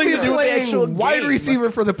has nothing to do with the actual wide game. receiver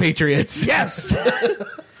for the Patriots. Yes.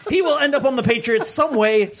 He will end up on the Patriots some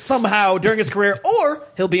way, somehow during his career, or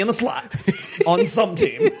he'll be in the slot on some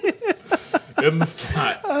team. In the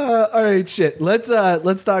slot. All right, shit. Let's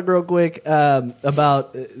talk real quick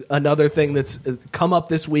about another thing that's come up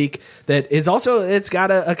this week that is also it's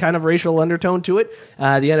got a kind of racial undertone to it. The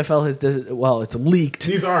NFL has it's leaked.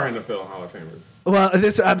 These are NFL Hall of Famers. Well,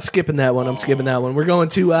 I'm skipping that one. We're going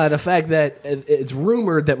to the fact that it's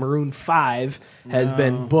rumored that Maroon 5 has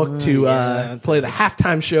been booked to play the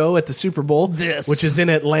halftime show at the Super Bowl, which is in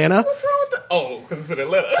Atlanta. What's wrong with that? Oh, because it's in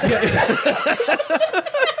Atlanta.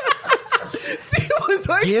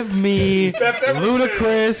 Give me everything.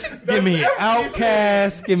 Ludacris, give me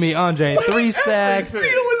Outkast, give me Andre 3 Stacks, give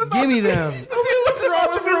me them. It's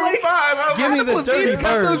about to be like, Give me the Levine's Dirty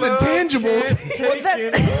got those Bird. intangibles.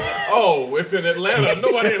 Oh, it's in Atlanta.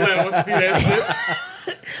 Nobody in Atlanta wants to see that shit.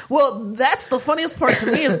 Well, that's the funniest part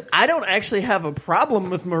to me is I don't actually have a problem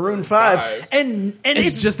with Maroon 5. And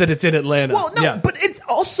It's just that it's in Atlanta. Well, no, Yeah. but it's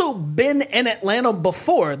also been in Atlanta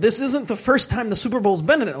before. This isn't the first time the Super Bowl's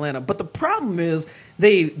been in Atlanta. But the problem is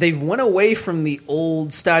they've went away from the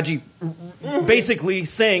old stodgy, basically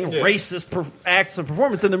saying racist acts of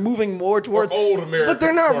performance, and they're moving more towards Old American. But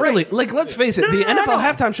they're not really. Like, let's face it, the NFL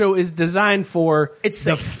halftime show is designed for It's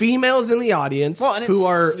the safe. females in the audience Well, and who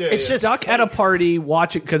are it's just stuck at a safe. party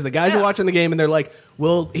watching, because the guys are watching the game and they're like,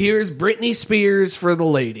 well, here's Britney Spears for the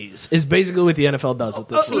ladies, is basically what the NFL does with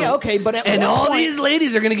this. yeah, okay, but at And one all point- these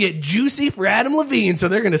ladies are going to get juicy for Adam Levine, so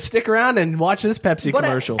they're going to stick around and watch this Pepsi But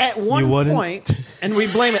commercial. at one You wouldn't? point, and we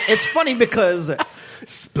blame it. It's funny because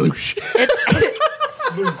Sploosh.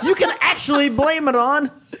 you can actually blame it on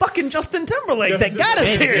fucking Justin Timberlake that got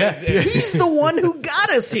us here. He's the one who got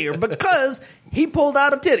us here because he pulled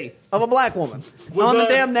out a titty of a black woman on the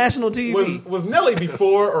damn national TV. Was Nelly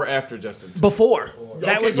before or after Justin? Before.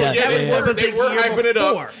 That Okay, was so that was one of the they were year hyping it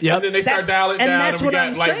before. up, and then they start dialing it and down, that's and we what got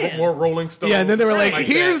I'm like saying. more Rolling Stones. Yeah, and then they were like, that.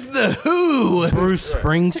 here's the Who. Bruce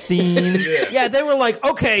Springsteen. Yeah, they were like,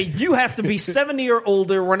 okay, you have to be 70 or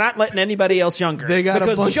older. We're not letting anybody else younger. They got a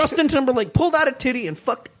because bunch- Justin Timberlake pulled out a titty and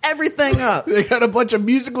fucked everything up. They got a bunch of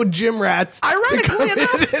musical gym rats.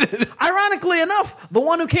 Ironically enough, the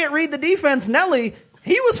one who can't read the defense, Nelly,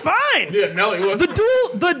 he was fine. Yeah, Nelly was. The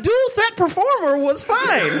dual threat performer was fine,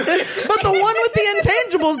 but the one with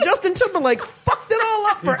the intangibles, Justin Timberlake, fucked it all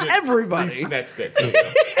up for He everybody. snatched that too.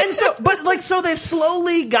 And so they've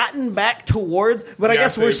slowly gotten back towards, but I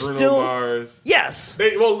guess we're Beyonce, Bruno still Mars. yes.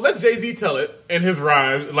 Let Jay-Z tell it in his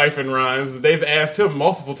rhyme, Life in Rhymes. They've asked him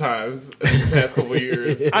multiple times in the past couple of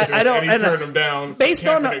years. I don't- and he and, turned them down based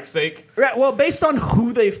for on- Kaepernick's sake. Right, well, based on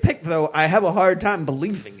who they've picked, though, I have a hard time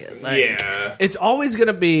believing it. Like, Yeah. It's always going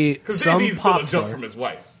to be Because some Jay-Z's still pop a star. jump from his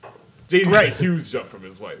wife. Jay-Z's a huge jump from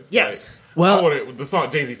his wife. Yes. Well- the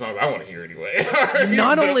Jay-Z songs I want to hear anyway.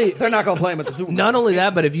 Not only they're not going to play him at the Super Bowl. Not only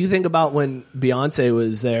that, but if you think about when Beyonce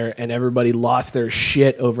was there and everybody lost their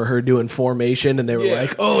shit over her doing Formation, and they were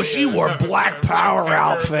like, "Oh, she wore Black Power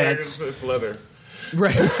outfits." It's leather.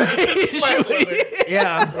 Right. Black leather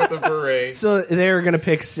Yeah. with the beret. So they're going to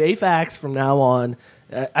pick safe acts from now on.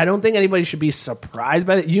 I don't think anybody should be surprised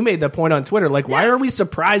by that. You made that point on Twitter. Like, why are we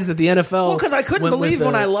surprised that the NFL? Well, because I couldn't went with believe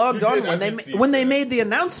when the- I logged on I did see when they that. made the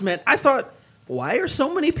announcement. I thought, why are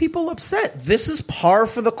so many people upset? This is par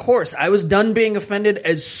for the course. I was done being offended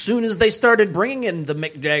as soon as they started bringing in the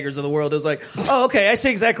Mick Jaggers of the world. It was like, oh, okay, I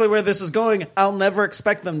see exactly where this is going. I'll never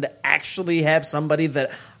expect them to actually have somebody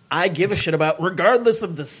that I give a shit about, regardless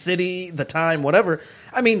of the city, the time, whatever.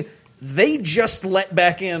 I mean, they just let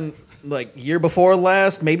back in, like, year before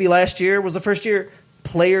last, maybe last year was the first year,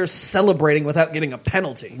 players celebrating without getting a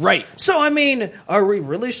penalty. Right. So, I mean, are we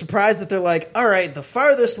really surprised that they're like, all right, the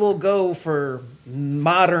farthest we'll go for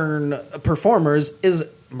modern performers is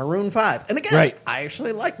Maroon 5. And again, Right. I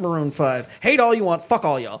actually like Maroon 5. Hate all you want, fuck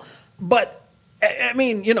all y'all. But, I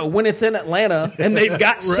mean, you know, when it's in Atlanta and they've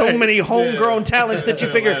got so Right. many homegrown talents that you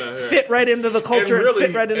figure Atlanta, yeah. fit right into the culture and,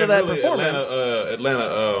 fit right into that performance.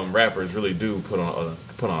 Atlanta rappers really do put on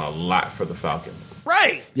a lot for the Falcons.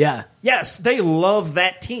 Right. Yeah. Yes, they love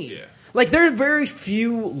that team. Yeah. Like, there are very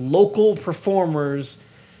few local performers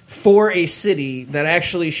for a city that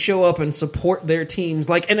actually show up and support their teams.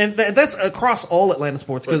 Like, and that's across all Atlanta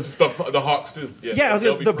sports because the Hawks too. I was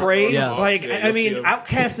the Braves. Yeah. Like, I mean,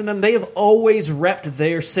 Outkast and them, they have always repped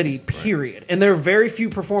their city. Period. And there are very few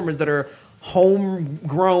performers that are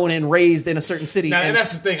homegrown and raised in a certain city. Now, and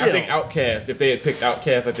that's the thing. I think Outkast, if they had picked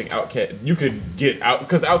Outkast, I think Outkast, you could get out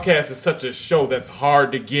because Outkast is such a show that's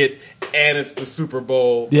hard to get, and it's the Super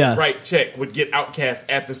Bowl. Yeah. Right check would get Outkast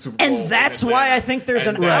at the Super Bowl, and that's why I think there's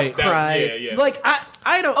an outcry. Like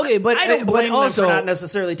I don't. Okay, but I don't blame also, them for not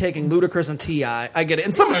necessarily taking Ludacris and T.I. I get it.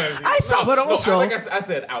 And some I saw, but also, like I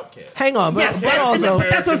said, Outkast. Hang on, yes, but also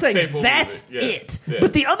that's what I'm saying. That's it. Yeah.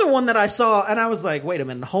 But the other one that I saw, and I was like, wait a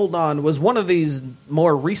minute, hold on, was one of these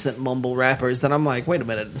more recent mumble rappers that I'm like, wait a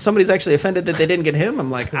minute, somebody's actually offended that they didn't get him. I'm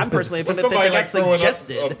like, I'm personally offended that they got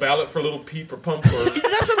suggested. A ballot for Little Peep or Pump. Or,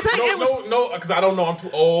 that's what I'm saying. No, because I don't know. I'm too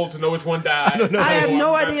old to know which one died. I have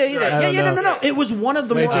no idea either. No. It was one of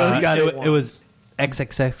the more recent ones. It was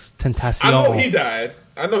XXX Tentacion. I know he died.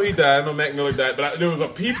 I know Mac Miller died, but there was a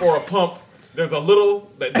Peep or a Pump. There's a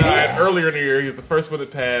Little that died earlier in the year. He was the first one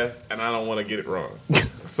that passed, and I don't want to get it wrong.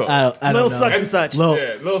 So I don't Little know. such and such.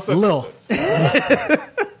 Little such and such.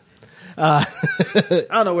 I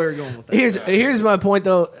don't know where we're going with that. Here's my point,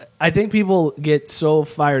 though. I think people get so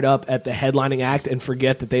fired up at the headlining act and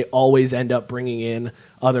forget that they always end up bringing in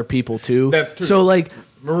other people too. That's true. So like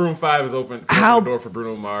Maroon 5 is open. Could open the door for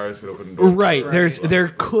Bruno Mars. Could open the door. Right. There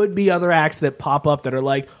could be other acts that pop up that are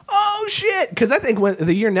like, oh shit, because I think when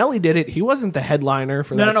the year Nelly did it, he wasn't the headliner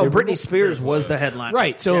for that. No. Super Bowl. Britney Spears was the headliner.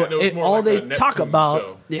 Right. So all like they a talk Neptune about,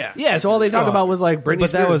 show. yeah. So all they talk about was like Britney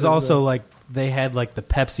Spears. But that was also like they had like the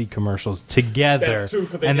Pepsi commercials together, That's true,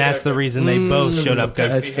 'cause they and did that's have the the- reason they both showed up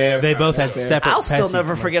because they both had separate. I'll still Pepsi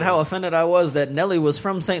never forget how commercials. offended I was that Nelly was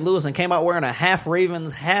from St. Louis and came out wearing a half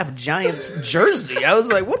Ravens, half Giants jersey. I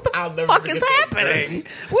was like, what the fuck is happening?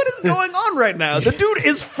 What is going on right now? The dude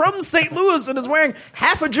is from St. Louis and is wearing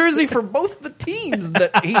half a jersey for both the teams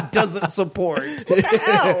that he doesn't support. What the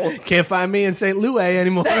hell? Can't find me in St. Louis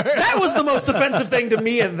anymore. That was the most offensive thing to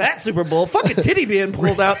me in that Super Bowl. Fucking titty being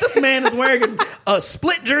pulled out. This man is wearing a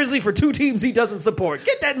split jersey for two teams he doesn't support.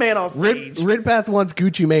 Get that man off stage. Ridpath wants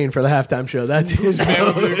Gucci Mane for the halftime show. That's his.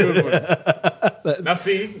 Man would be a good one. Now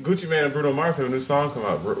see, Gucci Mane and Bruno Mars have a new song come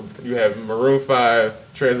out. You have Maroon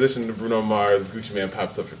 5 transition to Bruno Mars. Gucci Mane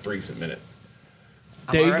pops up for 3 minutes.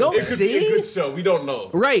 There you go. It could be a good show. We don't know.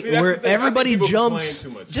 Right, See, that's where the thing. I think everybody people jumps.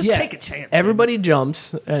 complain too much. Just take a chance. Everybody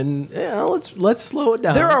jumps, and let's slow it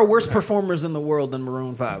down. There are worse performers in the world than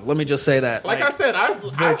Maroon 5. Let me just say that. Like I said, I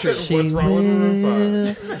said what's wrong with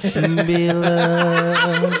Maroon 5.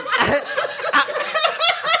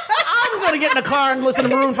 I'm going to get in the car and listen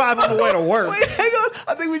to Maroon 5 on the way to work. Wait, hang on.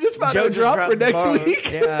 I think we just found Joe a drop just for dropped next bars.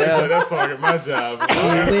 week. Yeah. That song at my job.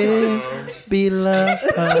 Be loved.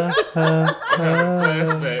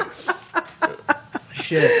 Flashbacks.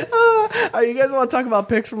 Shit. You guys want to talk about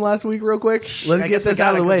picks from last week real quick? Let's I get guess we this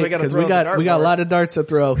out of the gotta, 'cause way we gotta because throw we the got a dartboard. lot of darts to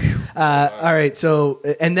throw. All right, so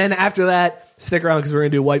and then after that, stick around because we're gonna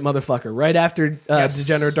do White Motherfucker right after Yes.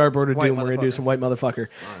 Degenerate Dartboard of White Doom. We're gonna do Motherfucker. some White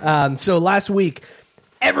Motherfucker. So last week.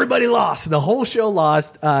 Everybody lost. The whole show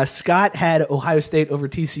lost. Scott had Ohio State over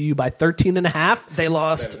TCU by 13.5. They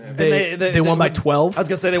lost. They won by 12. I was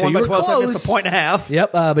going to say they So won you by were 12, so I missed close. a point and a half.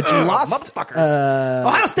 Yep, but you lost. Motherfuckers.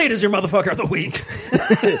 Ohio State is your motherfucker of the week.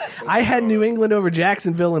 I had New England over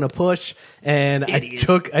Jacksonville in a push, and I Idiot.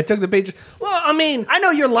 took the Patriots. Well, I mean, I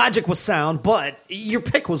know your logic was sound, but your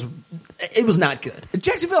pick was not good.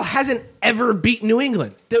 Jacksonville hasn't ever beat New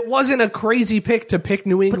England. That wasn't a crazy pick to pick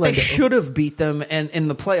New But England. they should have beat them and in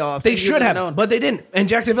the playoffs. They and you should would've have, known. but they didn't. And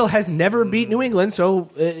Jacksonville has never beat New England, so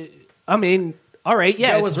I mean, all right,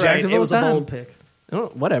 yeah, Joe it's was right. It Jacksonville's was a time. bold pick. Oh,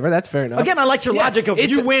 whatever, that's fair enough. Again, I liked your Yeah, logic of it's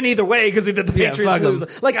you a- win either way because he did the Yeah, Patriots fuck 'em.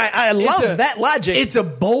 lose. Like I love that logic. It's a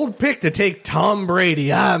bold pick to take Tom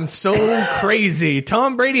Brady. I'm so crazy.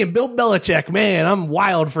 Tom Brady and Bill Belichick, man, I'm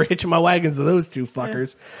wild for hitching my wagons to those two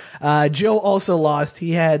fuckers. Joe also lost.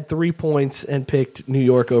 He had 3 points and picked New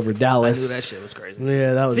York over I knew Dallas. that shit was crazy.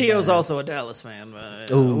 Yeah, that was Theo's bad. also a Dallas fan,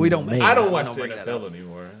 but Ooh, we don't. man. I don't watch bring the that NFL up.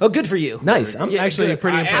 anymore. Oh, good for you. Nice. I'm Yeah, actually good.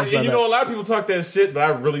 pretty impressed by You that. know, a lot of people talk that shit, but I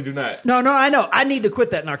really do not. No, I know. I need to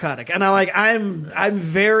quit that narcotic, and I'm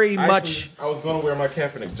very much. I was going to wear my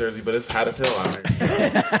Kaepernick jersey, but it's hot as hell out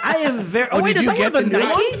here. I am very. Oh, wait, did is you that get one of the the new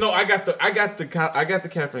Nike? No, I got the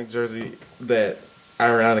Kaepernick jersey that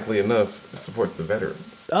ironically enough, supports the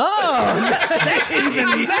veterans. Oh, That's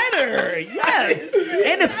even better. Yes.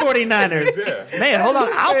 And it's 49ers. Yeah. Man, hold on.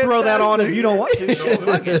 I'll throw that on if you don't want to. Shit.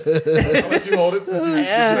 I'll let you hold it since you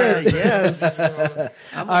Yes.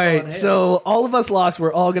 all right. So all of us lost.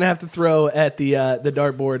 We're all gonna have to throw at the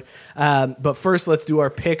dartboard. But first, let's do our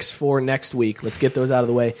picks for next week. Let's get those out of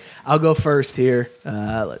the way. I'll go first here.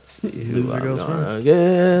 Let's see who goes first.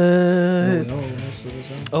 Good.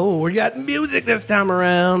 Oh, we got music this time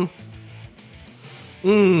around.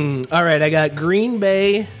 All right, I got Green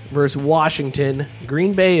Bay versus Washington.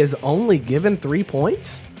 Green Bay is only given 3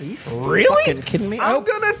 points. Are you Really? fucking kidding me? I'm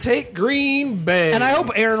gonna take Green Bay, And I hope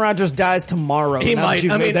Aaron Rodgers dies tomorrow. he now that might.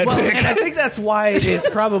 you've I made mean, that well, pick. and I think that's why it's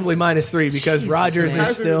probably -3 because Rodgers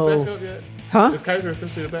is still. Is Kaiser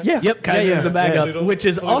officially the backup? Yeah. Yep, Kaiser's the backup, Toledo- which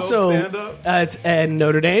is Toledo also stand up? it's and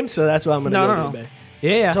Notre Dame. So that's why I'm gonna go No. Green Bay.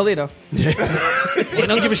 Yeah. Toledo. We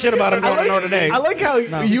don't give a shit about him going to Notre Dame. I like how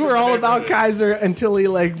you were all about Kaiser until he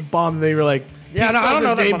bombed. And they were like, Yeah, he no, I spells don't know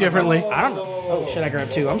his that name motherfucker. differently. I don't know. Oh, shit, I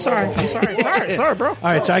grabbed 2. I'm sorry, bro. All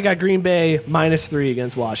right, so I got Green Bay -3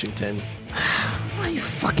 against Washington. Are you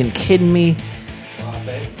fucking kidding me?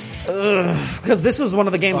 Because this is one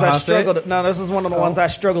of the games I Ohio State? struggled. No, this is one of the ones I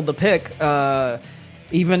struggled to pick.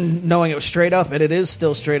 Even knowing it was straight up, and it is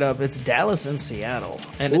still straight up. It's Dallas and Seattle,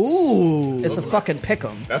 and it's a fucking pick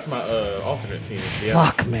 'em. That's my alternate team. Yeah.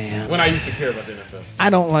 Fuck, man. When I used to care about the NFL. I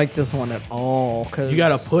don't like this one at all. Cause You got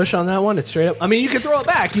to push on that one. It's straight up. I mean, you can throw it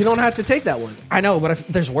back. You don't have to take that one. I know, but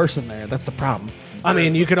there's worse in there. That's the problem. I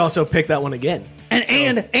mean, you could also pick that one again.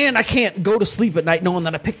 And I can't go to sleep at night knowing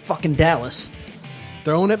that I picked fucking Dallas.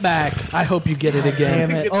 Throwing it back. I hope you get it again.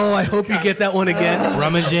 damn it. Oh, I hope you get that one again.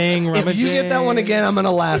 Rummaging. If you get that one again, I'm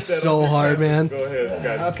gonna laugh so hard, man. Go ahead,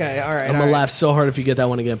 Scott. Okay, all right. I'm gonna laugh so hard if you get that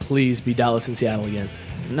one again. Please be Dallas and Seattle again.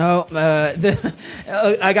 No,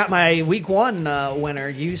 I got my week 1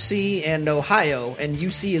 winner, UC and Ohio, and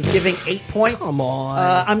UC is giving 8 points. Come on.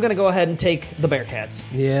 I'm going to go ahead and take the Bearcats.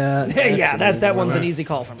 Yeah. Yeah, that one's an easy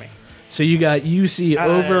call for me. So you got UC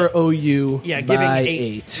over OU yeah, giving by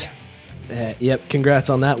 8. 8. Yep, congrats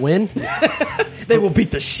on that win. They will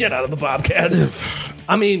beat the shit out of the Bobcats.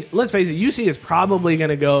 I mean, let's face it, UC is probably going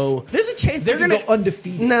to go... There's a chance they're going to go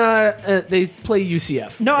undefeated. Nah, they play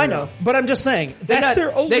UCF. No, I know, but I'm just saying that's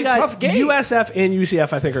their only tough game. USF and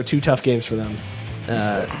UCF, I think, are 2 tough games for them.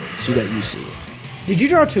 So you got UC. Did you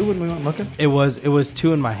draw 2 when we went looking? It was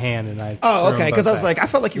 2 in my hand, and I. Oh, threw okay. them Because I both was back. like, I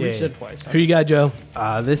felt like you Yeah, reached yeah. it twice. Who you got, Joe?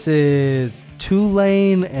 This is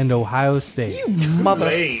Tulane and Ohio State. You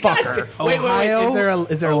motherfucker!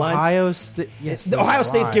 Wait. Is there a line? Ohio State. Yes, The Ohio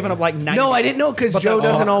State's line. giving up like 90. No, I didn't know because But Joe the-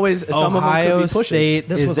 doesn't always. Some of them Ohio could be pushes. State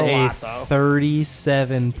This was is a lot, though.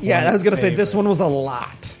 37. Yeah, I was gonna say favorite. this one was a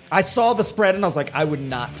lot. I saw the spread and I was like, I would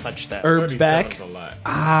not touch that. Herb's back. 37's a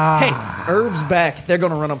lot. Hey, Herb's back. They're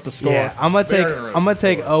gonna run up the score. Yeah, I'm gonna They're gonna run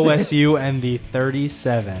take the score. OSU and the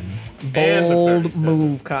 37. And the Bold 37.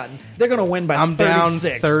 move, Cotton. They're gonna win by I'm down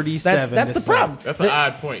 36. 37 That's the this problem. That's an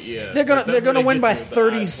odd point, yeah. They're gonna That's what win they by get you with the odd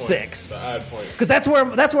point. 36. The odd point. Because that's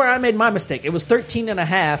where I made my mistake. It was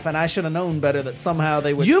 13.5, and I should have known better that somehow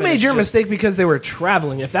they would. You made finish your just- mistake because they were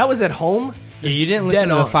traveling. If that was at home, Yeah, you didn't Dead listen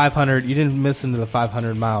to the on. 500. You didn't listen to the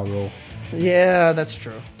 500-mile rule. Yeah, that's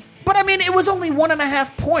true. But I mean, it was only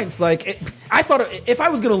 1.5 points. I thought if I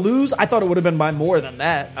was going to lose, I thought it would have been by more than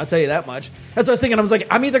that. I'll tell you that much. That's what I was thinking. I was like,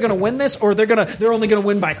 I'm either going to win this or they're only going to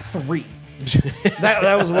win by 3.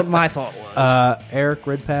 that was what my thought was. Eric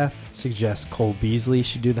Redpath suggests Cole Beasley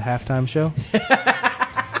should do the halftime show.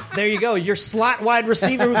 There you go. Your slot wide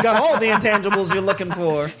receiver who's got all the intangibles you're looking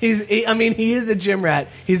for. he is a gym rat.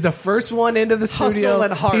 He's the first one into the studio. Hustle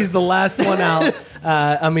and heart. He's the last one out.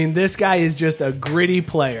 This guy is just a gritty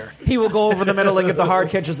player. He will go over the middle and get the hard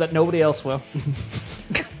catches that nobody else will.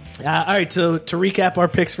 All right, so to recap our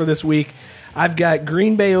picks for this week, I've got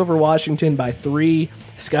Green Bay over Washington by 3.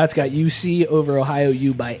 Scott's got UC over Ohio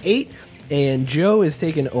U by 8. And Joe is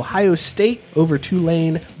taking Ohio State over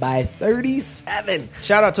Tulane by 37.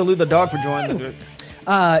 Shout out to Lou the dog for joining the group.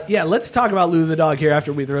 Yeah, let's talk about Lou the dog here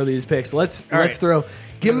after we throw these picks. Let's right. throw.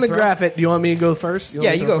 Give him the throw? graphic. Do you want me to go first?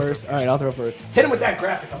 Yeah, you go first. All right, I'll throw first. Hit him with that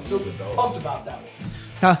graphic. I'm so pumped about that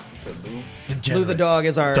one. Huh? Lou the dog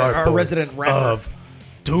is our resident rapper. Of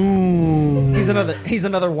Doom. He's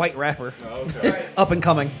another white rapper. Oh, okay. Up and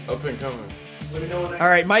coming. Up and coming. All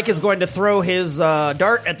right, Mike is going to throw his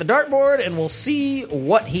dart at the dartboard, and we'll see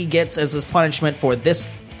what he gets as his punishment for this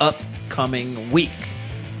upcoming week.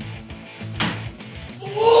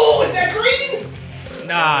 Oh, is that green?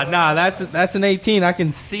 Nah, that's an 18. I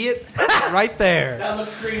can see it right there. That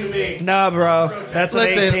looks green to me. Nah, bro, that's an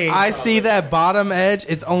Listen, 18. I see that bottom edge.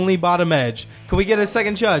 It's only bottom edge. Can we get a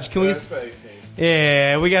second judge? Can we? That's 18.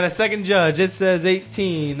 Yeah, we got a second judge. It says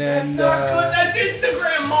 18, and That's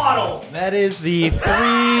Instagram model. that is the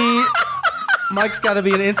 3. Mike's got to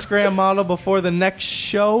be an Instagram model before the next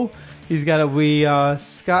show. He's got to be.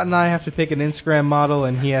 Scott and I have to pick an Instagram model,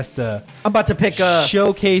 and he has to. I'm about to pick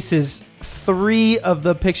showcase his 3 of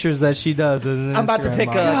the pictures that she does. As an I'm about to Instagram pick.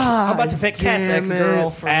 model. I'm about to pick Kat's damn ex-girl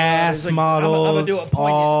it. from Ass I'm models gonna do it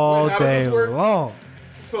poignant. all Wait, how does day this work? long.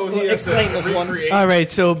 So Well, explain this one. All right,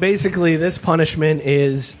 so basically, this punishment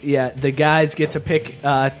is the guys get to pick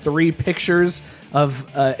 3 pictures of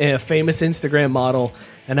a famous Instagram model,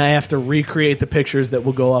 and I have to recreate the pictures that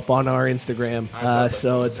will go up on our Instagram.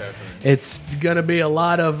 So it's gonna be a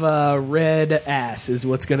lot of red ass is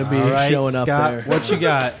what's gonna be All right, showing up Scott, there. what you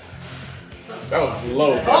got? That was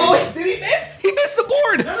low. buddy. Oh, did he miss? He missed the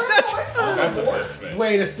board. That's a first, man.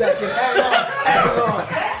 Wait a second. Hang on.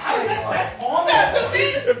 That's a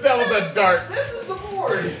miss. If that was a dart. This is the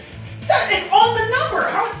board. It's on the number.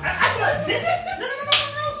 How is I thought this?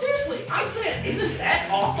 No. Seriously, I'm saying, isn't that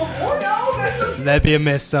off the board? No, that's a. That'd be a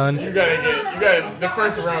miss, son. You got the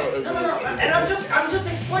first round. No. And I'm just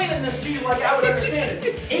explaining this to you like I would understand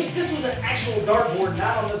it. If this was an actual dartboard,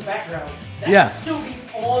 not on this background, that Yeah. would still be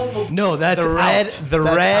on the. No, that's The red, out. the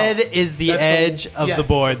That's red out. is the That's edge of the yes,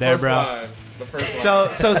 board there, First bro. line. The first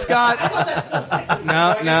line. So Scott, That still sticks. No, So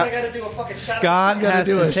I guess no. I gotta do a fucking Scott gotta has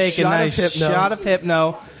do to a take a shot of nice Hypno. shot of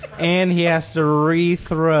Hypno, and he has to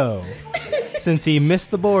rethrow. Since he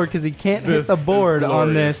missed the board because he can't hit This the is board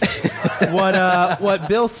on glorious. this, what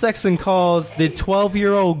Bill Sexton calls the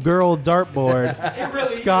 12-year-old girl dartboard,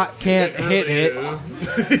 Scott can't hit it.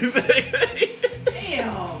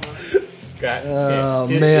 Damn. Scott. Oh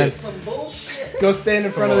can't man, hit Some bullshit. go stand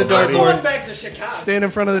in front of the Come on, buddy. Going dartboard. back to Chicago. Stand in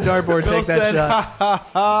front of the dartboard. Bill Take that said, shot. "Ha ha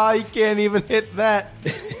ha! You can't even hit that."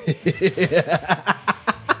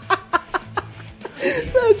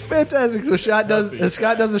 That's fantastic. So Scott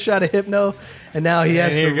does a shot of Hypno, and now he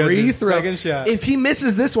has to here goes his rethrow. second shot. If he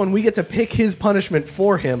misses this one, we get to pick his punishment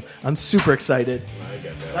for him. I'm super excited.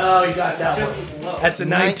 Oh, you got that Just one. as low. That's a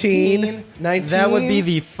 19. 19. That would be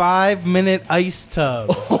the 5-minute ice tub.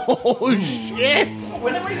 Oh shit!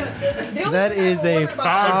 When are we gonna? That is a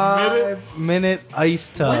 5-minute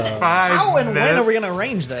ice tub. How and when are we gonna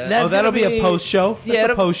arrange that? That's That'll gonna be a post show. Yeah, That's a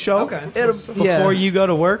it'll- post show. Okay. Before you go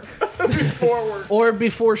to work. or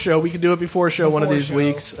before show. We could do it before show one of these show.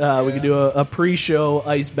 weeks. We could do a pre-show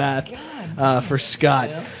ice bath for Scott.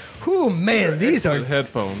 Whew, man, these are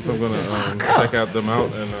headphones. I'm gonna check out them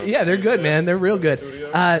out and yeah, they're good, man. They're real good.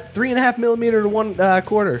 3.5 millimeter to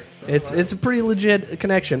 1/4. It's a pretty legit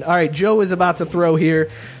connection. All right, Joe is about to throw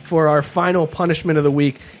here for our final punishment of the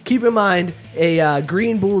week. Keep in mind, a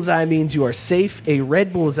green bullseye means you are safe. A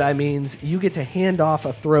red bullseye means you get to hand off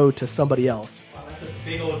a throw to somebody else.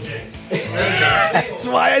 Big old jinx. That's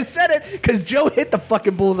why I said it, because Joe hit the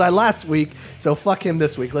fucking bullseye last week. So fuck him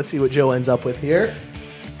this week. Let's see what Joe ends up with here.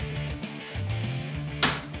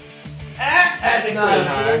 That's not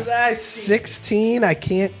a bullseye. 16. I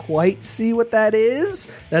can't quite see what that is.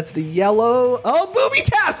 That's the yellow. Oh, booby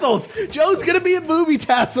tassels. Joe's going to be in booby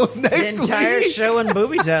tassels next The entire week. show in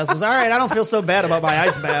booby tassels. All right, I don't feel so bad about my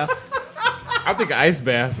ice bath. I think ice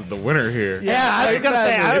bath is the winner here. Yeah, I was gonna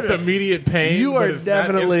say, It's immediate pain. You but are it's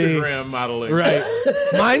definitely- not Instagram modeling. Right.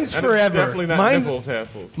 Mine's And forever. It's definitely not Mine's, nipple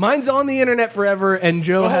tassels. mine's on the internet forever, and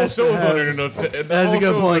Joe The whole has to show's have- on internet. The That's a whole good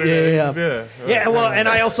show's point. on Yeah, internet. yeah. Yeah, well, and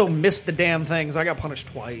I also missed the damn things. I got punished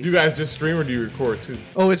twice. You guys just stream or do you record too?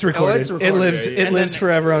 Oh, it's recorded. it's recorded. It lives. Yeah, yeah. It And lives then-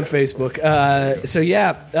 forever on Facebook. So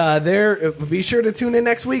yeah, there. Be sure to tune in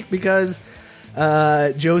next week because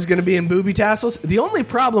Joe's going to be in booby tassels. The only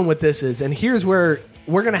problem with this is, and here's where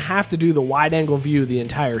we're going to have to do the wide angle view the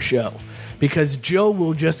entire show because Joe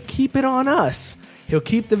will just keep it on us. He'll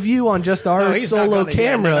keep the view on just our No, he's not solo gonna-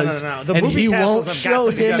 yeah, no, cameras, no. The and booby he tassels won't have show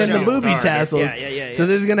got to be him in the shown. booby Star. tassels. Yeah. So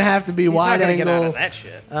there's going to have to be He's not wide gonna get out angle. of that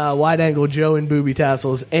shit. Wide angle Joe and booby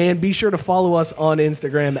tassels, and be sure to follow us on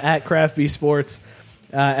Instagram at Craft Bee Sports.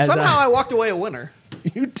 As Somehow I walked away a winner.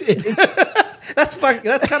 you did. That's kind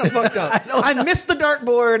of fucked up. I missed the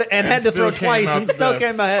dartboard and had to still throw came twice out and the still best.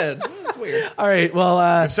 came ahead. That's weird. All right. Well,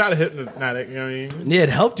 A shot of hypnotic, you know what I mean? yeah, it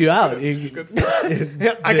helped you out. Good stuff.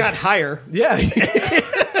 Yeah, I got higher. Yeah.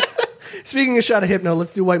 Speaking of shot of hypno,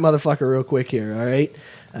 let's do white motherfucker real quick here. All right.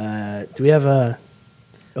 Do we have a?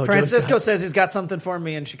 Oh, Francisco says he's got something for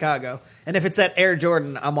me in Chicago, and if it's at Air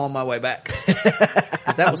Jordan, I'm on my way back.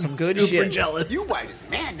 'Cause that was some good super shit. jealous. You white as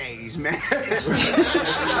mayonnaise. mayonnaise, man.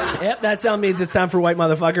 Yep, that sound means it's time for White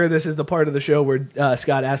Motherfucker. This is the part of the show where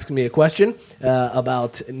Scott asks me a question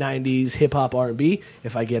about 90s hip-hop R&B.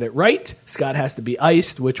 If I get it right, Scott has to be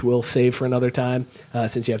iced, which we'll save for another time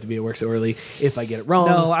since you have to be at work so early. If I get it wrong...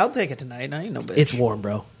 No, I'll take it tonight. I ain't no bitch. It's warm,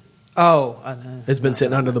 bro. Oh. It's been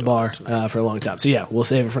sitting under the bar for a long time. So, yeah, we'll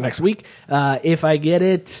save it for next week. If I get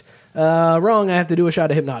it... wrong, I have to do a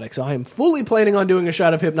shot of Hypnotic. So I am fully planning on doing a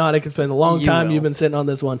shot of Hypnotic. It's been a long time you've been sitting on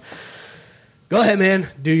this one. Go ahead, man.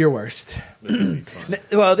 Do your worst.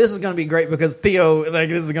 Well, this is going to be great because Theo,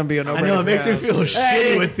 this is going to be a no-brainer. I know, it makes me feel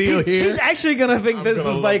shitty with Theo here. He's actually going to think this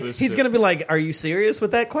is like, he's going to be like, are you serious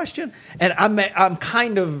with that question? And I'm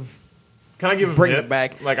kind of... Can I give him bring hints? it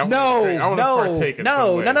back? Like, I no.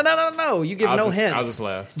 You give no hints. I'll just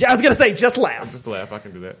laugh. I was going to say, just laugh. Just laugh. I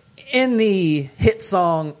can do that. In the hit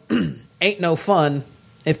song, Ain't No Fun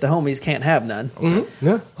If the Homies Can't Have None,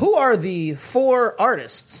 Yeah. who are the 4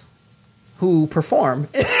 artists who perform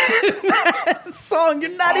in that song?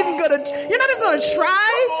 You're not even gonna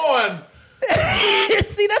try? Come on.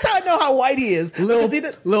 See, that's how I know how white he is.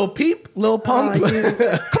 Lil Peep, Lil Pump. Come on,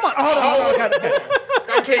 hold on. Okay.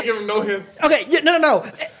 I can't give him no hints. Okay, no.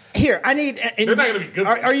 Here, I need. They're not gonna be good.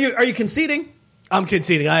 Are you conceding? I'm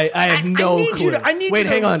conceding. I have no clue. Wait,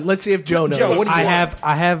 hang on. Let's see if Joe knows. Joe, what do you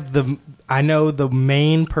want? I know the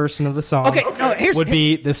main person of the song. Okay. No, would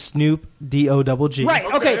be the Snoop D-O-double-G. Right.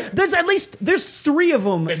 Okay. There's 3 of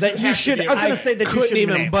them that you should. I was going to say that you should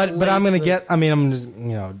even. But I'm going to get. I mean, I'm just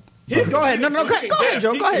Go ahead. No. Go ahead,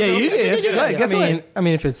 Joe. Go ahead. Yeah, you can. I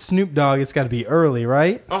mean, if it's Snoop Dogg, it's got to be early,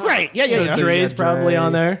 right? Right. Yeah. So Dre's probably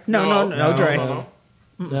on there. No, Dre.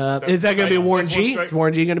 Is that going to be Warren G? Is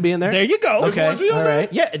Warren G going to be in there? There you go. Okay. All right.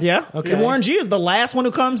 Yeah. Okay. Warren G is the last one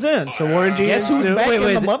who comes in. So Warren G. Guess who's back in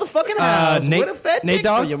the motherfucking house? Nate, what if that Nate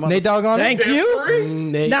Dogg? Nate Dogg on Thank it?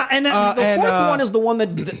 you. Now, and then the fourth one is the one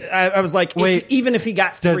that I was like, even if he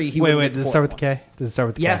got 3, he would Wait. Does it start with the K?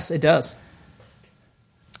 Yes, it does.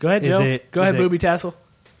 Go ahead, Joe. Go ahead, Booby Tassel.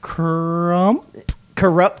 Corrupt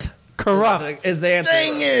is the answer.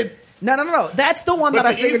 Dang it. No. That's the one that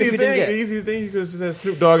I figured if you didn't get. The easiest thing, you could have just said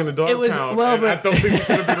Snoop Dogg in the Dog It was- Pound. well, and I but- don't think we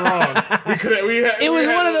could have been wrong. It was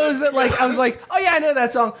one of those that, like, I was like, oh yeah, I know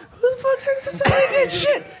that song. Who the fuck sings this song again?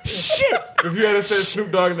 Shit. If you had said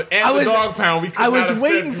Snoop Dogg and the Dog Pound, we could I was not have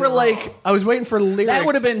waiting said for lyrics. That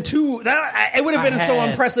would have been it would have been so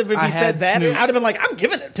impressive if he said that. Snoop. I'd have been like, I'm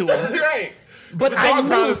giving it to him. Right. But The I Dog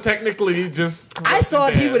Pound knew. is technically just. I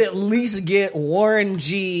thought he would dance. at least get Warren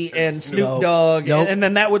G and Snoop Nope. Dogg, Nope. and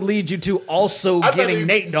then that would lead you to also I thought getting he-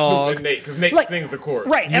 Nate Snoop Dogg. and Nate, because Nate Like, sings the chorus.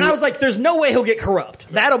 Right, and I was like, there's no way he'll get Corrupt.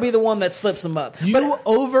 That'll be the one that slips him up. You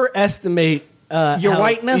overestimate Your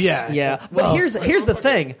whiteness? Yeah. But Well, here's the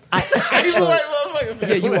thing. I He's a actually, white motherfucker.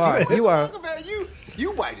 yeah, you are. Talk about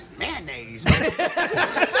you white as mayonnaise.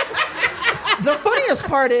 The funniest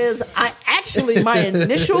part is, my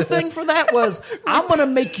initial thing for that was, I'm going to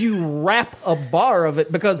make you rap a bar of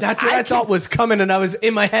it because That's what I thought was coming, and I was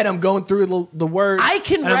in my head. I'm going through the words. I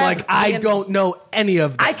can and I'm rap like, I the- don't know any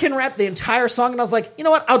of them. I can rap the entire song, and I was like, you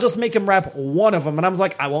know what? I'll just make him rap one of them. And I was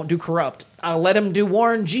like, I won't do Corrupt. I'll let him do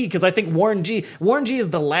Warren G because I think Warren G is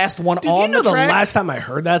the last one Dude, on you know the track. last time I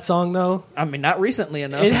heard that song though, I mean, not recently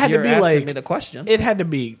enough. it if had to you're be asking like me the question. It had to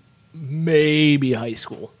be maybe high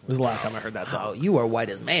school was the last time I heard that Oh, song. you are white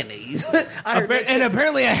as mayonnaise. I heard that And shit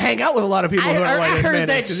apparently, I hang out with a lot of people who I are white as heard mayonnaise,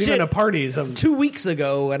 that 'cause shit even at parties. 2 weeks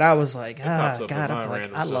ago, and I was like, pops up God, in my I'm like,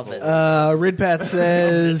 random I love shuffle. it.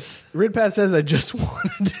 Ridpat says, I just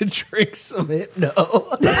wanted to drink some No.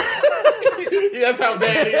 That's how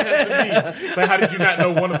bad it has to be. Like, how did you not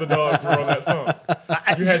know one of the dogs were on that song?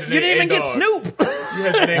 You had to You didn't even get Snoop. You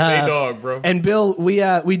had to name a dog, bro. And Bill,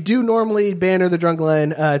 we do normally banner the drunk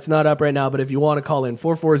line. It's not up right now, but if you want to call in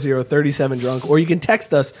 440-37-DRUNK, or you can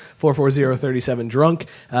text us 440-37-DRUNK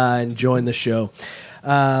and join the show.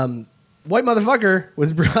 White Motherfucker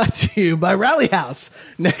was brought to you by Rally House.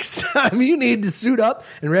 Next time you need to suit up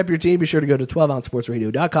and rep your team, be sure to go to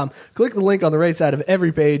 12ouncesportsradio.com. Click the link on the right side of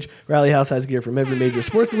every page. Rally House has gear from every major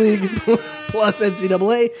sports league, plus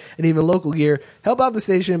NCAA, and even local gear. Help out the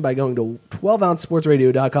station by going to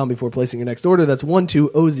 12ouncesportsradio.com before placing your next order. That's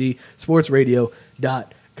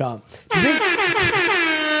 12ozsportsradio.com.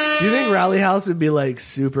 Do you think Rally House would be like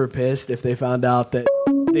super pissed if they found out that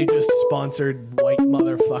they just sponsored White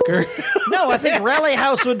Motherfucker? No, I think Rally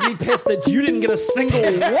House would be pissed that you didn't get a single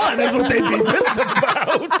one, is what they'd be pissed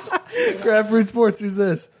about. Craft Fruit Sports, who's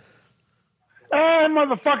this? Hey,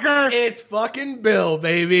 motherfucker! It's fucking Bill,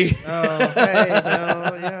 baby. Oh, hey,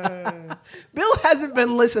 no, yeah. Bill hasn't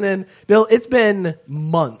been listening. Bill, it's been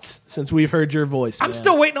months since we've heard your voice. I'm man.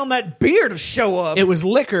 still waiting on that beer to show up. It was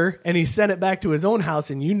liquor, and he sent it back to his own house,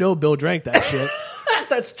 and you know Bill drank that shit.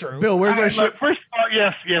 That's true. Bill, where's our shit? Look, first of all,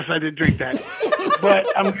 yes, I did drink that. But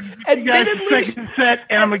I'm going to get you guys a second set,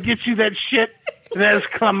 and I'm going to get you that shit that has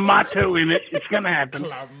Clamato in it. It's going to happen.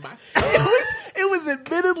 It was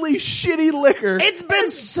admittedly shitty liquor. It's been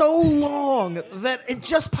so long that it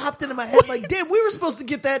just popped into my head. Like, damn, we were supposed to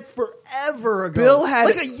get that forever ago. Bill had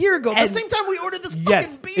like a year ago. The same time we ordered this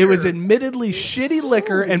yes, fucking beer. it was admittedly shitty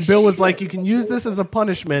liquor, and Bill was like, you can use this as a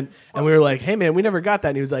punishment. And we were like, hey, man, we never got that.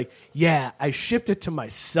 And he was like, yeah, I shipped it to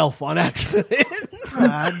myself on accident.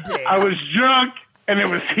 God damn. I was drunk, and it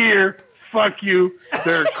was here. Fuck you.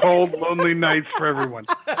 There are cold, lonely nights for everyone.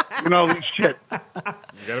 And all this shit. You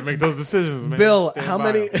gotta make those decisions, man. Bill, Stand how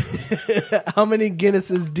by many 'em. how many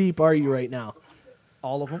Guinnesses deep are you right now?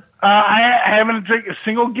 All of them? I haven't drank a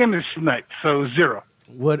single Guinness tonight, so 0.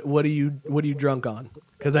 What are you drunk on?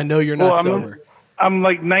 Because I know you're not sober. I'm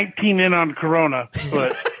like 19 in on Corona,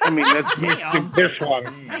 but I mean that's this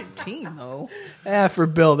one. 19 though. For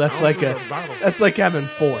Bill, that's like having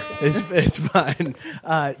 4. It's fine.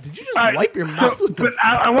 Did you just wipe your mouth with the? But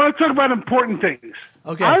I want to talk about important things.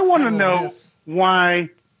 Okay. I want to know why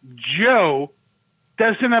Joe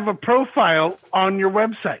doesn't have a profile on your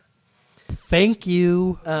website. Thank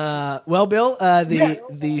you. Well, Bill,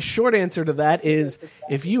 the short answer to that is,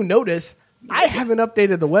 if you notice, I haven't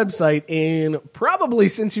updated the website in probably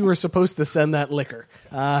since you were supposed to send that liquor.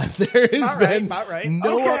 There has been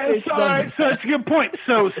no updates done. So that's a good point.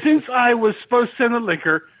 So since I was supposed to send the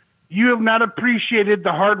liquor, you have not appreciated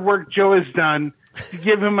the hard work Joe has done to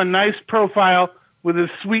give him a nice profile with a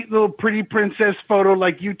sweet little pretty princess photo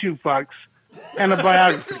like you two fucks and a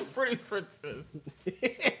biography. Pretty princess.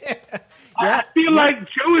 I feel like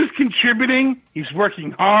Joe is contributing. He's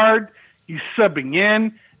working hard. He's subbing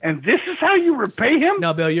in. And this is how you repay him?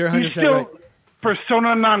 No, Bill, you're 100% still right.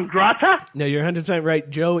 Persona non grata? No, you're 100% right.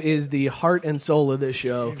 Joe is the heart and soul of this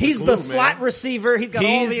show. He's the slot receiver. He's got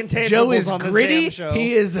all the intangibles Joe is on gritty. this damn show.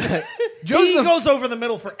 He is. He goes over the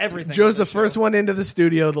middle for everything. Joe's the first one into the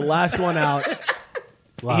studio, the last one out.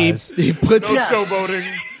 Lies. He puts No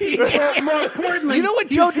showboating. More importantly, You know what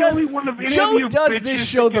Joe he's the does? only one of any Joe of you does bitches this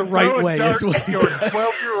show that the can right throw a way, dart is what at he your does.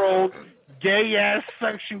 12-year-old gay-ass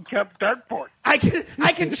suction cup dartboard. I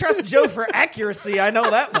can trust Joe for accuracy. I know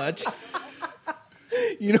that much.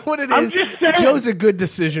 You know what it I'm is? just saying. Joe's a good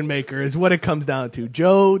decision maker, is what it comes down to.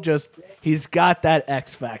 Joe he's got that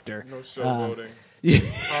X factor. No showboating.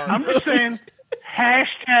 I'm just saying,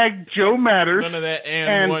 hashtag Joe Matters. None of that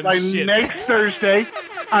and one by shit. next Thursday,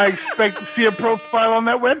 I expect to see a profile on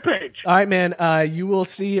that webpage. All right, man. You will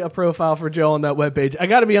see a profile for Joe on that webpage. I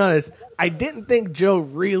got to be honest. I didn't think Joe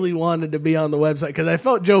really wanted to be on the website because I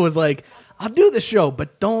felt Joe was like, I'll do the show,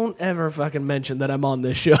 but don't ever fucking mention that I'm on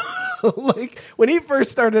this show. Like, when he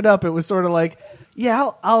first started up, it was sort of like, yeah,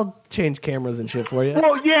 I'll change cameras and shit for you.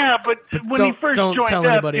 Well, yeah, but when he first don't joined tell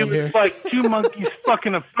up, anybody it I'm was here. like two monkeys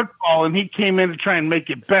fucking a football, and he came in to try and make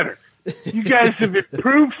it better. You guys have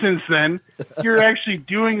improved since then. You're actually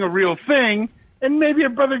doing a real thing, and maybe a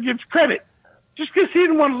brother gets credit. Just because he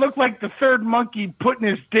didn't want to look like the third monkey putting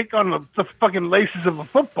his dick on the fucking laces of a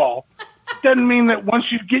football doesn't mean that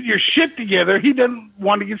once you get your shit together, he doesn't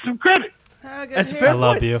want to get some credit. That's a fair I point.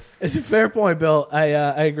 love you. It's a fair point, Bill. I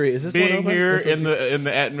agree. Is this one Being open? here This one's in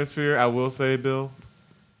the atmosphere, I will say, Bill,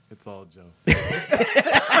 it's all Joe.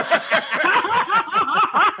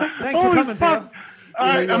 Thanks for coming, Bill. All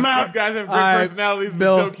right, I'm out. These guys have great All right, personalities,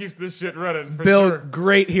 Bill. but Joe keeps this shit running. For Bill, sure.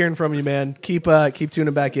 great hearing from you, man. Keep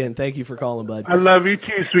tuning back in. Thank you for calling, bud. I love you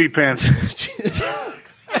too, sweet pants.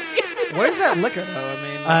 Where's that liquor, though?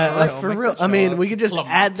 I mean, For real. I mean, we could just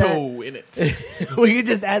add that. in it. We could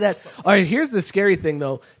just add that. All right, here's the scary thing,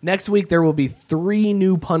 though. Next week, there will be 3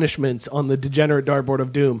 new punishments on the Degenerate Dartboard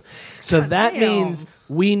of Doom. So that means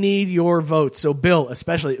we need your votes. So Bill,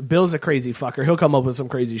 especially. Bill's a crazy fucker. He'll come up with some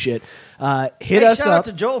crazy shit. Hit us shout up. out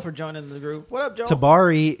to Joel for joining the group. What up, Joel?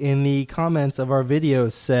 Tabari in the comments of our video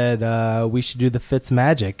said we should do the Fitz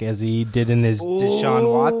magic as he did in his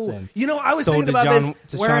Deshaun Watson. You know, I was So thinking about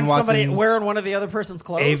this. wearing Watson's wearing one of the other person's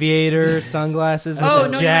clothes. aviator sunglasses with Oh, a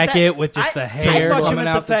no, jacket with just the hair I thought you coming meant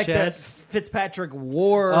out the fact that chest. Fitzpatrick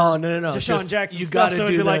wore Oh, no. Deshaun Just- Jackson you stuff, gotta so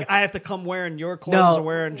it'd do be like, the- I have to come wearing your clothes No. or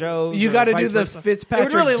wearing Joe's. You or got to do vice the versa. Fitzpatrick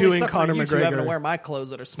It would really only doing suck for Conor you two having to McGregor. wear my clothes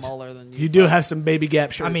that are smaller than you. You do folks. have some baby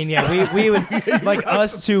gap shirts. I mean, yeah, we would like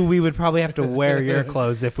us two. We would probably have to wear your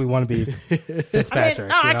clothes if we want to be I mean, Fitzpatrick.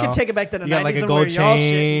 no, I you could know? take it back to the You got, 90s like, a and wear gold y'all shit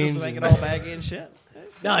and chain. just make it all baggy and shit.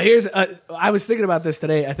 No, here's. I was thinking about this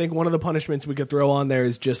today. I think one of the punishments we could throw on there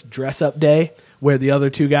is just dress up day, where the other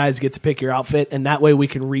two guys get to pick your outfit, and that way we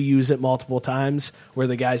can reuse it multiple times. Where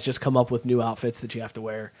the guys just come up with new outfits that you have to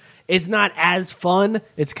wear. It's not as fun.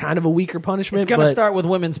 It's kind of a weaker punishment. It's going to but, start with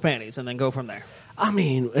women's panties and then go from there. I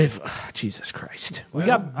mean, Jesus Christ, we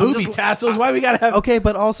got booby tassels. Why we gotta have? Okay,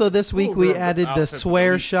 but also this week we added the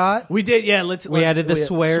swear shot. We did, yeah. We added the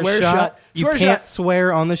swear shot. You can't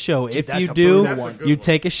swear on the show. If you do, you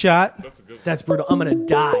take a shot. That's brutal. I'm gonna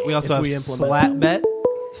die. We also have we slap bet.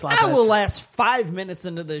 I will last 5 minutes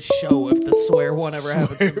into this show if the swear one ever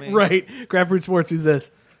happens to me. Right, Craft Brewed Sports. Who's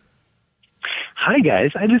this? Hi,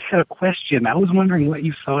 guys. I just had a question. I was wondering what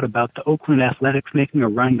you thought about the Oakland Athletics making a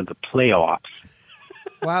run to the playoffs.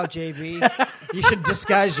 Wow, JB, you should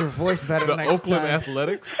disguise your voice better The next Oakland time.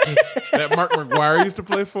 Athletics that Mark McGuire used to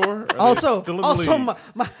play for. Are they Also, still in the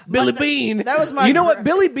league? Billy Bean. That was my. You know what?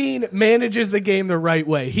 Billy Bean manages the game the right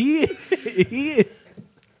way.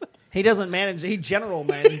 He doesn't manage. He general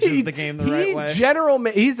manages the game the right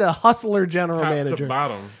way. He's a hustler general Top manager. to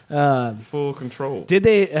bottom, full control. Did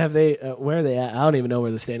they have they? Where are they at? I don't even know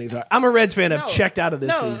where the standings are. I'm a Reds fan. I've checked out of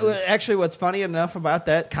this season. Actually, what's funny enough about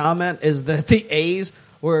that comment is that the A's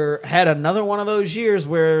had another one of those years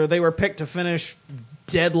where they were picked to finish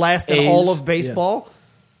dead last in all of baseball,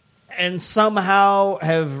 and somehow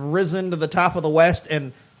have risen to the top of the West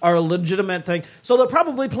and are a legitimate thing. So they'll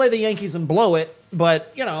probably play the Yankees and blow it,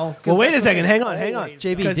 but you know. Well, wait a second. Hang on.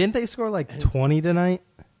 JB, didn't they score like 20 tonight?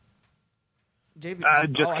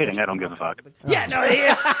 JB, just kidding. I don't give a fuck. Yeah, no,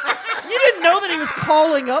 you didn't know that he was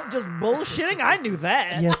calling up just bullshitting? I knew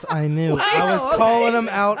that. Yes, I knew. Wow, I was okay. calling him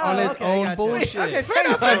out on his own gotcha. bullshit. Okay, fair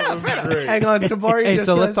enough. Hang on, Tabari. Hey, just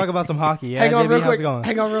so said, let's talk about some hockey. Yeah, hang on, JB, real how's quick. it going?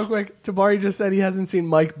 Hang on, real quick. Tabari just said he hasn't seen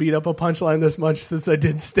Mike beat up a punchline this much since I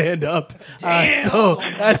did stand up. So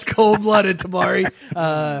that's cold blooded, Tabari.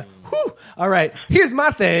 Whew. All right, here's my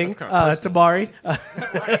thing, Tabari.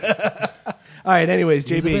 All right. Anyways,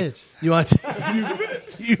 He's a JB, bitch. you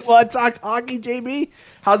want to talk hockey, JB?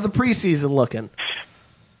 How's the preseason looking?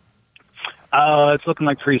 It's looking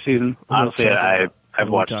like preseason. Honestly, I've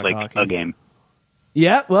watched talk like hockey. a game.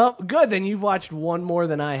 Yeah, well, good. Then you've watched one more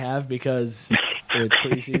than I have because it's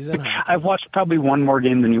preseason. I've watched probably one more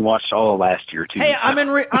game than you watched all of last year too. Hey, I'm in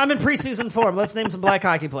preseason form. Let's name some black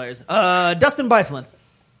hockey players. Dustin Byfuglien.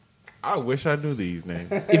 I wish I knew these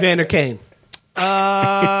names. Evander Kane. All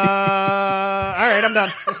right, I'm done.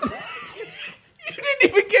 You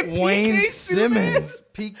didn't even get Wayne PK Simmons.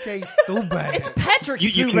 PK Subban. It's Patrick You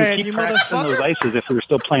Subban, can you keep practicing those motherfucker. ices if we were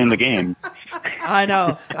still playing the game. I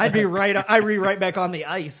know. I'd be right back on the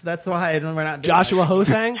ice. That's why we're not doing Joshua that.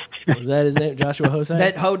 Hosang? Was that his name? Joshua Hosang?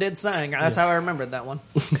 That Ho did sing. That's how I remembered that one.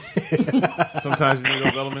 Sometimes you need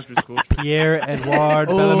those elementary schools. Pierre-Edouard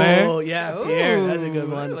Bellemare. Oh, yeah. Pierre. That's a good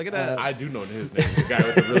one. Look at that. I do know his name. The guy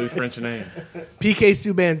with a really French name. PK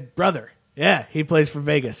Subban's brother. Yeah, he plays for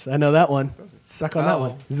Vegas. I know that one. Suck on that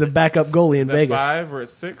one. He's the backup goalie in Is that Vegas. 5 or at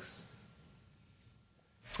 6?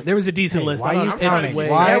 There was a decent list. Why are you It's counting? way-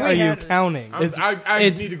 Why Yeah, we are you had- counting? I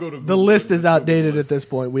It's- need to go to the Google list to is see the outdated list. at this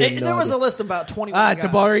point. We have no There was a idea. list of about 21 guys.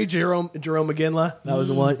 Tabari, Jerome McGinley. That was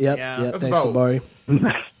the one. Yep. Yeah. Yep. That's Thanks, about-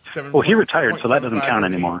 Tabari. Well, he retired, so that doesn't count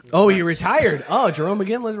anymore. Oh, he retired. Oh, Jerome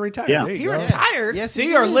McGinley's retired. Yeah. There you He go. retired? Yeah,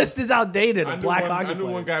 see, our list is outdated I of knew black one, hockey I knew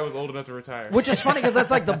one players. guy was old enough to retire. Which is funny because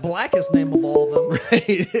that's like the blackest name of all of them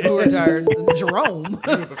who retired. Jerome.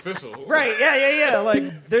 He was official. Right, yeah.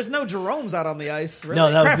 Like, there's no Jeromes out on the ice. Really.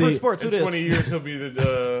 No, that was Craft Root the- Sports, who In it 20 is? years, he'll be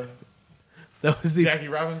the That was the Jackie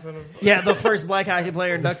Robinson. Yeah, the first black hockey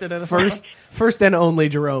player inducted in a first and only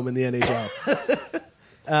Jerome in the NHL.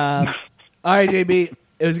 All right, JB,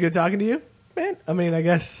 it was good talking to you, man. I mean, I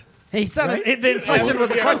guess. He sounded. Right? The inflection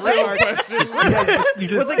was a question mark.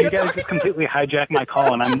 You Was it you good guys talking? just completely hijacked my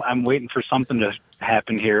call, and I'm waiting for something to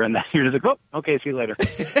happen here, and then you're just like, oh, okay, see you later.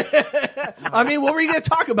 I mean, what were you going to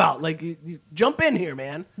talk about? Like, you jump in here,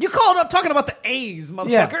 man. You called up talking about the A's,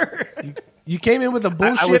 motherfucker. You came in with a I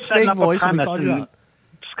bullshit was setting fake up a voice, and we premise, called you and out.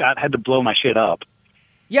 Scott had to blow my shit up.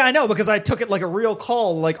 Yeah, I know, because I took it like a real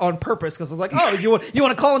call, like on purpose, because I was like, oh, you want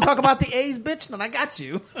to call and talk about the A's, bitch? Then I got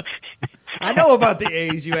you. I know about the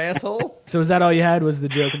A's, you asshole. So is that all you had? Was the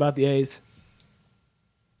joke about the A's?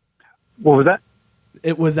 What was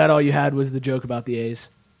that? Was that all you had? Was the joke about the A's?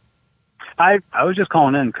 I was just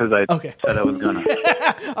calling in because I Okay. said I was gonna.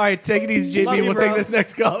 All right, take it easy, JB. Love you, We'll bro. take this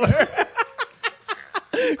next caller.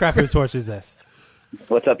 Craft Root Sports is this.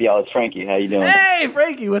 What's up, y'all? It's Frankie. How you doing? Hey,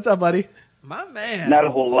 Frankie, what's up, buddy? My man. Not a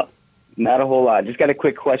whole lot. Not a whole lot. Just got a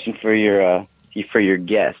quick question for your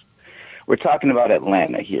guest. We're talking about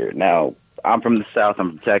Atlanta here. Now, I'm from the South.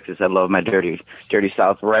 I'm from Texas. I love my dirty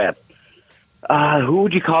South rap. Who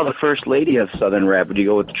would you call the first lady of Southern rap? Would you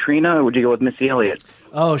go with Trina or would you go with Missy Elliott?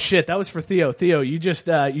 Oh shit, that was for Theo. Theo, you just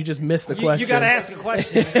missed the question. You got to ask a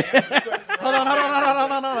question. Hold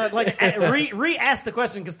on. Like, re-ask the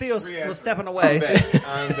question because Theo was stepping away.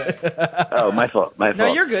 I'm back. Oh, my fault.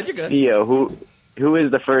 No, you're good. Theo, who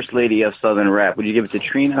is the first lady of Southern rap? Would you give it to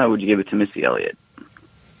Trina or would you give it to Missy Elliott?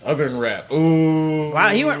 Southern rap. Ooh. Wow,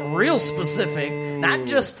 he went real specific. Not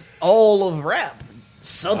just all of rap.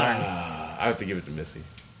 Southern. I have to give it to Missy.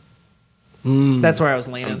 That's where I was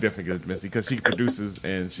leaning. I'm definitely good at Missy because she produces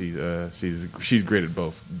and she's great at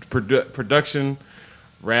both production,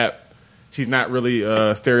 rap. She's not really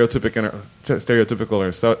stereotypical in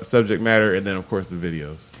her subject matter, and then of course the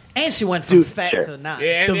videos. And she went from fat to not.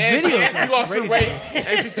 Yeah, and she lost her weight,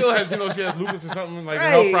 and she still has, she has lupus or something like a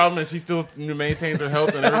health problem, and she still maintains her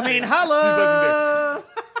health. And I mean, holla.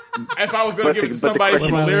 If I was going to give it to somebody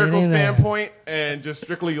from a lyrical standpoint and just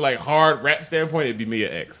strictly like hard rap standpoint, it'd be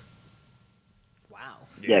Mia X.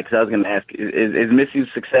 Yeah, because I was going to ask, is Missy's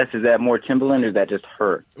success, is that more Timbaland or is that just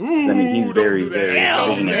her? Ooh, I mean, he's very, very...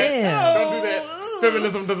 Don't do that.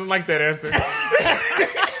 Feminism doesn't like that answer.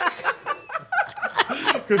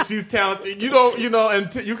 Because she's talented. You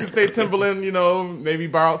can say Timbaland, maybe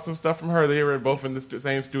borrowed some stuff from her. They were both in the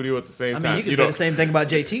same studio at the same time. I mean, you can say the same thing about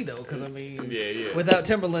JT, though, because, without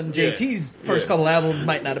Timbaland, JT's first couple albums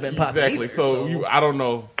might not have been popular. Exactly. So I don't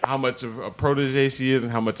know how much of a protege she is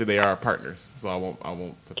and how much they are partners. So I won't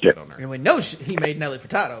put that on her. And we know he made Nelly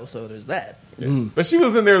Furtado, so there's that. Yeah. But she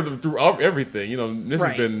was in there through everything.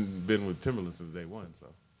 Missy's been with Timbaland since day one, so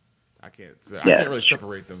I can't really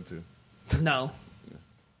separate them two. No.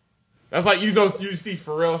 That's like you see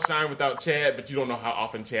Pharrell shine without Chad, but you don't know how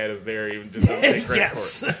often Chad is there. Even just don't take credit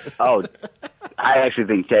for it. Oh, I actually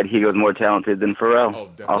think Chad Hugo is more talented than Pharrell. Oh,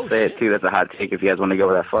 I'll say it too. That's a hot take if you guys want to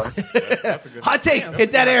go that far. That's a good hot take.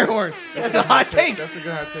 Hit that air horn. That's a hot take. That's a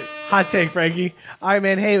good hot take. Hot take, Frankie. All right,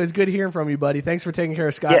 man. Hey, it was good hearing from you, buddy. Thanks for taking care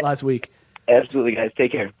of Scott last week. Absolutely, guys.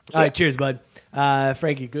 Take care. All right, cheers, bud.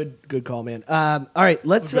 Frankie, good call, man. All right,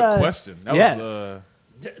 let's. That was a good question.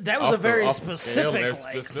 That was a very specific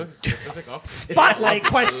spotlight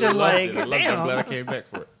question. Like, damn. I'm glad I came back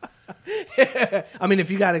for it. I mean,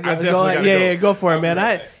 if you got to go, go for it, man.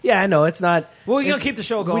 I know it's not. Well, we're gonna keep the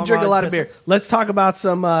show going. We drink a lot of beer. Let's talk about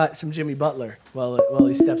some Jimmy Butler. While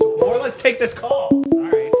he steps. Or let's take this call. All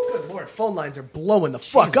right. Good Lord, phone lines are blowing the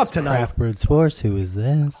fuck up tonight. Craft Brewed Sports. Who is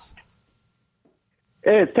this?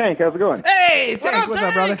 Hey, it's Tank. How's it going? Hey, Tank. What's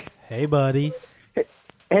up, brother? Hey, buddy.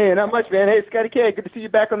 Hey, not much, man. Hey, Scotty K, good to see you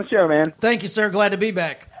back on the show, man. Thank you, sir. Glad to be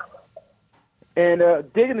back. And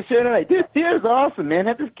digging the show tonight. Dude, Theo's awesome, man.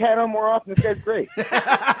 Have this cat on more often. This guy's great.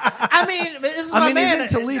 I mean, this is my man.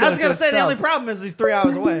 He's in Toledo, I was going to so say it's the only tough. problem is he's 3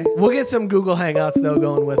 hours away. We'll get some Google Hangouts though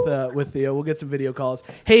going with Theo. We'll get some video calls.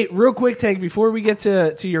 Hey, real quick, Tank, before we get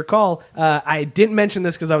to your call, I didn't mention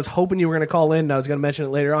this because I was hoping you were going to call in. And I was going to mention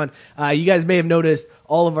it later on. You guys may have noticed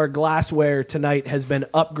all of our glassware tonight has been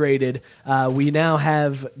upgraded. We now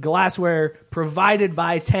have glassware provided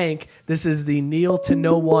by Tank. This is the Kneel to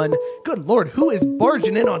No One. Good Lord, who is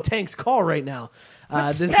barging in on Tank's call right now?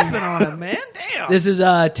 Stepping on him, man. Damn. This is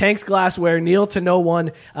Tank's glassware. Kneel to No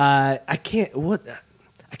One. I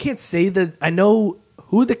can't say I know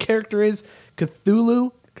who the character is.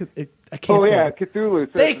 Cthulhu. I can't say.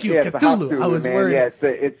 Cthulhu. So, Thank you, Cthulhu. I was worried. Yeah,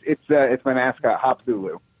 it's my mascot, Hop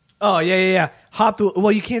Thulu. Oh yeah. Hop Thulu.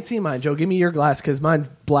 Well, you can't see mine, Joe. Give me your glass because mine's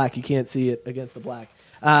black. You can't see it against the black.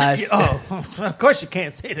 Of course you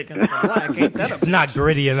can't see it against the black. Ain't that It's not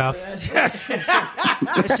gritty enough. It's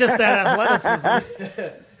just that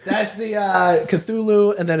athleticism. That's the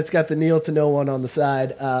Cthulhu, and then it's got the Kneel to No One on the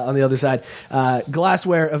side, on the other side.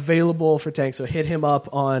 Glassware available for Tank, so hit him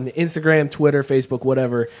up on Instagram, Twitter, Facebook,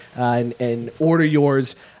 whatever, and order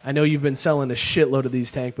yours. I know you've been selling a shitload of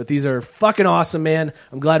these, Tank, but these are fucking awesome, man.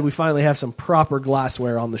 I'm glad we finally have some proper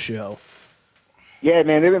glassware on the show. Yeah,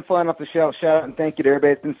 man, they've been flying off the shelf. Shout out and thank you to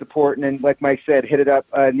everybody that's been supporting. And like Mike said, hit it up,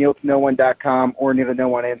 kneeltoknoone.com or Kneel to No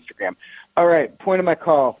One on Instagram. All right, point of my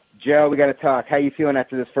call. Joe, we got to talk. How you feeling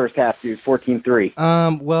after this first half, dude?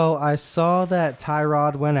 14-3. Well, I saw that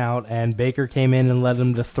Tyrod went out and Baker came in and led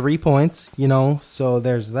him to 3 points, so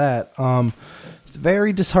there's that. It's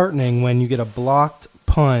very disheartening when you get a blocked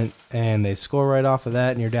punt and they score right off of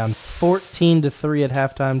that and you're down 14-3 at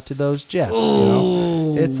halftime to those Jets.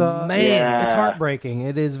 It's it's heartbreaking.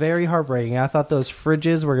 It is very heartbreaking. I thought those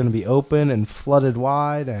fridges were going to be open and flooded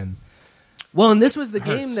wide and and this was the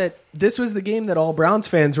game that all Browns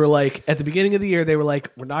fans were like at the beginning of the year. They were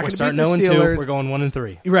like, "We're not going to beat the Steelers. We're going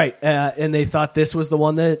 1-3." Right, and they thought this was the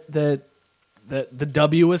one that the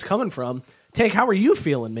W was coming from. Tank, how are you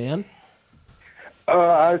feeling, man?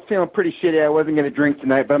 I was feeling pretty shitty. I wasn't going to drink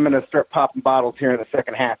tonight, but I'm going to start popping bottles here in the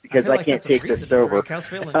second half because I can't take this sober. How's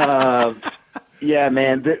feeling? Yeah,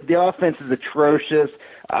 man, the offense is atrocious.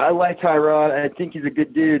 I like Tyrod. I think he's a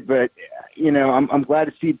good dude, but I'm glad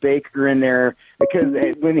to see Baker in there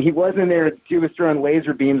because when he wasn't there, he was throwing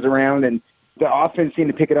laser beams around, and the offense seemed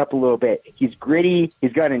to pick it up a little bit. He's gritty.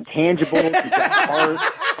 He's got intangibles. He's got heart.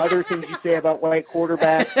 Other things you say about white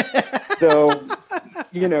quarterbacks. So,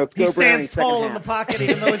 he stands tall in the pocket,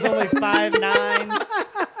 even though he's only 5'9".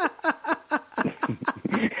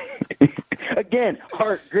 Again,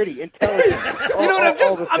 heart, gritty, intelligent.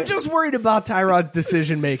 I'm just worried about Tyrod's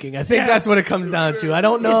decision making. I think that's what it comes down to. I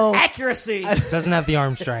don't know. His accuracy. Doesn't have the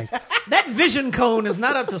arm strength. That vision cone is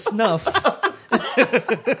not up to snuff.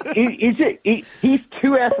 He's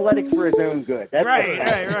too athletic for his own good. That's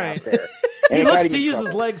right. He looks to use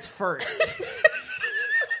his legs first.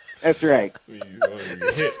 That's right.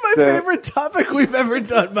 This is my favorite topic we've ever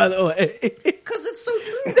done, by the way. Because it's so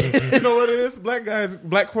true. You know what it is? Black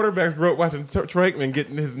quarterbacks grew up watching Troy Aikman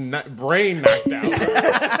getting his brain knocked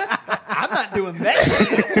out. I'm not doing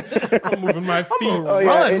that. I'm moving my feet.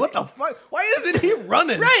 Run. What the fuck? Why isn't he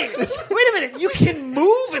running? Right. Wait a minute. You can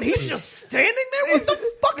move and he's just standing there? What the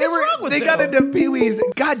fuck is wrong with They him? got into Pee-wee's.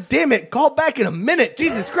 God damn it. Call back in a minute.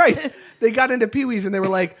 Jesus Christ. They got into Pee-wee's and they were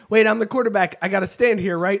like, wait, I'm the quarterback. I got to stand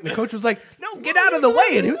here, right? And the coach was like, no, get out of the way.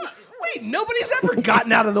 And he was like, wait, nobody's ever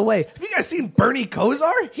gotten out of the way. Have you guys seen Bernie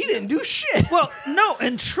Kosar? He didn't do shit. Well, no,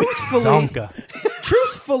 and truthfully,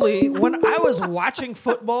 when I was watching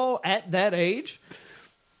football at that age,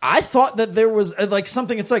 I thought that there was like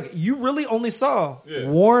something. It's like you really only saw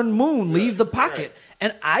Warren Moon leave the pocket.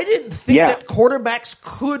 And I didn't think that quarterbacks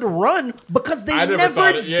could run because they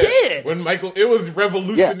never did. When it was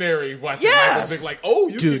revolutionary watching Michael Vick, like,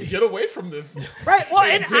 you can get away from this. Right. Well,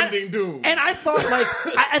 impending doom. And I thought,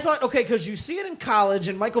 I thought, okay, because you see it in college,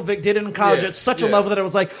 and Michael Vick did it in college at such a level that I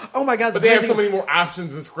was like, oh my God. But they have so many more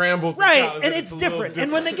options and scrambles. Right. In college, and it's different.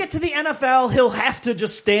 And when they get to the NFL, he'll have to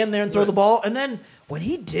just stand there and throw the ball. And then when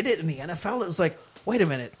he did it in the NFL, it was like, wait a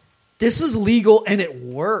minute. This is legal and it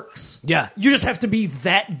works. Yeah. You just have to be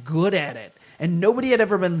that good at it. And nobody had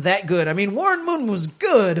ever been that good. I mean, Warren Moon was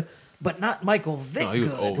good, but not Michael Vick. No, he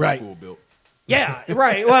was good. old school built. Yeah,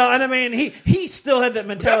 right. Well, and I mean, he still had that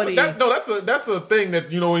mentality. That's a thing that,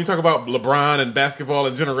 when you talk about LeBron and basketball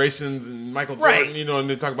and generations and Michael Jordan, and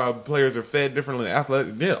they talk about players are fed differently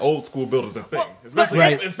athletic. Yeah, old school build is a thing,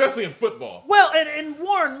 especially in football. Well, and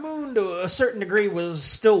Warren Moon, to a certain degree, was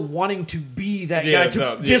still wanting to be that guy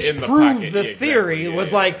to disprove the theory. It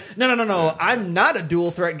was like, no, I'm not a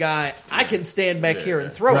dual threat guy. I can stand back here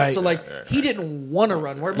and throw it. So, he didn't want to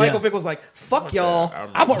run. Where Michael Vick was like, fuck y'all,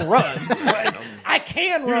 I'm going to run. I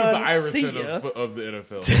can run. He was the Iverson of the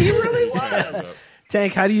NFL. He really was.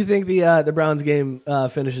 Tank, how do you think the Browns game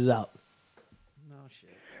finishes out?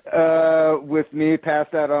 With me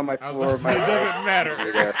passed out on my floor. It doesn't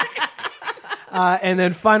matter. And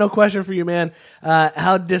then final question for you, man.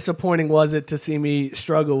 How disappointing was it to see me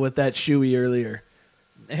struggle with that shoey earlier?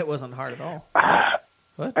 It wasn't hard at all.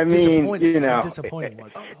 What? I mean, disappointing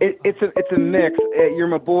was it? It's a mix. You're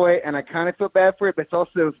my boy, and I kind of feel bad for it, but it's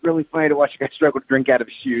also really funny to watch a guy struggle to drink out of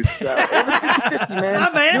his shoes. So,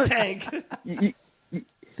 my man, Tank.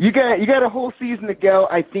 You got a whole season to go.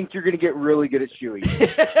 I think you're going to get really good at shoeing.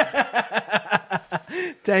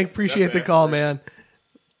 Tank, appreciate the call, man.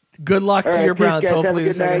 Good luck to your Browns. Guys, hopefully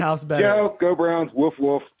the second half's better. Go Browns. Woof,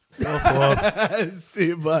 woof. See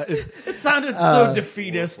you, bud. It sounded so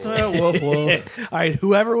defeatist. Woof, woof. All right,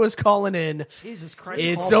 whoever was calling in, Jesus Christ,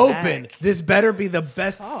 it's open. Back. This better be the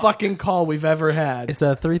best fucking call we've ever had. It's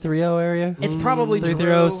a 330 area. It's probably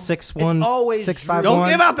 330-61. It's always 651. Don't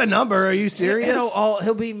give out the number. Are you serious?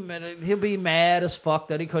 He'll be mad as fuck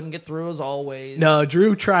that he couldn't get through as always. No,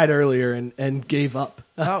 Drew tried earlier and gave up.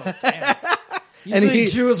 Oh, damn. Usually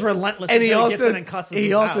Drew is relentless and he gets in and cusses us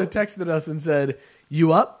He also out. texted us and said,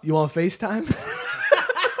 "You up? You want FaceTime?"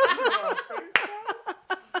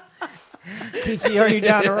 Kiki, are you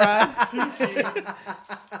down to ride?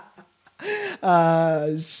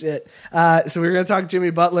 Shit. So we're gonna talk Jimmy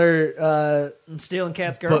Butler. I'm stealing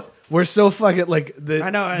Cat's girl. But we're so fucking I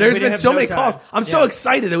know. There's been so many calls. I'm so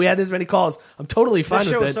excited that we had this many calls. I'm totally fine with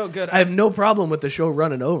it. The show is so good. I have no problem with the show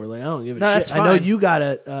running over. Like I don't give a shit. That's fine. I know you got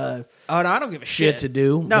a. Oh no, I don't give a shit to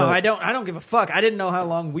do. No, I don't. I don't give a fuck. I didn't know how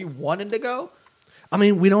long we wanted to go. I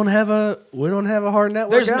mean, we don't have a hard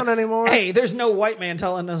network out anymore. Hey, there's no white man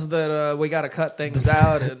telling us that we got to cut things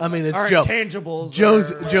out. And I mean, it's our Joe. Intangibles.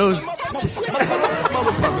 Joe's.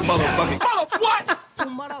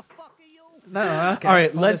 No, okay. All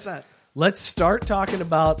right, let's Let's start talking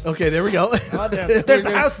about. Okay, there we go. Oh, there's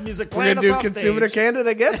the house music We're playing. gonna do consumer candid,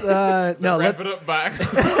 I guess. No, let's Wrap it up back.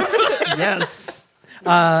 Yes.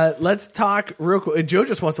 let's talk real quick. Joe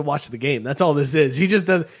just wants to watch the game. That's all this is. He just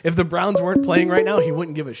does. If the Browns weren't playing right now, he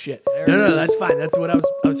wouldn't give a shit. No, that's fine. That's what I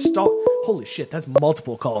was stalled. Holy shit, that's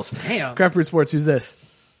multiple calls. Damn. Craft Brewed Sports. Who's this?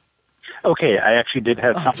 Okay, I actually did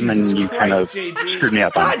have something, and you kind of screwed me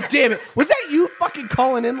up on. God damn it! Was that you fucking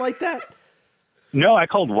calling in like that? No, I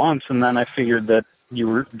called once, and then I figured that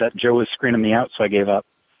Joe was screening me out, so I gave up.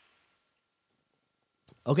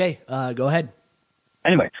 Okay, go ahead.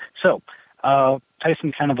 Anyway, so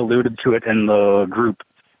Tyson kind of alluded to it in the group.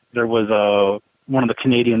 There was one of the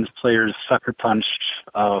Canadians players sucker punched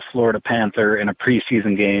a Florida Panther in a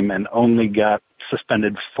preseason game and only got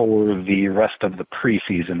suspended for the rest of the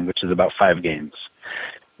preseason, which is about 5 games.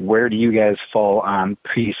 Where do you guys fall on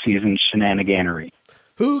preseason shenaniganery?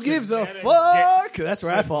 Who gives a fuck? That's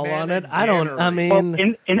where I fall on it. I don't. I mean, well,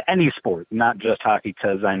 in any sport, not just hockey,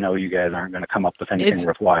 because I know you guys aren't going to come up with anything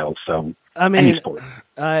worthwhile. So, I mean, any sport.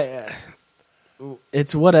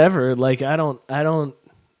 It's whatever. Like I don't.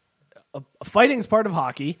 Fighting's part of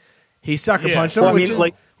hockey. He sucker punched him,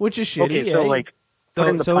 which is shitty. Okay, so like,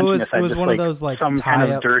 putting the punching aside, it was just one of those like some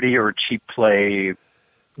kind of dirty or cheap play.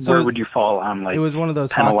 So where would you fall on like? It was one of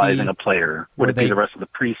those penalizing hockey a player. Would it be the rest of the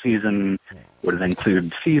preseason? Would it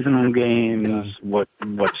include seasonal games? Yeah.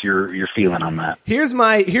 What's your feeling on that? Here's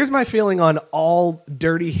my feeling on all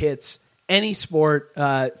dirty hits. Any sport,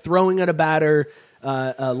 throwing at a batter,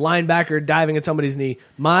 a linebacker diving at somebody's knee.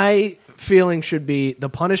 My feeling should be the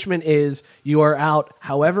punishment is you are out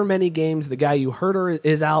however many games the guy you hurt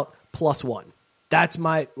is out +1. That's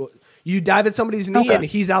my. You dive at somebody's knee and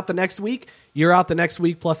he's out the next week. You're out the next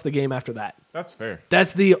week plus the game after that. That's fair. I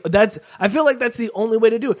feel like that's the only way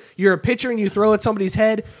to do it. You're a pitcher and you throw at somebody's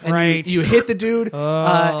head and you hit the dude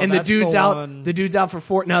and the dude's out. The dude's out for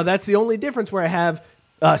 4. Now that's the only difference where I have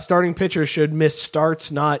starting pitchers should miss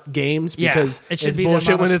starts, not games, because it should it's be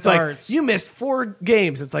bullshit when it's starts. like you missed 4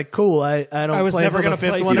 games. It's like cool. I was play never going to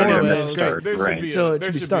play 5th one 4 of anyway. those. It's great. There should be So it there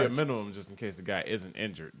should be should starts. be a minimum just in case the guy isn't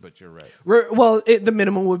injured. But you're right. Well, the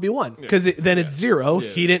minimum would be 1 because then it's 0. Yeah.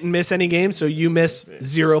 He didn't miss any games, so you miss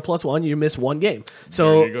 0 plus 1. You miss 1 game.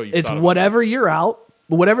 So it's whatever you're out,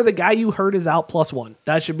 whatever the guy you hurt is out +1.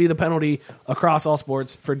 That should be the penalty across all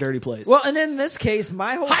sports for dirty plays. Well, and in this case,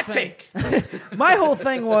 my whole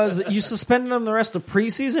thing was you suspended him the rest of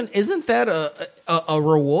preseason. Isn't that a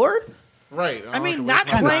reward? Right. I mean, not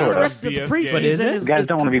playing the rest of the preseason is you guys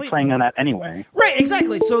don't want to be playing on that anyway. Right,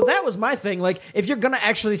 exactly. So that was my thing. Like, if you're going to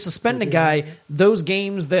actually suspend a guy, those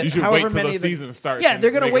games that You should however wait till many the season starts yeah, and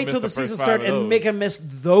they're going to make wait him till the miss the season first starts 5 of and those. make him miss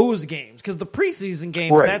those games because the preseason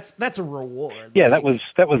games Right. that's a reward. Yeah, that was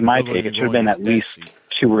my take. It should have been at least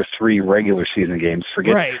 2 or 3 regular season games.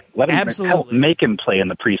 Let him help make him play in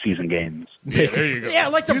the preseason games. Yeah, there you go. Yeah,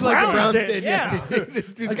 like the Browns did. Yeah.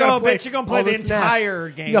 This dude's Like, gotta oh, play bitch, you're going to play all the snaps. entire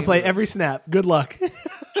game. You got to play every snap. Good luck.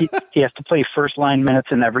 He has to play first line minutes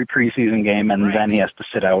in every preseason game, and then he has to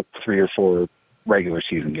sit out 3 or 4 regular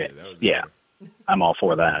season games. Yeah, I'm all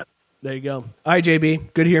for that. There you go. All right,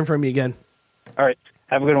 JB. Good hearing from you again. All right,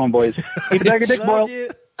 have a good one, boys. Eat a bag of dick, Boyle.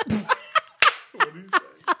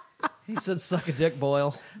 He said, "Suck a dick,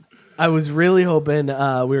 Boyle." I was really hoping we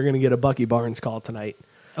were going to get a Bucky Barnes call tonight.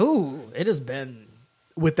 Oh, it has been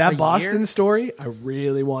with that a Boston year? story. I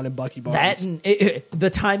really wanted Bucky Barnes. That and the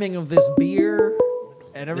timing of this beer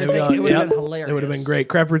and everything, it would have been hilarious. It would have been great.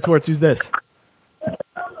 Craft Brewed Sports. Who's this?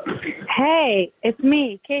 Hey, it's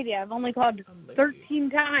me, Katie. I've only called 13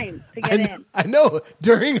 times to get in. I know.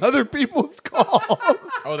 During other people's calls.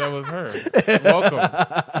 Oh, that was her. Welcome.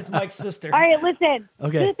 It's Mike's sister. All right, listen.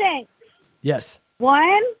 Okay. 2 things. Yes.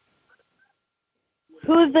 1,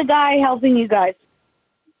 who's the guy helping you guys?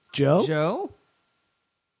 Joe? Joe?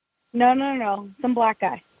 No. Some black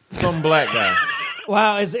guy. Some black guy.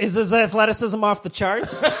 Wow, is his athleticism off the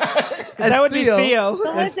charts? That would be Theo.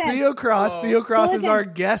 That's Theo Cross. Theo Cross is our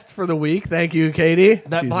guest for the week. Thank you, Katie.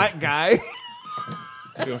 That black guy.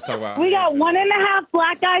 She wants to talk about We got 1.5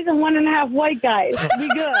 black guys and 1.5 white guys. We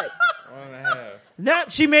good. 1.5. No,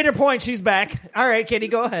 she made her point. She's back. All right, Katie,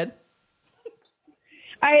 go ahead.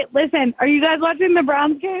 All right, listen. Are you guys watching the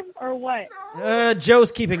Browns game or what?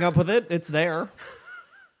 Joe's keeping up with it. It's there.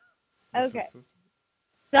 Okay.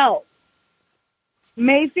 So,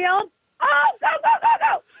 Mayfield. Oh,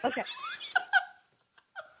 go. Okay.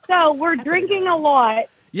 So, we're drinking a lot.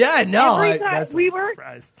 Yeah, no. Every time That's we a were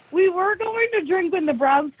surprise. We were going to drink when the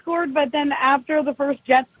Browns scored, but then after the first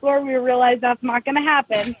Jets score, we realized that's not going to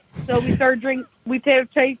happen. So we started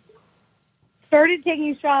started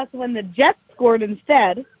taking shots when the Jets scored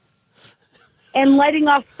instead. and lighting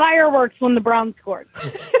off fireworks when the Browns scored.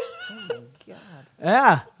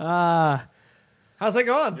 Yeah. How's that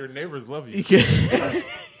going? Your neighbors love you.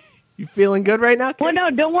 You feeling good right now, Kate? Well, no,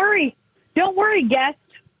 don't worry. Don't worry, guest.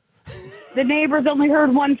 The neighbors only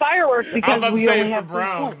heard one firework I was because about to we say only it's the have 3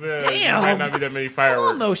 Browns. points. Damn. Might not be that many Hold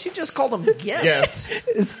fireworks. on, though. She just called him guest. Yes.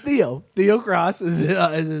 It's Theo. Theo Cross is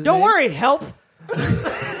his Don't name. worry, help.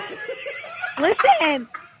 Listen.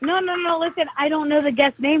 No. Listen, I don't know the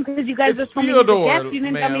guest name because you guys It's just told me he's the Theodore, guest. You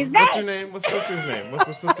didn't tell me ma'am. his What's your name. name? What's sister's name? What's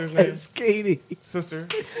the sister's name? It's Katie. Sister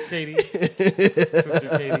Katie.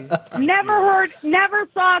 Sister Katie. Never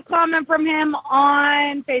saw a comment from him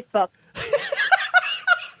on Facebook.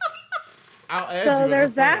 I'll add So you.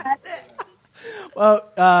 there's that. Well,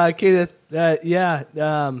 Katie, that's yeah.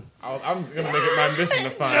 I'm gonna make it my mission to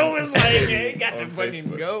find. Joe is Sister like, Katie hey, got to on fucking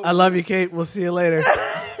Facebook. go. I love you, Kate. We'll see you later.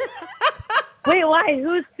 Wait, why?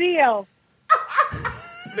 Who's Theo?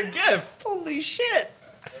 The guest. Holy shit.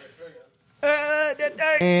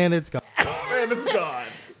 And it's gone. Man, it's gone.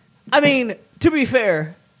 I mean, to be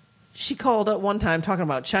fair, she called up one time talking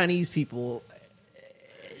about Chinese people.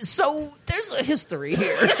 So there's a history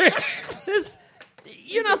here.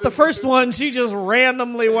 You're not the first one she just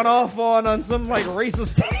randomly went off on some like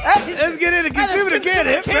racist. Let's get into Consumer again.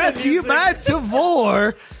 It brought to you by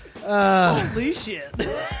Tavor. Holy shit.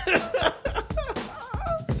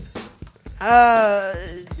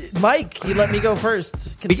 Mike, you let me go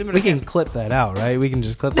first. Consumer We can clip that out, right? We can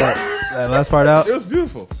just clip that last part out. It was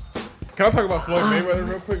beautiful. Can I talk about Floyd Mayweather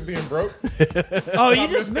real quick being broke? Oh, you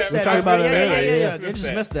just missed that. talked about it Yeah, earlier. yeah. You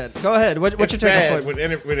just missed that. Go ahead. What's your It's take on sad Floyd?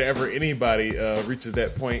 whenever anybody reaches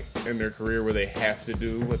that point in their career where they have to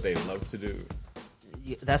do what they love to do.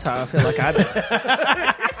 That's how I feel like I've been.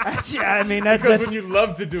 I mean, Because that's when you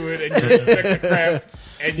love to do it and you respect the craft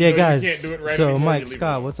and you Yeah, know guys. you can't do it right So, anymore, Mike, you leave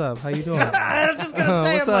Scott, it what's up? How you doing? I was just gonna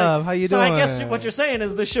say, What's I'm like, up? How you so doing? I guess what you're saying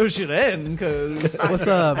is the show should end because What's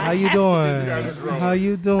up? How you doing? How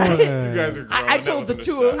you doing? You guys are grown. I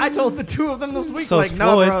told the two of them this week, So like, it's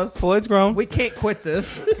no, Floyd. bro, Floyd's grown. we can't quit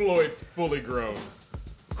this. Floyd's fully grown.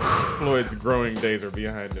 Floyd's growing days are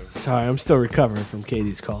behind him. Sorry, I'm still recovering from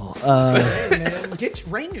Katie's call. Man,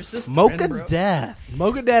 rein your sister in, Mocha bro. Death.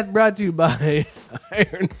 Mocha Death brought to you by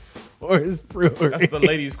Iron Horse Brewery. That's what the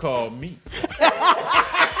ladies call meat.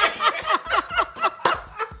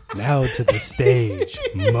 Now to the stage,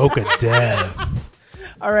 Mocha Death.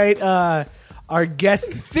 All right, our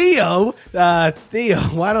guest Theo. Theo,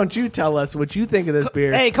 why don't you tell us what you think of this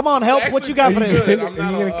beer? Hey, come on, help! What you got for Are you this? gonna, are you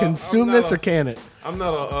gonna consume this or can it? I'm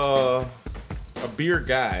not a beer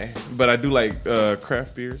guy, but I do like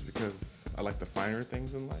craft beers because I like the finer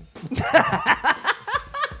things in life.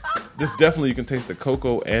 This definitely you can taste the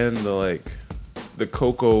cocoa and the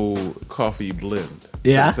cocoa coffee blend.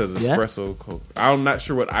 Yeah, it says yeah. espresso cocoa. I'm not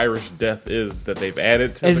sure what Irish Death is that they've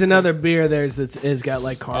added to. There's the another beer there's that's got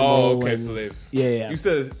like caramel. Oh, okay. and- So they've. yeah. You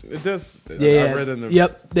said it does. Yeah, I read in the.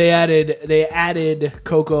 Yep, they added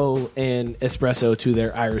cocoa and espresso to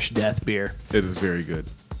their Irish Death beer. It is very good.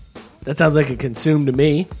 That sounds like a consume to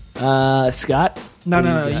me. Scott? No, what do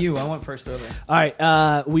no, got? you. I went first over. All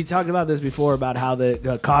right, we talked about this before about how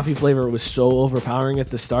the coffee flavor was so overpowering at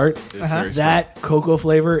the start. It's very strong. That cocoa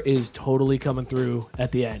flavor is totally coming through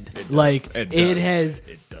at the end. does. Like It it does. has.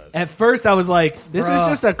 It does. At first, I was like, "This Bruh. is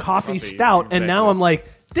just a coffee stout," and now exactly. I'm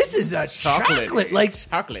like, "This is a Chocolate. chocolate." Like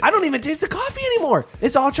Chocolate. I don't even taste the coffee anymore.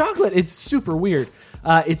 It's all chocolate. It's super weird.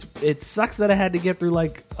 It sucks that I had to get through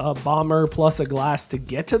like a bomber plus a glass to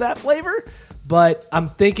get to that flavor, but I'm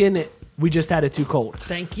thinking we just had it too cold.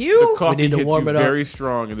 Thank The you. coffee need to hits warm you it up. very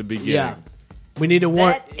strong in the beginning. Yeah, we need to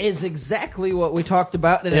warm. That is exactly what we talked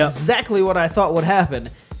about, and Yep. exactly what I thought would happen.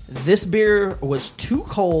 This beer was too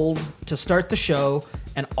cold to start the show,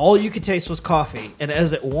 and all you could taste was coffee. And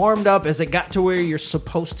as it warmed up, as it got to where you're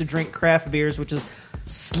supposed to drink craft beers, which is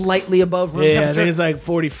slightly above room Yeah, I temperature. think it's like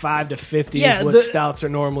 45 to 50 Yeah, is what the- stouts are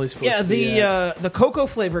normally supposed Yeah, to be. the cocoa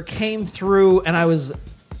flavor came through, and I was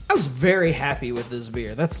very happy with this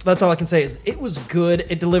beer. That's all I can say is it was good.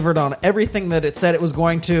 It delivered on everything that it said it was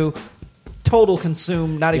going to. Total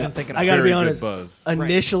consume, not even thinking about I it. got to be Very good honest. buzz.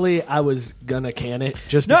 Initially, I was gonna can it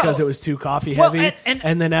just No. because it was too coffee Well, heavy, and-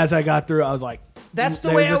 and then as I got through, I was like, That's the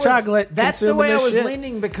 "There's way I a was. chocolate. That's the consuming way I this was shit."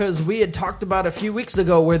 leaning because we had talked about a few weeks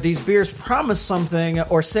ago where these beers promise something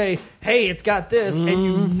or say, "Hey, it's got this," and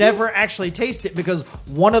you never actually taste it because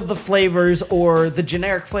one of the flavors or the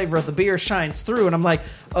generic flavor of the beer shines through, and I'm like,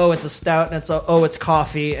 "Oh, it's a stout," and it's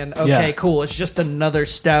coffee, and okay, Yeah. cool, it's just another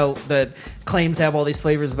stout that claims to have all these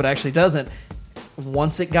flavors but actually doesn't.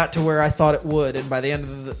 Once it got to where I thought it would, and by the end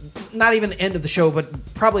of not even the end of the show,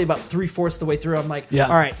 but probably about 3/4 the way through, I'm like, Yeah.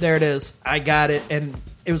 all right, there it is. I got it. And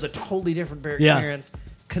It was a totally different beer Yeah. experience.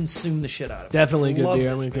 Consume the shit out of it. Definitely good Love beer.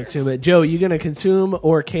 I'm this going to beer. consume it. Joe, you going to consume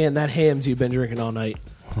or can that Hams you've been drinking all night?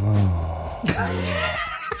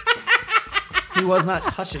 He was not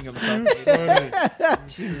touching himself.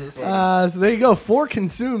 Jesus. So there you go. 4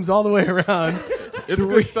 consumes all the way around. It's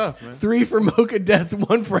good stuff, man. 3 for Mocha Death,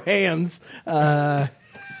 1 for Hams.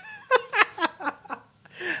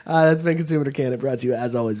 That's been Consume It or Can It, brought to you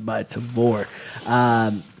as always by Tavor.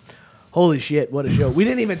 Holy shit, what a show. We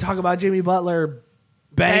didn't even talk about Jimmy Butler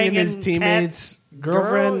banging his teammates'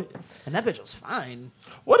 girlfriend. And that bitch was fine.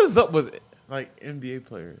 What is up with like NBA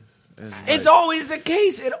players? And, It's like, always the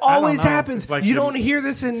case. It always know. happens. It's like You your don't hear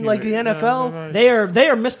this in like the teammate. No, NFL. no, no. They are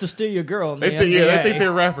Mr. Steal Your Girl. In the They think, NBA. they think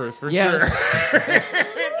they're rappers for Yes. sure.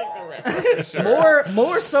 For sure.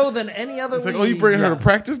 More so than any other. It's like, league. oh, you bring her to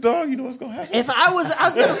practice, dog? You know what's gonna happen? If I was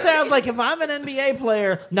gonna say, I was like, if I'm an NBA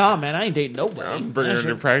player, nah, man, I ain't dating nobody. I'm bringing her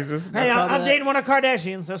to practice. Hey, I'm dating one of the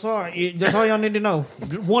Kardashians. That's all. That's all y'all need to know.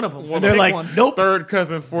 One of them. One They're of like, one. nope. Third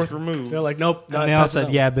cousin, fourth removed. They're like, nope. And they all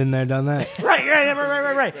said, yeah, been there, done that.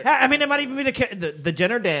 Right. I mean, it might even be the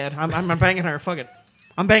Jenner dad. I'm banging her. Fuck it.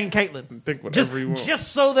 I'm banging Caitlyn. Think whatever you want.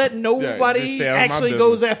 Just so that nobody just stay out of my actually business.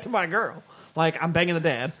 goes after my girl. Like, I'm banging the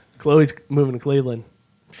dad. Chloe's moving to Cleveland.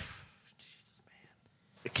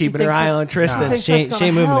 Keeping her thinks eye that's- on Tristan. thinks She that's ain't, gonna she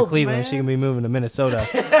ain't moving help, to Cleveland. man. She can be moving to Minnesota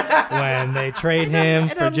when they trade him It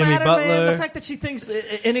for doesn't Jimmy matter, Butler. Man. The fact that she thinks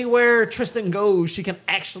anywhere Tristan goes, she can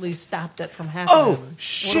actually stop that from happening. Oh, What a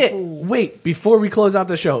shit. fool. Wait, before we close out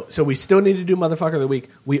the show, so we still need to do Motherfucker of the Week.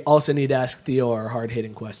 We also need to ask Theo our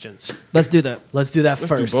hard-hitting questions. Let's do that. Let's do that Let's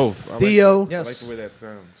first. do both. Theo, I like the way that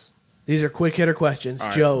sounds. these are quick hitter questions. All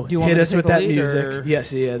right. Joe, Do you want hit me to us take with the that lead, music. or-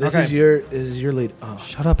 Yes, yeah. This Okay. is your lead. Oh.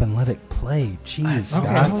 Shut up and let it play. Jeez,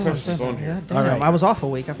 Scott. Damn, All right. I was off a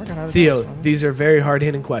week. I forgot how to Theo, do this. these are very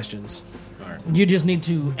hard-hitting questions. You just need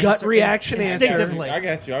to Gut answer reaction answer. instinctively. I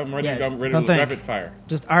got you. I'm ready. Yeah. I'm ready Don't to think. rapid fire.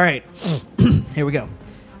 Just all right. Here we go.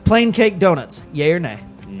 Plain cake donuts. Yay or nay?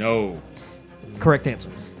 No. Correct answer.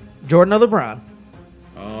 Jordan or LeBron?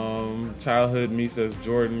 Childhood me says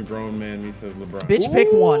Jordan. Grown man me says LeBron. Bitch, pick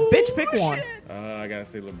one. Bitch, pick one. I gotta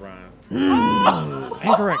say LeBron.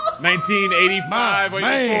 Incorrect. 1985,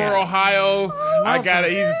 84, Ohio. I got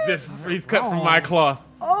it. He's cut from my cloth.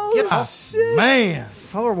 Get out. Man.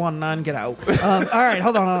 419, get out. All right,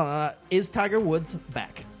 hold on. Is Tiger Woods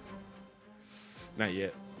back? Not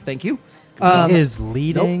yet. Thank you. He is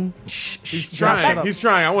leading. He's trying. He's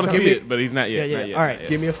trying. I want to see it, but he's not yet. Yeah. Not yet. All not right. yet.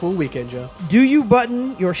 Give me a full weekend, Joe. Do you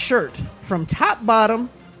button your shirt from top bottom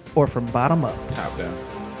or from bottom up? Top down.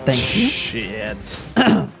 Thank you. Shit.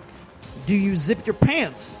 Do you zip your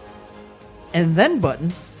pants and then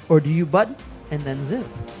button, or do you button and then zip?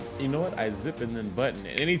 You know what? I zip and then button.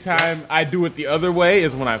 And anytime I do it the other way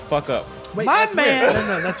is when I fuck up. Wait, My that's man. weird.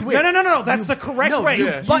 No, that's weird. No. That's the correct way. you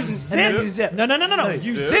Yeah. button, zip. and then you zip. No.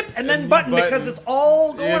 You zip zip and then and button button. because it's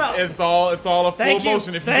all going up. It's all a full Thank you.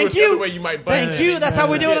 motion. If you Thank do it the you. other way, you might button. Thank you. That's how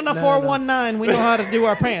we do it in the 419. We know how to do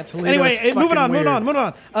our pants. Anyway, moving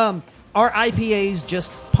on. Are IPAs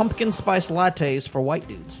just pumpkin spice lattes for white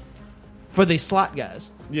dudes? For the slot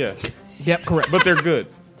guys? Yes. Yep, correct. But they're good.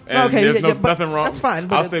 And Okay, there's yeah, but nothing wrong. that's fine,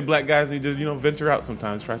 but I'll it- say black guys need to, venture out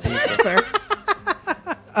sometimes. Try some new That's stuff.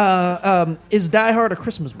 fair. Is Die Hard a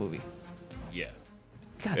Christmas movie? Yes.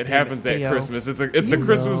 God It damn happens at Theo. Christmas. It's a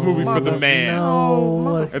Christmas movie for the man.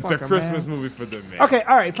 No, It's a Christmas movie for the man. Okay,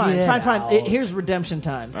 all right, fine. Get Fine. out. Here's redemption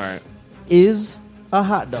time. All right. Is a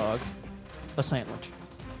hot dog a sandwich?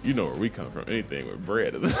 You know where we come from. Anything with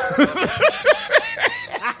bread is.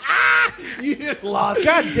 You just lost.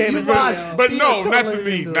 God damn it! But no, not to totally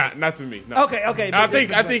me. into it. Not to me. No. Okay. I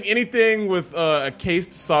think anything with a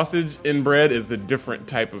cased sausage in bread is a different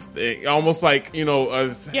type of thing. Almost like a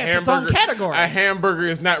it's hamburger. its own category. A hamburger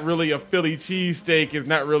is not really a Philly cheesesteak. Is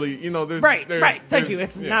not really There's Right. there's- Thank you.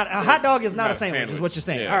 It's not a hot dog. Is not a sandwich. Is what you're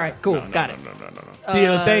saying. Yeah. All right. Cool. No, Got it. No.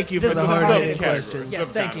 Theo, thank you for this the is a hard-hitting subcategory. questions. Yes.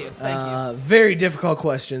 Thank you. Very difficult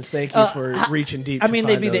questions. Thank you for reaching deep. I to mean,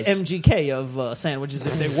 they'd find be the those. MGK of sandwiches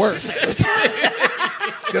if they were sandwiches.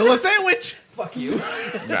 Still a sandwich. Fuck you.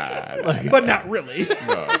 Nah, But not really.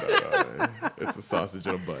 no. It's a sausage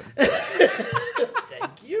and a bun.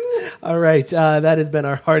 Thank you. All right, that has been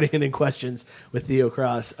our hard-hitting questions with Theo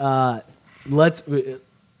Cross.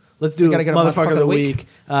 Let's do gotta get a motherfucker of the week.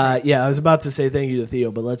 Yeah, I was about to say thank you to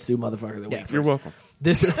Theo, but let's do motherfucker of the week. You're welcome.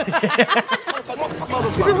 This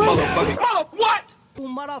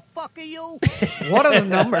What are the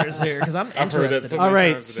numbers here? Because I'm I've heard that interested. so all many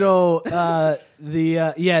right. times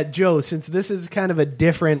today. So Joe, since this is kind of a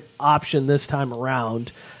different option this time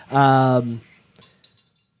around,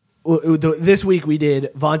 this week we did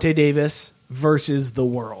Vontae Davis versus the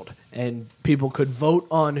world, and people could vote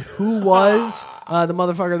on who was the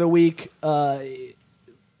motherfucker of the week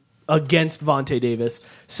against Vontae Davis.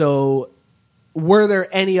 So, were there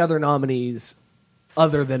any other nominees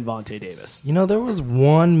other than Vontae Davis? You know, there was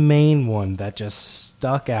one main one that just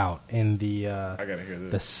stuck out in the I gotta hear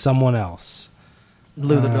this. the someone else.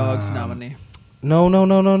 Lou the Dog's nominee.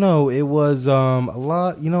 No. It was a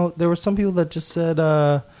lot. You know, there were some people that just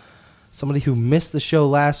said somebody who missed the show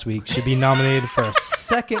last week should be nominated for a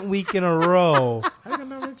second week in a row. How can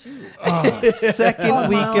I nominate you? Second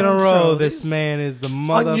week in a row, this man is the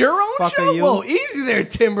motherfucker. On your own show? you- Whoa, easy there,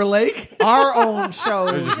 Timberlake. Our own show.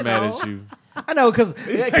 They're just mad at you. I know, because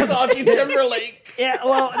Timberlake. Yeah,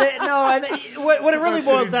 well, what it really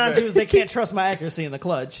boils down to is they can't trust my accuracy in the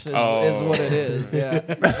clutch. Is what it is.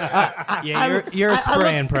 Yeah, you're a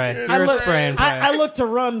spray and pray. You're a spray and pray. I look to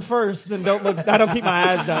run first, then don't look. I don't keep my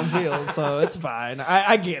eyes downfield, so it's fine.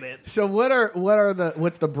 I get it. So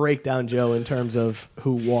what's the breakdown, Joe, in terms of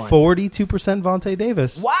who won? 42% Vontae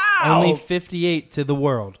Davis. Wow. Only 58 to the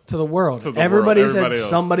world. To the world. To the Everybody world. said Everybody else.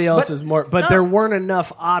 somebody else But- is more, but there weren't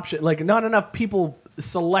enough options. Like not enough people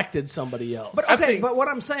selected somebody else. But okay, but what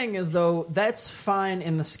I'm saying is though that's fine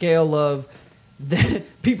in the scale of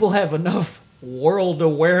people have enough world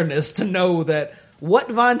awareness to know that what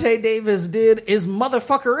Vontae Davis did is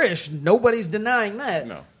motherfucker-ish. Nobody's denying that.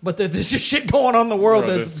 No. But there's just shit going on in the world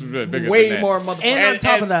Bro, that's bigger than way that. more motherfucker. And on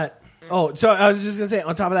top of that, so I was just gonna say,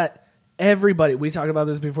 on top of that, everybody, we talked about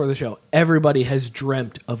this before the show, everybody has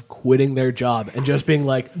dreamt of quitting their job and just being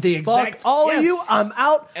like, The exact- fuck all of yes. you, I'm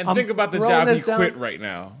out. And I'm think about the throwing job he this down. quit right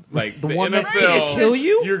now. Like the one that NFL, could kill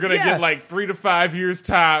you? You're gonna Yeah. get like 3 to 5 years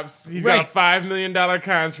tops. He's got Right. a $5 million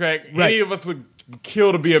contract. Right. Any of us would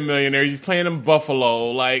kill to be a millionaire. He's playing in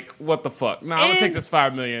Buffalo. Like what the fuck? No, I'm gonna take this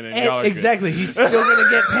 $5 million and y'all are good. Exactly, he's still gonna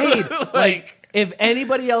get paid. Like if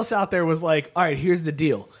anybody else out there was like, all right, here's the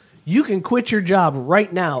deal. You can quit your job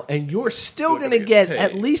right now, and you're still going to get paid.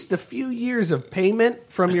 at least a few years of payment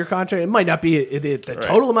from your contract. It might not be the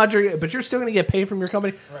total amount, but you're still going to get paid from your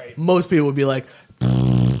company. Right. Most people would be like,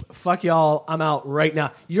 fuck y'all, I'm out right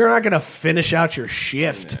now. You're not going to finish out your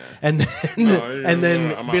shift and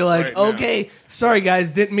then I'm be out like, right now. okay, sorry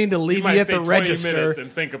guys, didn't mean to leave You you, might at stay the 20 register. minutes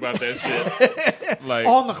and think about that shit. Like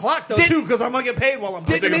on the clock though too, because I'm gonna get paid while I'm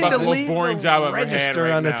think Didn't mean about to the most leave boring the job I've ever had register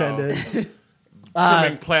right unattended. now.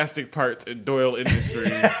 Trimming plastic parts at Doyle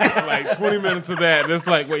Industries. Like 20 minutes of that. And it's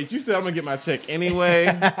like, wait, you said I'm gonna get my check anyway?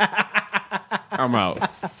 I'm out.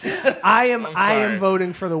 I am sorry.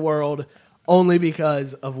 voting for the world only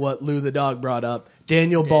because of what Lou the Dog brought up.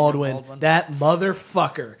 Daniel Baldwin, that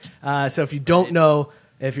motherfucker. So if you don't know,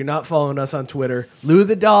 if you're not following us on Twitter, Lou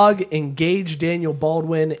the Dog engaged Daniel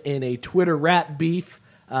Baldwin in a Twitter rap beef.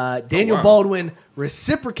 Daniel Baldwin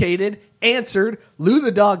reciprocated, answered. Lou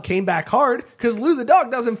the Dog came back hard because Lou the Dog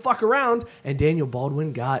doesn't fuck around, and Daniel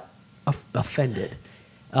Baldwin got offended.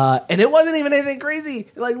 And it wasn't even anything crazy.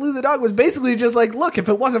 Like Lou the Dog was basically just like, look, if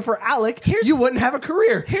it wasn't for Alec, you wouldn't have a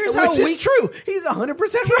career. Here's Which how is weak- true. He's 100%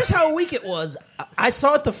 Here's how weak it was. I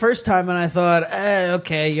saw it the first time and I thought,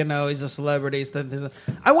 okay, you know, he's a celebrity.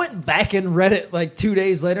 I went back and read it like 2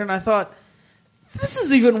 days later and I thought, this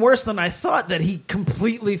is even worse than I thought, that he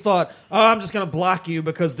completely thought, oh, I'm just going to block you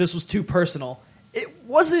because this was too personal. It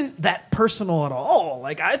wasn't that personal at all.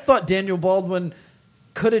 Like, I thought Daniel Baldwin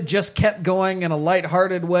could have just kept going in a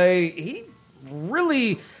lighthearted way. He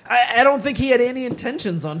really, I don't think he had any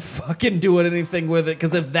intentions on fucking doing anything with it,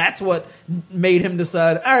 because if that's what made him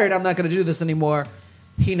decide, all right, I'm not going to do this anymore,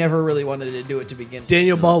 he never really wanted to do it to begin with.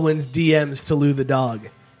 Daniel Baldwin's DMs to Lou the Dog.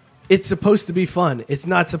 It's supposed to be fun. It's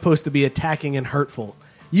not supposed to be attacking and hurtful.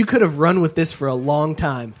 You could have run with this for a long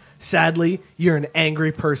time. Sadly, you're an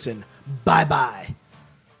angry person. Bye-bye.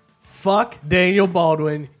 Fuck Daniel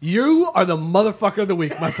Baldwin. You are the motherfucker of the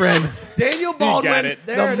week, my friend. Daniel Baldwin, got it.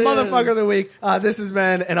 the There it motherfucker is. of the week. This has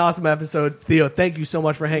been an awesome episode. Theo, thank you so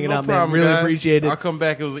much for hanging No out, problem, man. Really guys. appreciate it. I'll come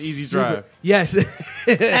back. It was an easy Super. drive. Yes.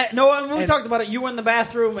 No, when we And- talked about it, you were in the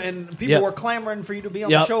bathroom and people Yep. were clamoring for you to be on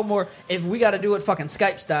Yep. the show more. If we got to do it fucking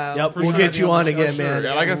Skype style, Yep, for we'll sure, get be you on the show. again, man.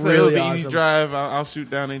 Yeah, like I said, Really it was an awesome. easy drive. I'll shoot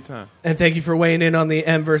down anytime. And thank you for weighing in on the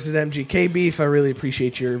M versus MGK beef. I really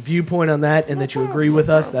appreciate your viewpoint on that, and that you agree with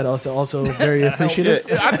us. That also very appreciative.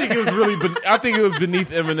 Yeah, I think it was really. I think it was beneath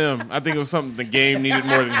Eminem. I think it was something the game needed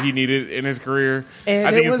more than he needed in his career. And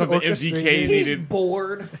I think it it's was something orchestrated. MGK He's needed.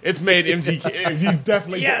 bored. It's made MGK. He's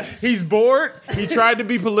definitely Yes. He's bored. He tried to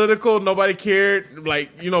be political. Nobody cared.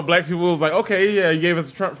 Like, you know, black people was like, okay, yeah, he gave us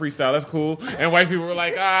a Trump freestyle. That's cool. And white people were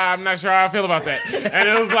like, I'm not sure how I feel about that. And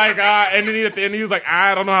it was like, and then at the end he was like,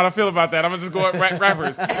 I don't know how to feel about that. I'm gonna just go at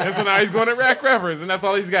rappers. And so now he's going at rappers, and that's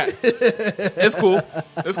all he's got. It's cool.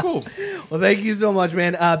 It's cool. go. Well, thank you so much,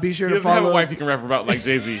 man. Be sure He to doesn't have follow. a wife he can rap about like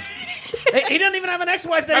Jay-Z. He doesn't even have an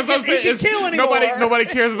ex-wife that That's what I'm he saying. can It's- kill anymore. Nobody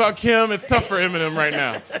cares about Kim. It's tough for Eminem right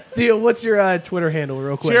now. Theo, what's your Twitter handle,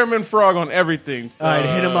 real quick? Chairman Frog on everything. All right,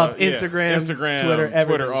 hit him up. Yeah. Instagram, Twitter, everything.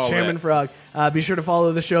 Twitter, all Chairman that. Frog. Be sure to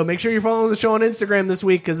follow the show. Make sure you're following the show on Instagram this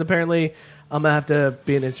week because apparently I'm going to have to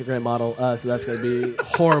be an Instagram model, so that's going to be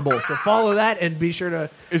horrible. So follow that and be sure to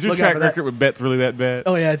Is your look out track for that. record with bets really that bad?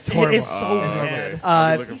 Oh, yeah, it's horrible. It is so bad.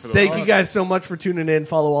 I'll be looking for those. Thank you guys so much for tuning in.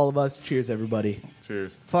 Follow all of us. Cheers, everybody.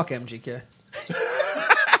 Cheers. Fuck MGK.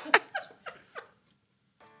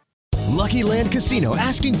 Lucky Land Casino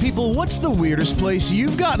asking people, what's the weirdest place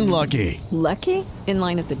you've gotten lucky? Lucky? In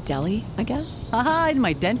line at the deli, I guess? Aha, in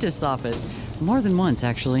my dentist's office. More than once,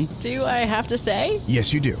 actually. Do I have to say?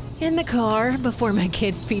 Yes, you do. In the car before my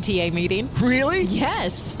kids' PTA meeting. Really?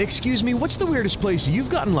 Yes. Excuse me, what's the weirdest place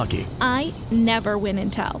you've gotten lucky? I never win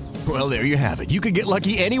and tell. Well, there you have it. You can get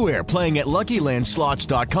lucky anywhere, playing at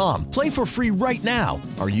LuckyLandSlots.com. Play for free right now.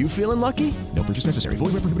 Are you feeling lucky? No purchase necessary.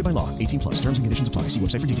 Void where prohibited by law. 18 plus. Terms and conditions apply. See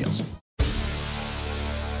website for details.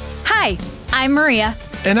 Hi, I'm Maria.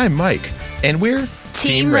 And I'm Mike. And we're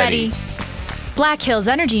Team Ready. Black Hills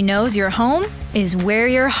Energy knows your home is where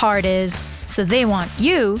your heart is, so they want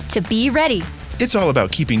you to be ready. It's all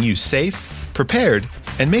about keeping you safe, prepared,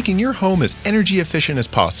 and making your home as energy efficient as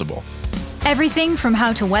possible. Everything from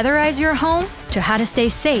how to weatherize your home to how to stay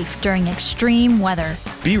safe during extreme weather.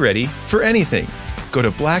 Be ready for anything. Go to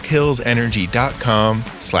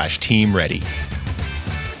blackhillsenergy.com/teamready.